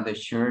we have the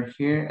shirt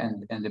here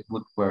and the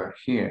bookworm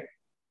here.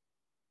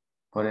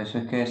 Por eso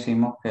es que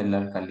decimos que la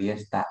alcaldía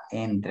está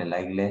entre la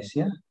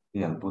iglesia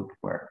y el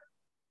bookworm.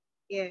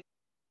 yeah.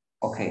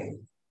 Okay.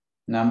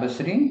 Number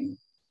 3.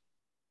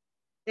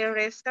 The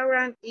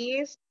restaurant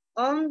is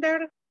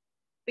under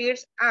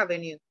First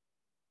Avenue.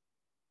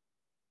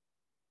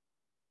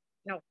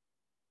 No.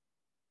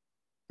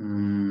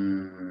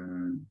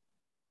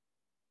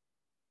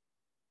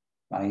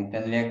 Ahí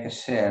tendría que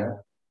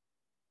ser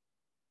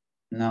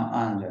no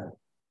under.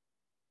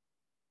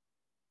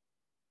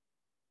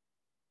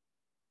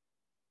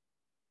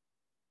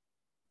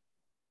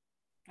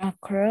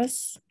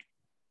 Across.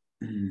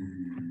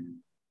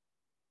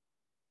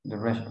 The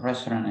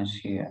restaurant is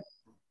here.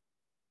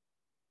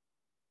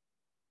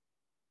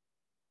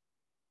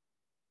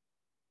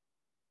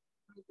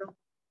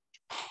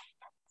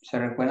 ¿Se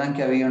recuerdan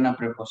que había una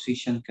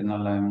preposición que no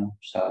la hemos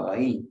usado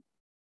ahí?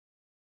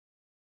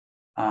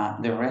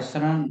 The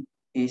restaurant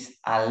is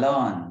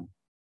along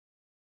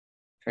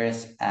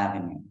First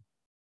Avenue.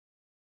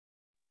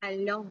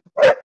 Along.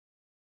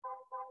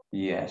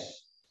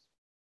 Yes.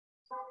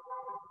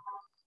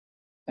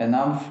 And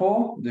number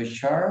 4, the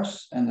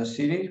church and the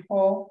city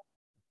hall.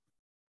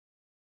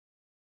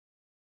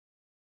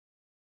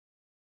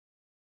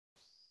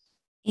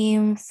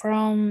 In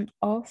front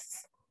of.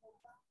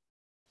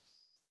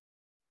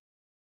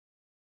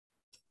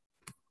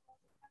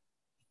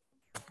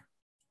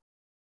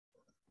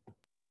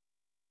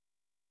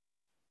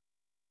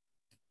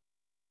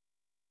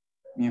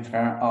 In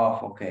front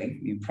of, okay,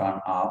 in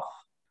front of.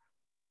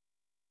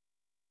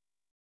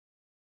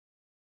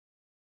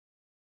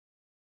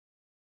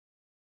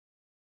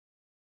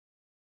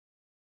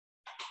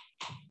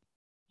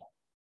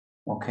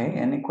 Okay,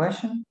 any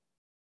question?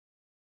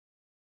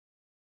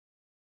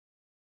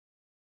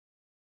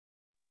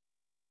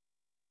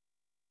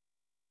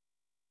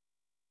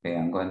 Okay,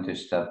 I'm going to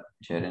stop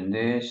sharing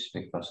this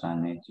because I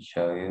need to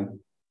show you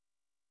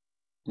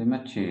the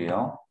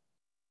material.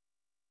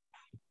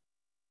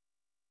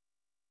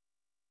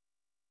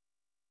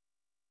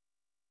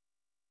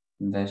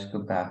 Let's go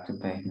back to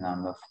page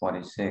number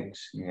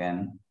 46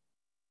 again.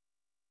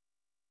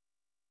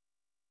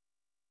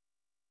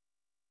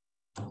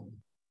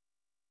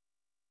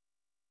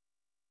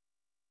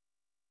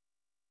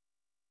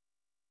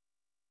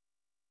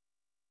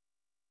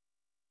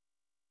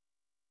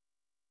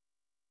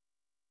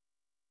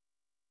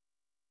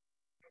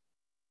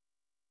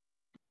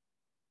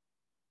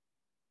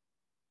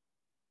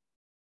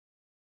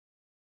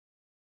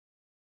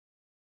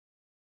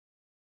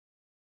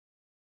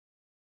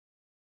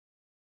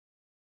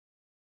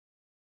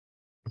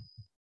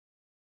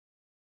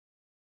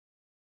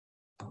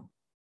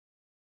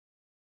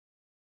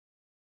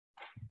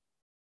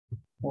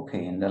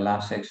 Okay, and the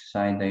last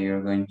exercise that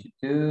you're going to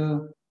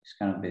do is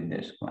going to be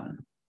this one.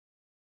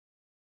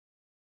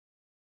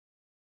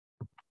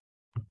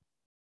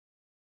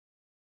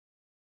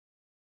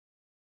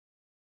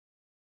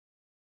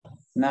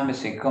 Number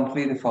 6,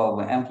 complete the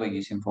following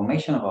employees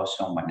information about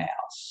someone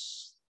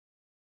else.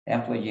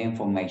 Employee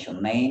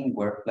information, name,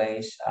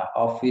 workplace,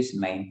 office,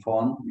 main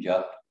phone,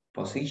 job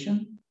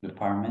position,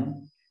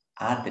 department,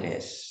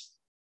 address,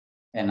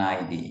 and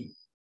ID.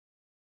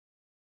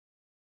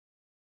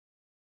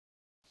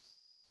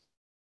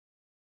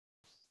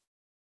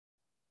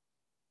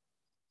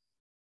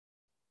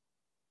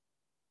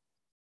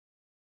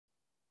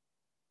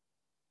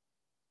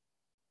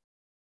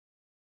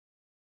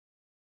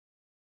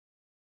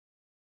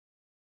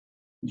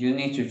 You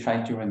need to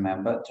try to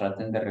remember,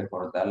 traten de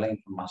recordar la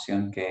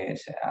información que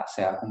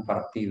se ha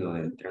compartido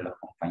entre los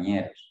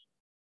compañeros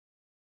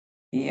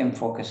y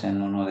enfóquese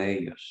en uno de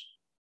ellos.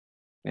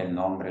 El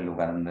nombre, el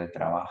lugar donde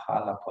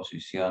trabaja, la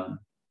posición,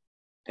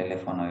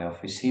 teléfono de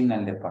oficina,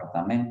 el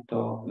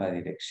departamento, la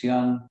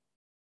dirección.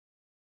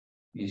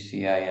 You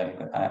see,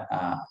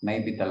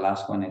 maybe the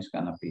last one is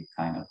going to be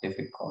kind of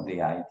difficult,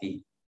 the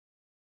ID.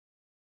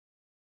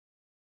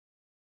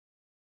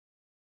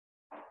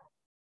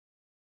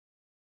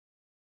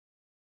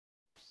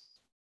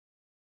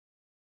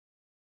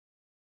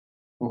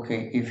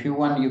 Okay, if you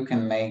want, you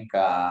can make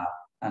an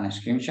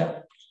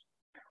screenshot.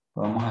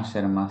 Lo vamos a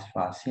hacer más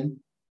fácil.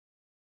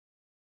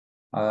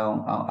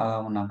 Haga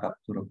una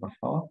captura, por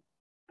favor.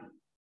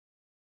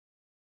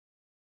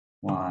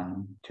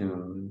 1,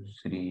 2,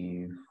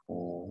 3,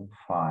 4,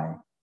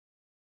 5.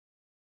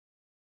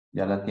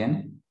 ¿Ya la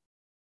tiene?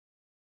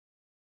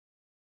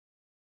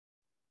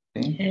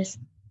 ¿Sí? Yes.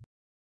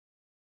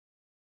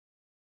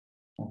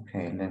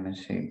 Okay, let me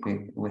see.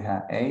 We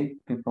have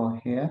 8 people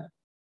here.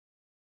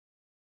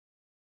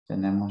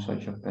 Tenemos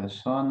 8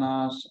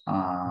 personas.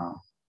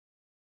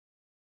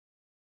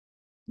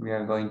 We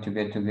are going to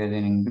get together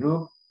in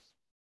group.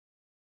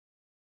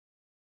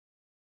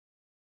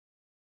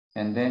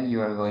 And then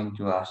you are going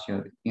to ask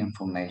your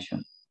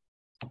information.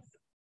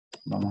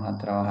 Vamos a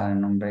trabajar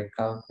en un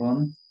breakout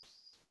room.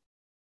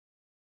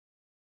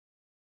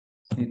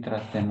 Y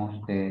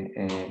tratemos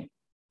de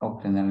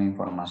obtener la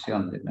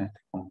información de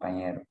nuestro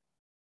compañero.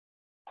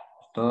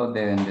 Todos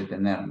deben de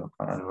tenerlo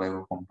para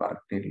luego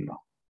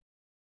compartirlo.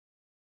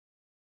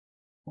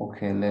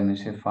 Okay, let me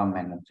see if 5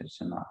 minutes is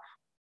enough.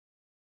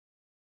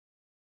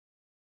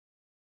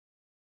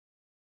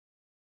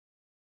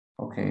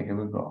 Okay, here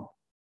we go.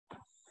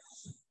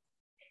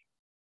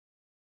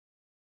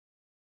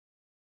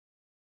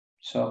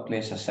 So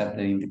please accept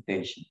the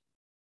invitation.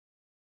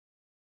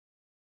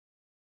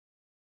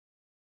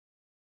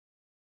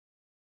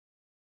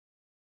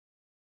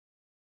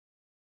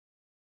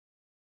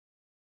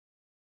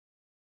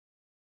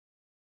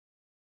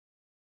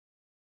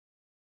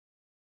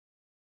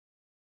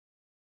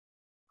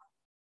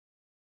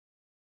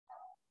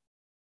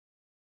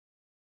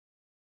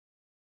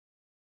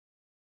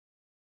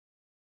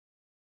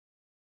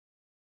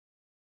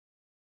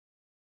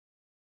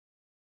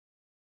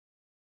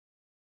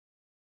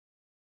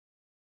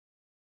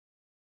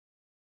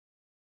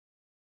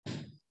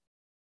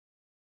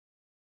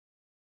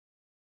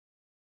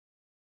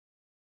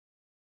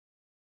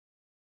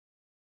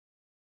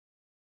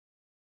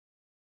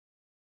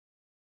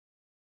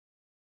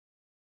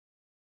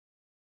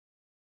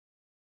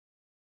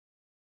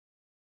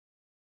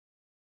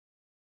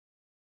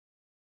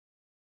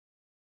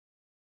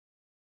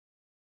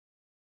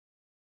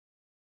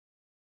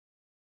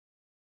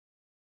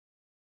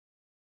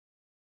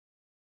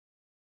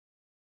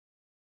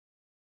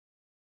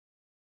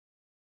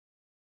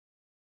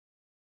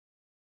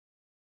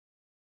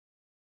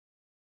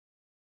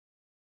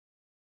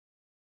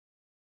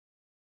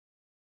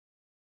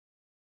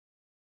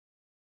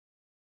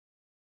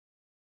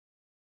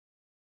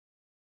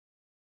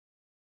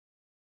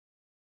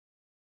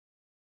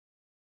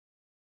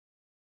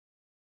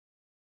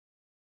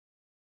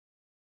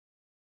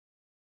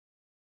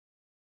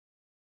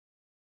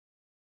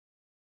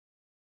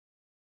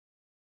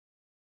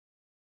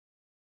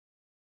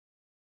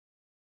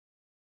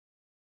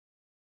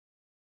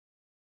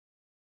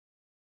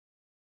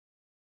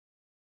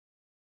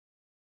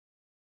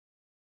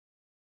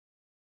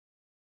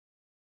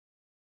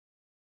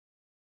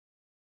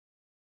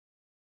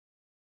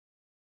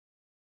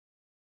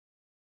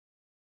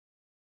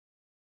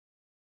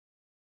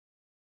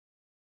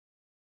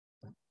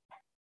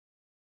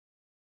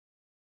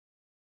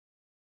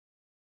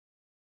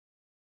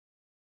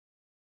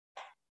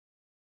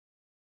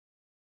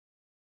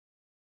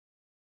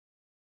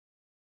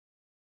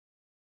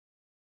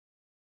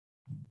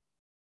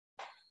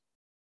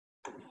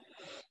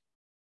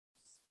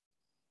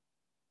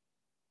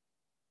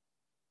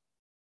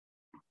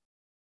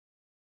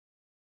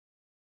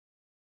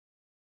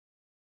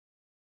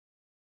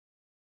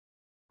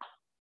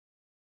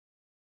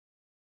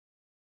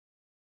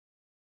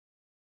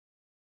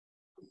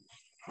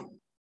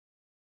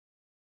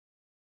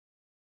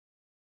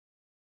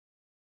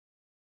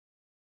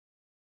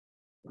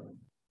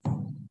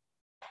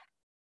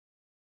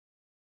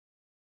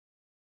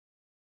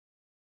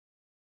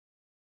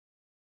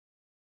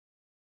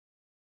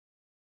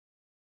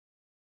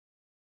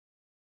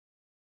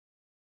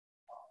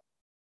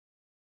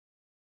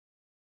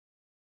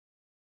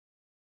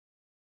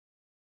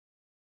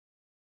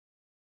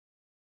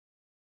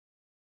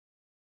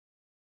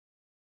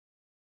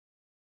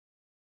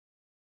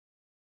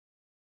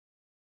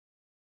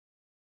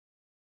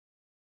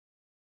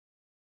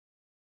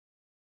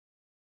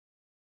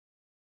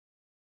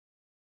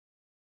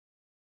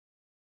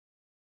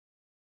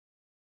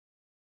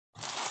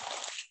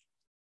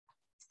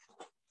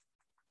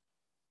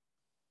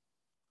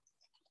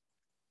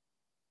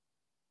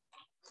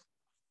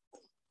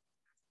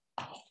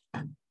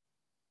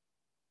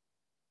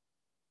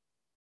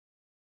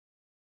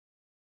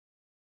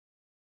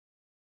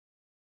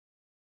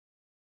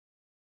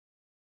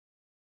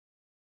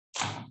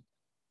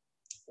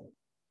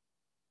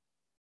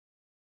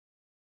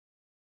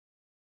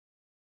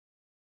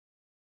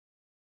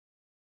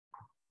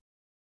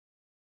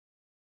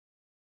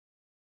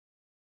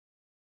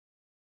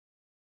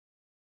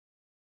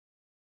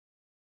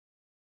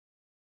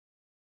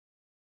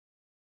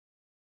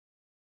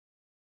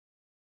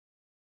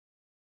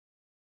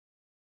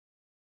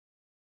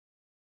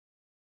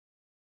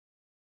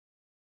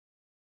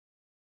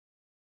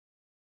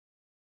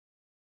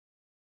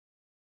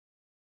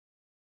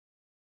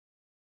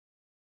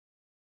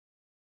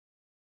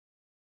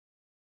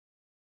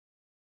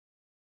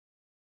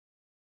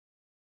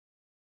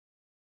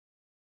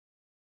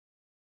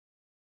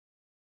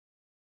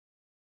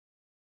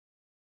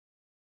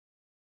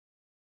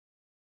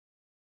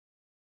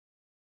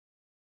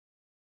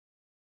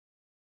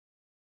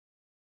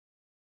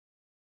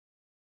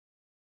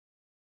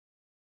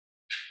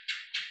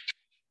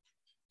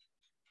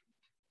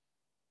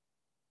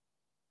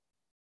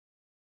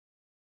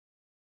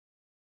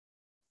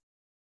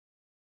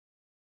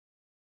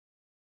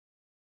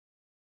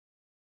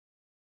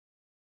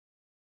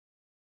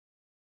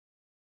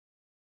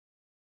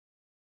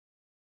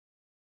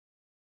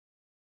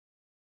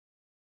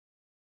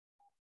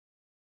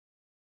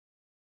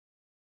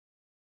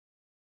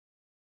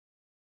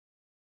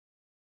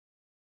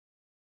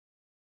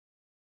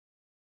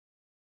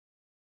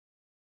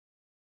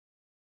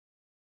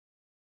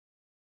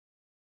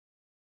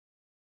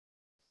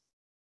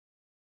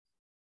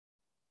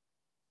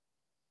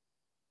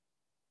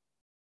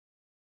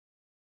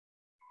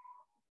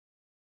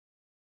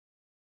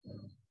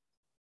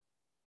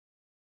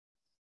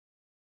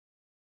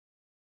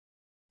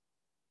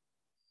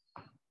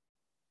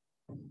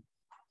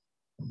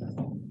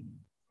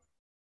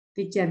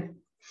 Teacher.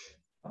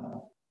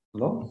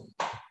 ¿Lo?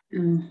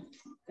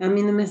 A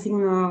mí no me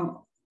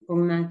asignó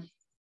con nadie.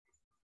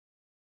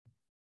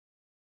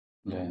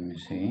 Let me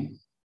see.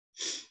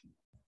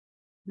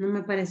 No me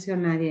apareció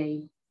nadie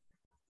ahí.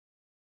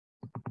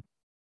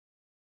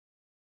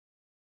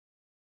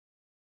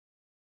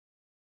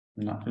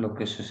 No, lo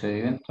que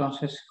sucedió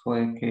entonces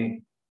fue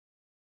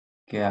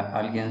que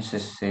alguien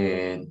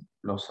se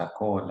lo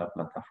sacó de la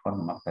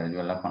plataforma,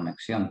 perdió la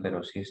conexión,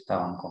 pero sí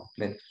estaban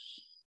completos.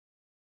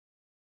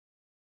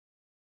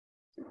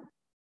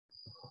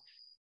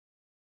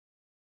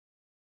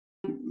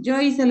 Yo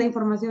hice la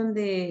información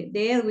de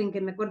Edwin, que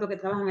me acuerdo que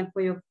trabaja en el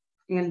pollo,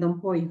 en el Don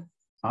Pollo.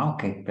 Ah,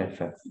 ok,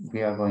 perfect.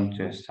 We are going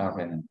to start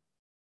reading.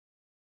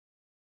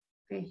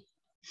 Okay.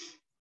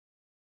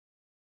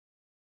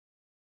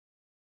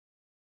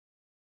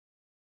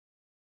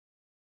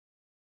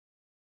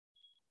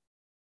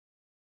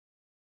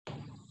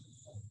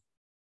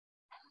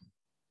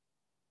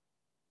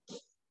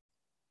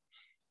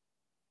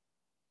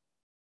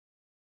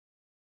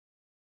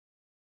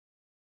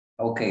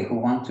 Okay, who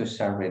wants to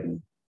start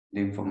reading the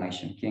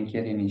information? ¿Quién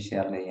quiere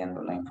iniciar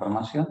leyendo la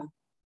información?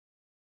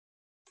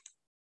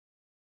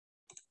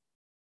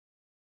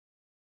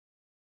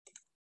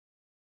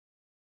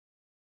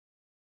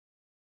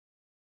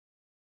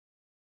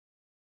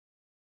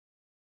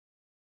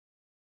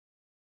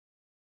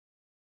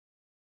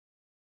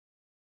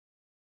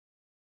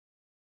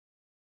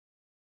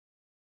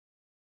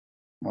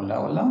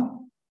 Hola, hola.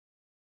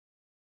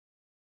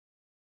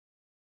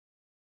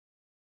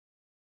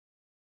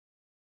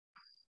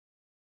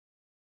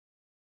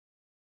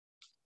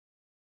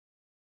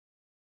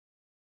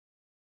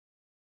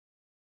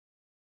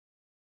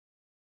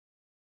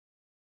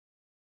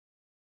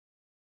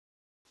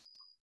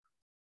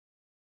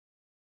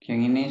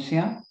 ¿Quién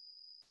inicia?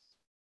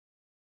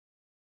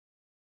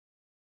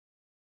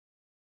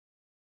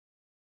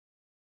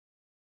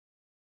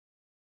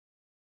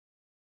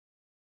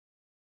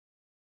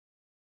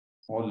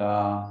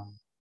 Hola.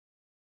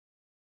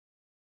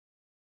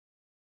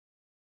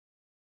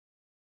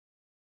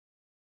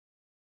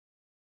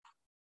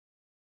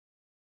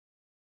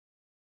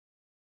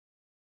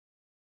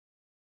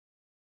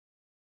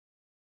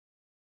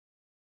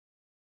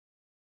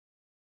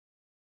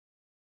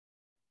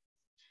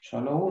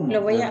 Solo uno.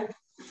 Lo voy a,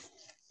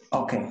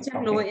 Okay,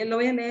 lo okay.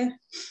 voy a leer.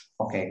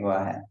 Okay, go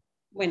ahead.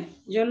 Bueno,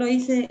 yo lo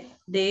hice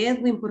de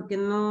Edwin porque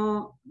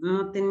no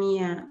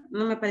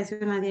me apareció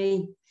nadie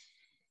ahí.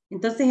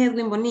 Entonces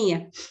Edwin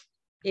Bonilla.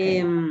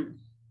 Okay.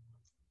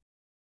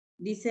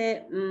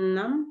 Dice,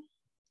 no.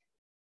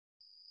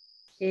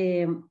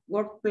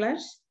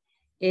 Workplace,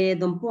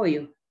 Don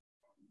Pollo.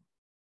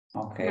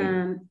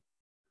 Okay.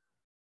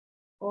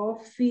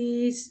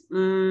 Office,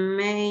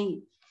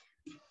 main,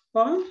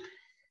 phone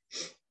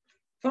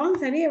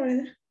sería,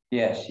 ¿verdad?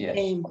 Yes, yes.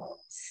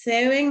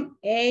 7,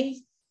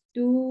 8,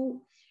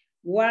 2,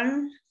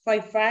 1,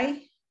 5,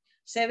 5,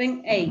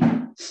 7,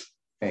 8.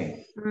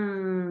 Okay.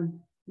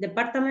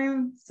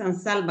 Department San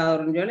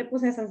Salvador. Yo le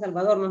puse San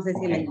Salvador, no sé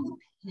si la ayuda.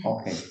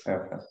 Okay,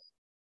 perfect.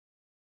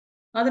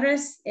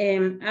 Address,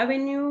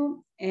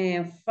 Avenue,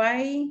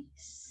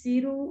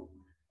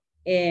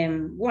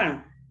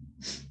 501.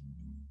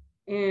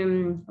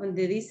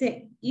 Donde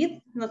dice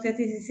IT, no sé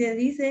si se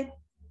dice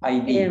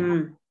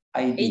ID.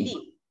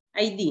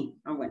 ID.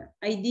 Ah, bueno,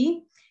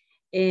 ID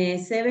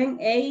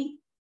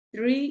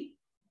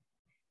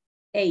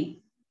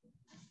 7838.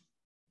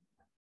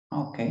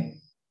 Okay.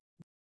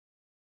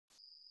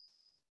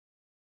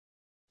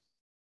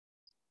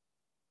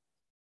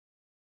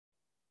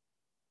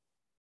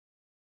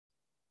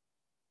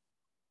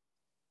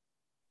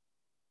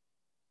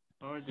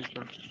 Ay,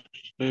 teacher.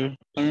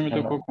 A mí me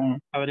tocó con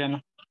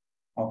Adriana.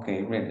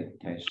 Okay, read it,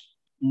 please.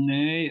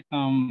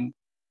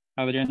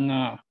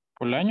 Adriana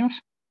Bolaños.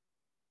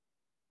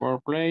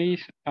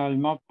 Workplace al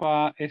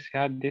mapa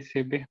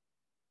SADCB.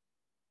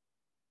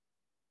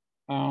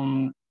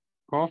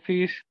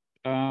 Office,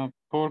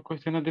 por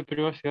cuestiones de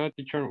privacidad,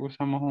 teacher,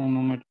 usamos un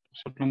número,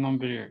 solo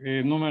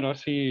nombre, número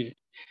así.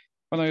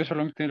 Bueno, yo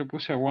solamente le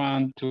puse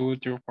 1, 2,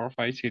 3, 4,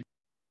 5, 6.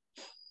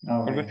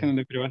 Por cuestiones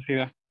de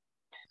privacidad.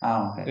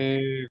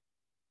 Okay.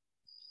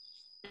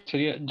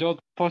 Sería job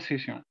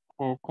position.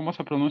 ¿O cómo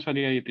se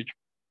pronunciaría ahí, teacher?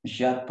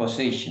 Job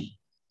position.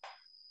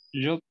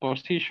 Job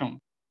position.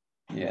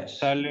 Yes.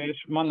 Sales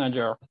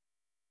manager.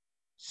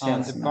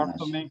 Sales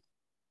manager.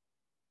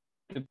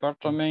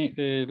 Department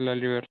de la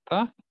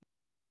libertad.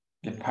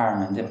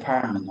 Department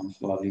of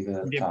la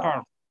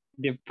libertad.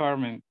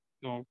 Department,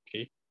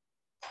 ok.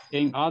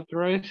 En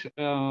address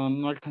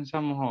no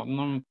alcanzamos,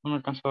 no me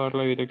alcanzó a dar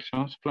la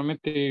dirección,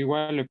 simplemente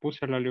igual le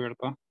puse la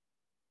libertad.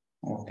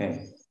 Ok.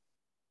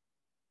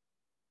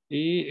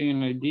 Y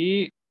en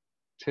ID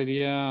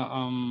sería,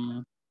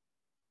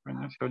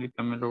 bueno, si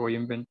ahorita me lo voy a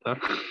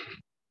inventar.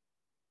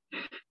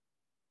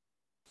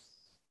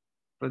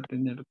 Para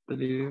tener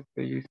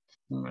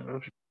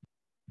números.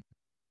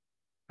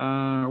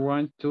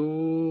 1,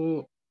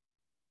 2,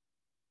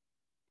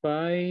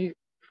 5,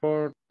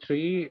 4,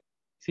 3,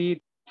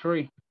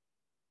 C3.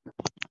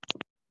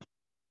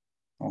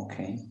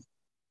 Okay.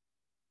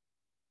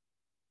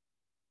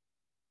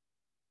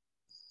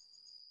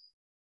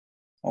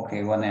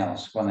 Okay, one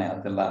else,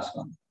 the last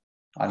one.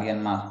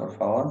 ¿Alguien más, por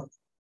favor?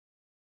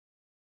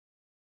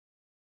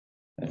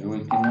 El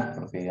último,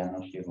 porque ya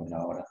nos llegó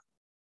la hora.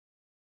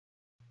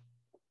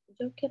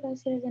 Yo quiero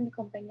decir es de mi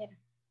compañera.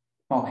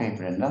 Okay,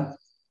 Brenda.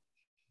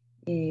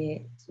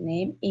 His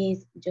name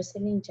is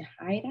Jocelyn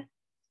Jahaira.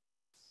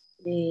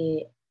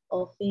 The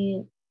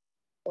office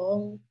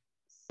on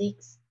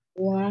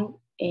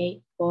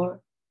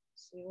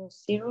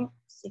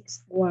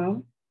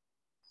 618400061.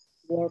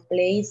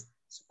 Workplace,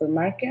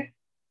 supermarket,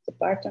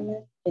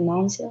 department,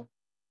 financial,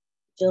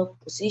 job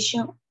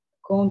position,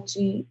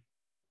 country,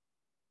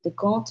 the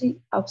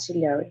country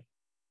auxiliary.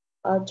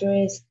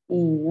 Address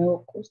in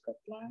Nuevo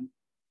Cuscatlán,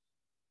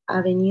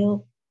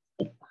 Avenue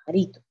El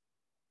Pajarito.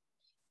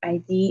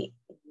 ID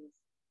is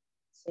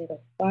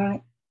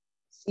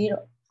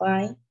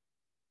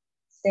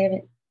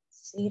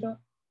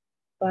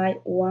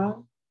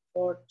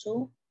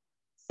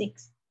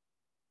 0570514226.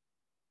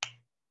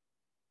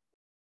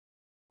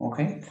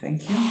 Okay,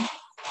 thank you.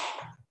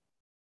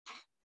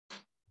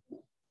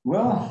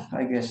 Well,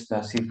 I guess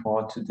that's it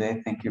for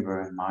today. Thank you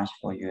very much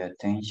for your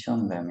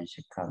attention. Let me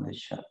check out the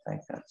chat. I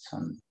got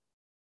some.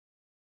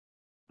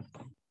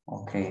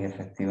 Ok,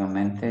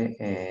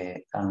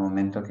 efectivamente, al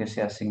momento que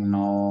se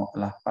asignó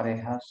las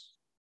parejas,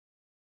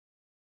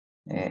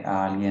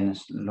 a alguien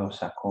lo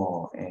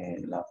sacó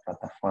la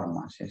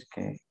plataforma, así es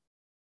que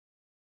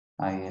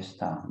ahí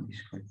está,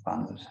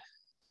 disculpándose.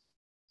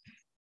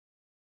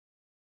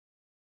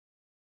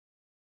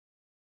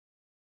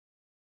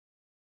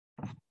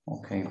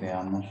 Ok,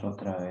 veamos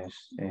otra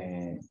vez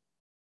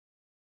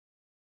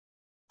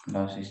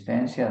la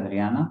asistencia,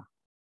 Adriana.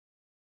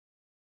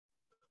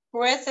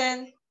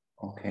 Present.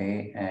 Ok,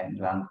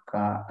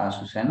 Blanca,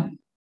 Azucena.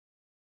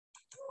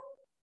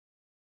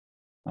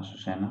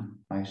 Azucena,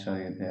 I saw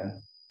you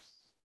there.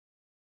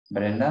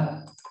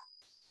 Brenda.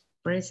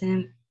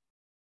 Present.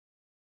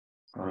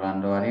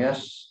 Rolando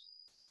Arias.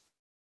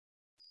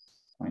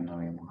 Hoy no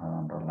vimos a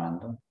don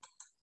Rolando.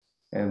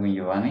 Edwin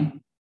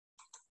Giovanni.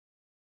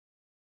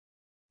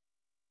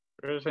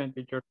 Present,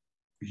 teacher.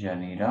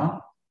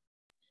 Yanira.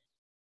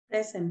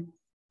 Present.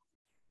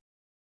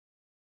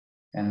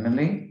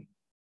 Emily.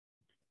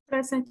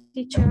 Present,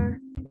 teacher.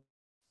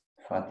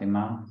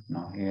 Fatima,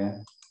 not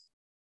here.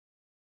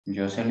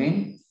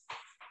 Jocelyn.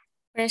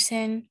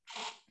 Present.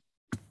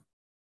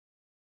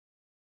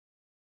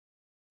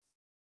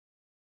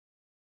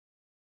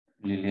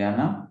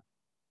 Liliana.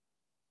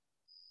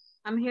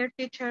 I'm here,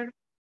 teacher.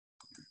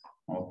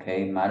 Ok,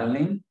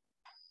 Madeline.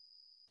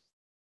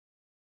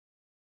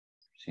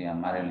 Sí, a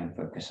Madeline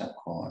fue que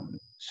sacó el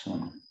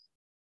Zoom.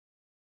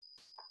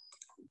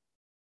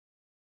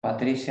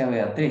 Patricia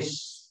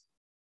Beatriz.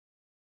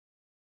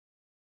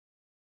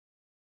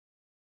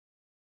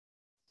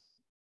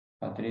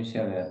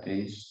 Patricia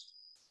Beatriz.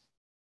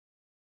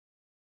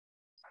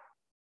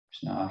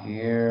 It's not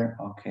here.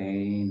 Ok,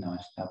 no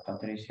está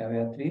Patricia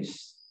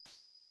Beatriz.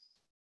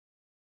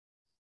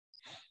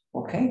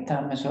 Okay,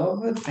 time is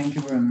over. Thank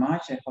you very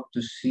much. I hope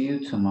to see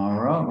you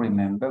tomorrow.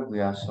 Remember,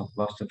 we are so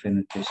close to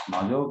finish this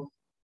module.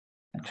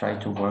 I try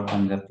to work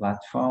on the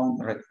platform.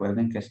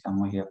 Recuerden que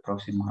estamos ya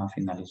próximos a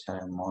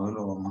finalizar el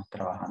módulo. Vamos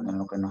trabajando en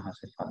lo que nos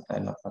hace falta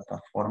de la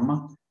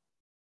plataforma.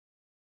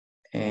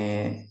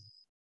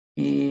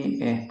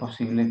 Y es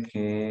posible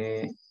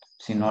que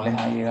si no les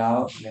ha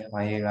llegado, les va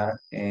a llegar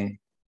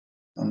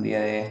un día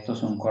de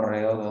estos un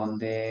correo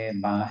donde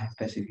van las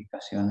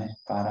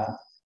especificaciones para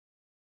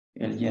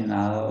el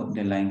llenado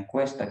de la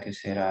encuesta, que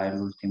será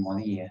el último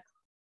día,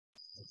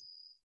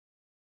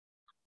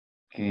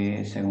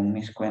 que según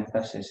mis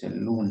cuentas es el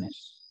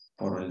lunes,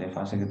 por el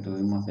desfase que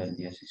tuvimos del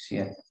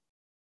 17.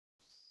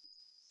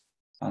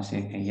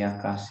 Así que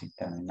ya casi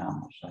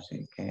terminamos,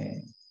 así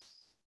que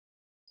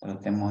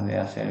tratemos de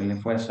hacer el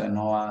esfuerzo de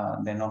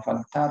no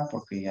faltar,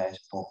 porque ya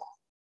es poco.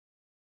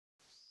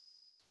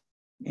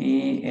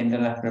 Y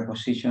entre las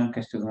preposiciones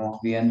que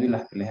estuvimos viendo y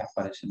las que les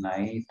aparecen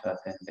ahí,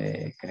 traten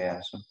de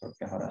crear sus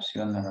propias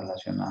oraciones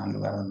relacionadas al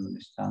lugar donde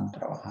están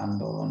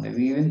trabajando o donde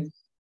viven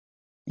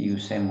y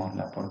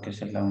usémosla porque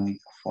esa es la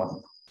única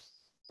forma.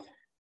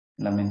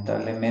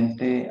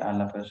 Lamentablemente a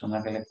la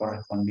persona que le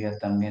correspondía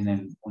también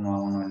el 1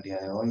 a 1 el día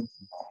de hoy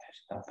no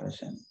está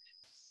presente.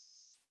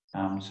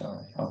 I'm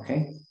sorry,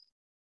 okay?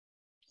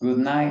 Good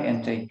night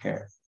and take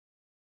care.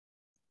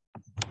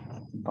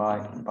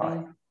 Bye,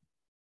 bye.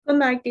 Good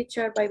night,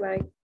 teacher. Bye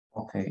bye.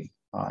 Okay,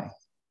 bye.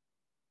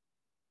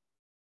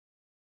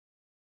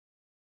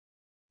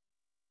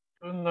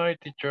 Good night,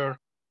 teacher.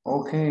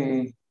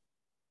 Okay.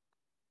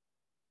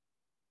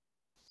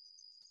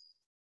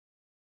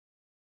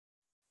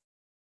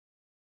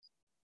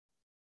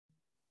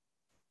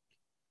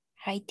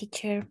 Hi,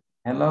 teacher.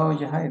 Hello,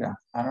 Yahaira.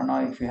 I don't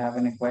know if you have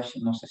any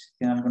question. No sé si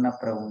tiene alguna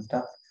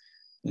pregunta.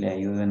 ¿Le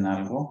ayudo en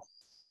algo?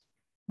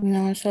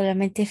 No,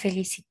 solamente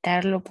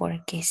felicitarlo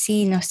porque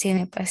sí, nos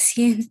tiene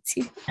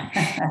paciencia.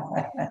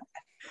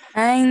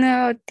 Ay,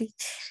 no,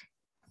 teacher.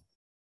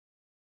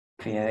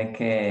 Fíjate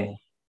que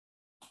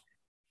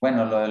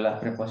Bueno, lo de las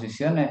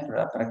preposiciones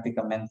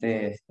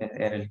prácticamente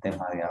era el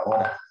tema de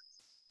ahora.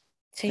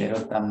 Sí.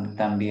 Pero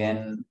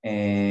también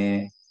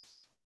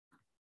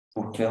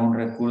busqué un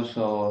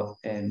recurso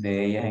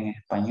de ellas en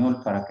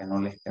español para que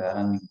no les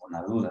quedara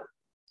ninguna duda.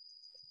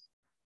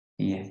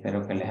 Y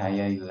espero que les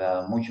haya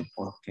ayudado mucho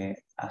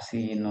porque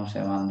así no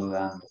se van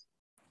dudando.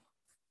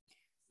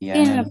 Y Sí,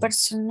 en lo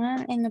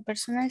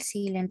personal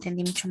sí lo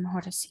entendí mucho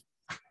mejor así.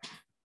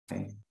 Ok,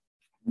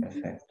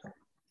 perfecto.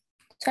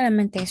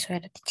 Solamente eso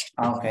era, teacher.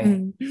 Ah, ok.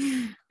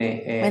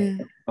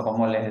 Bueno,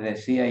 Como les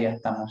decía, ya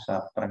estamos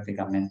a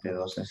prácticamente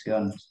 2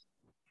 sesiones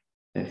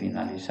de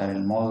finalizar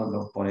el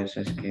módulo, por eso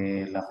es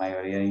que la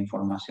mayoría de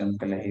información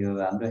que les he ido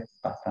dando es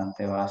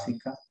bastante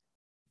básica,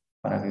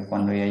 para que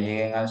cuando ya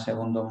lleguen al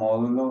segundo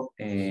módulo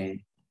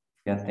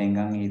ya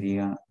tengan y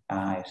digan,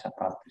 ah, esa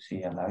parte sí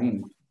ya la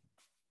vimos,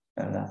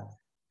 ¿verdad?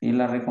 Y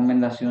la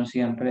recomendación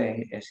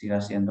siempre es ir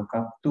haciendo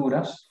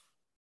capturas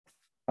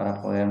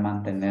para poder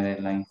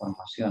mantener la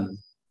información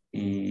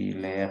y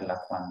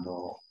leerla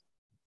cuando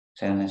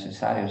sea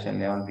necesario, se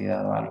le ha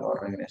olvidado algo,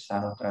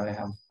 regresar otra vez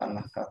a buscar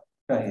las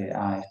capturas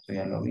y esto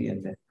ya lo vi,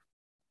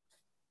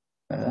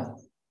 ¿verdad?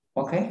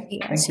 Okay, sí,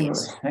 así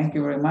es. thank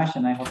you very much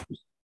and I hope to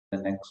see you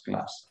in the next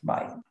class.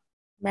 Bye.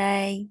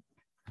 Bye.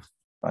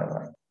 Bye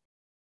bye.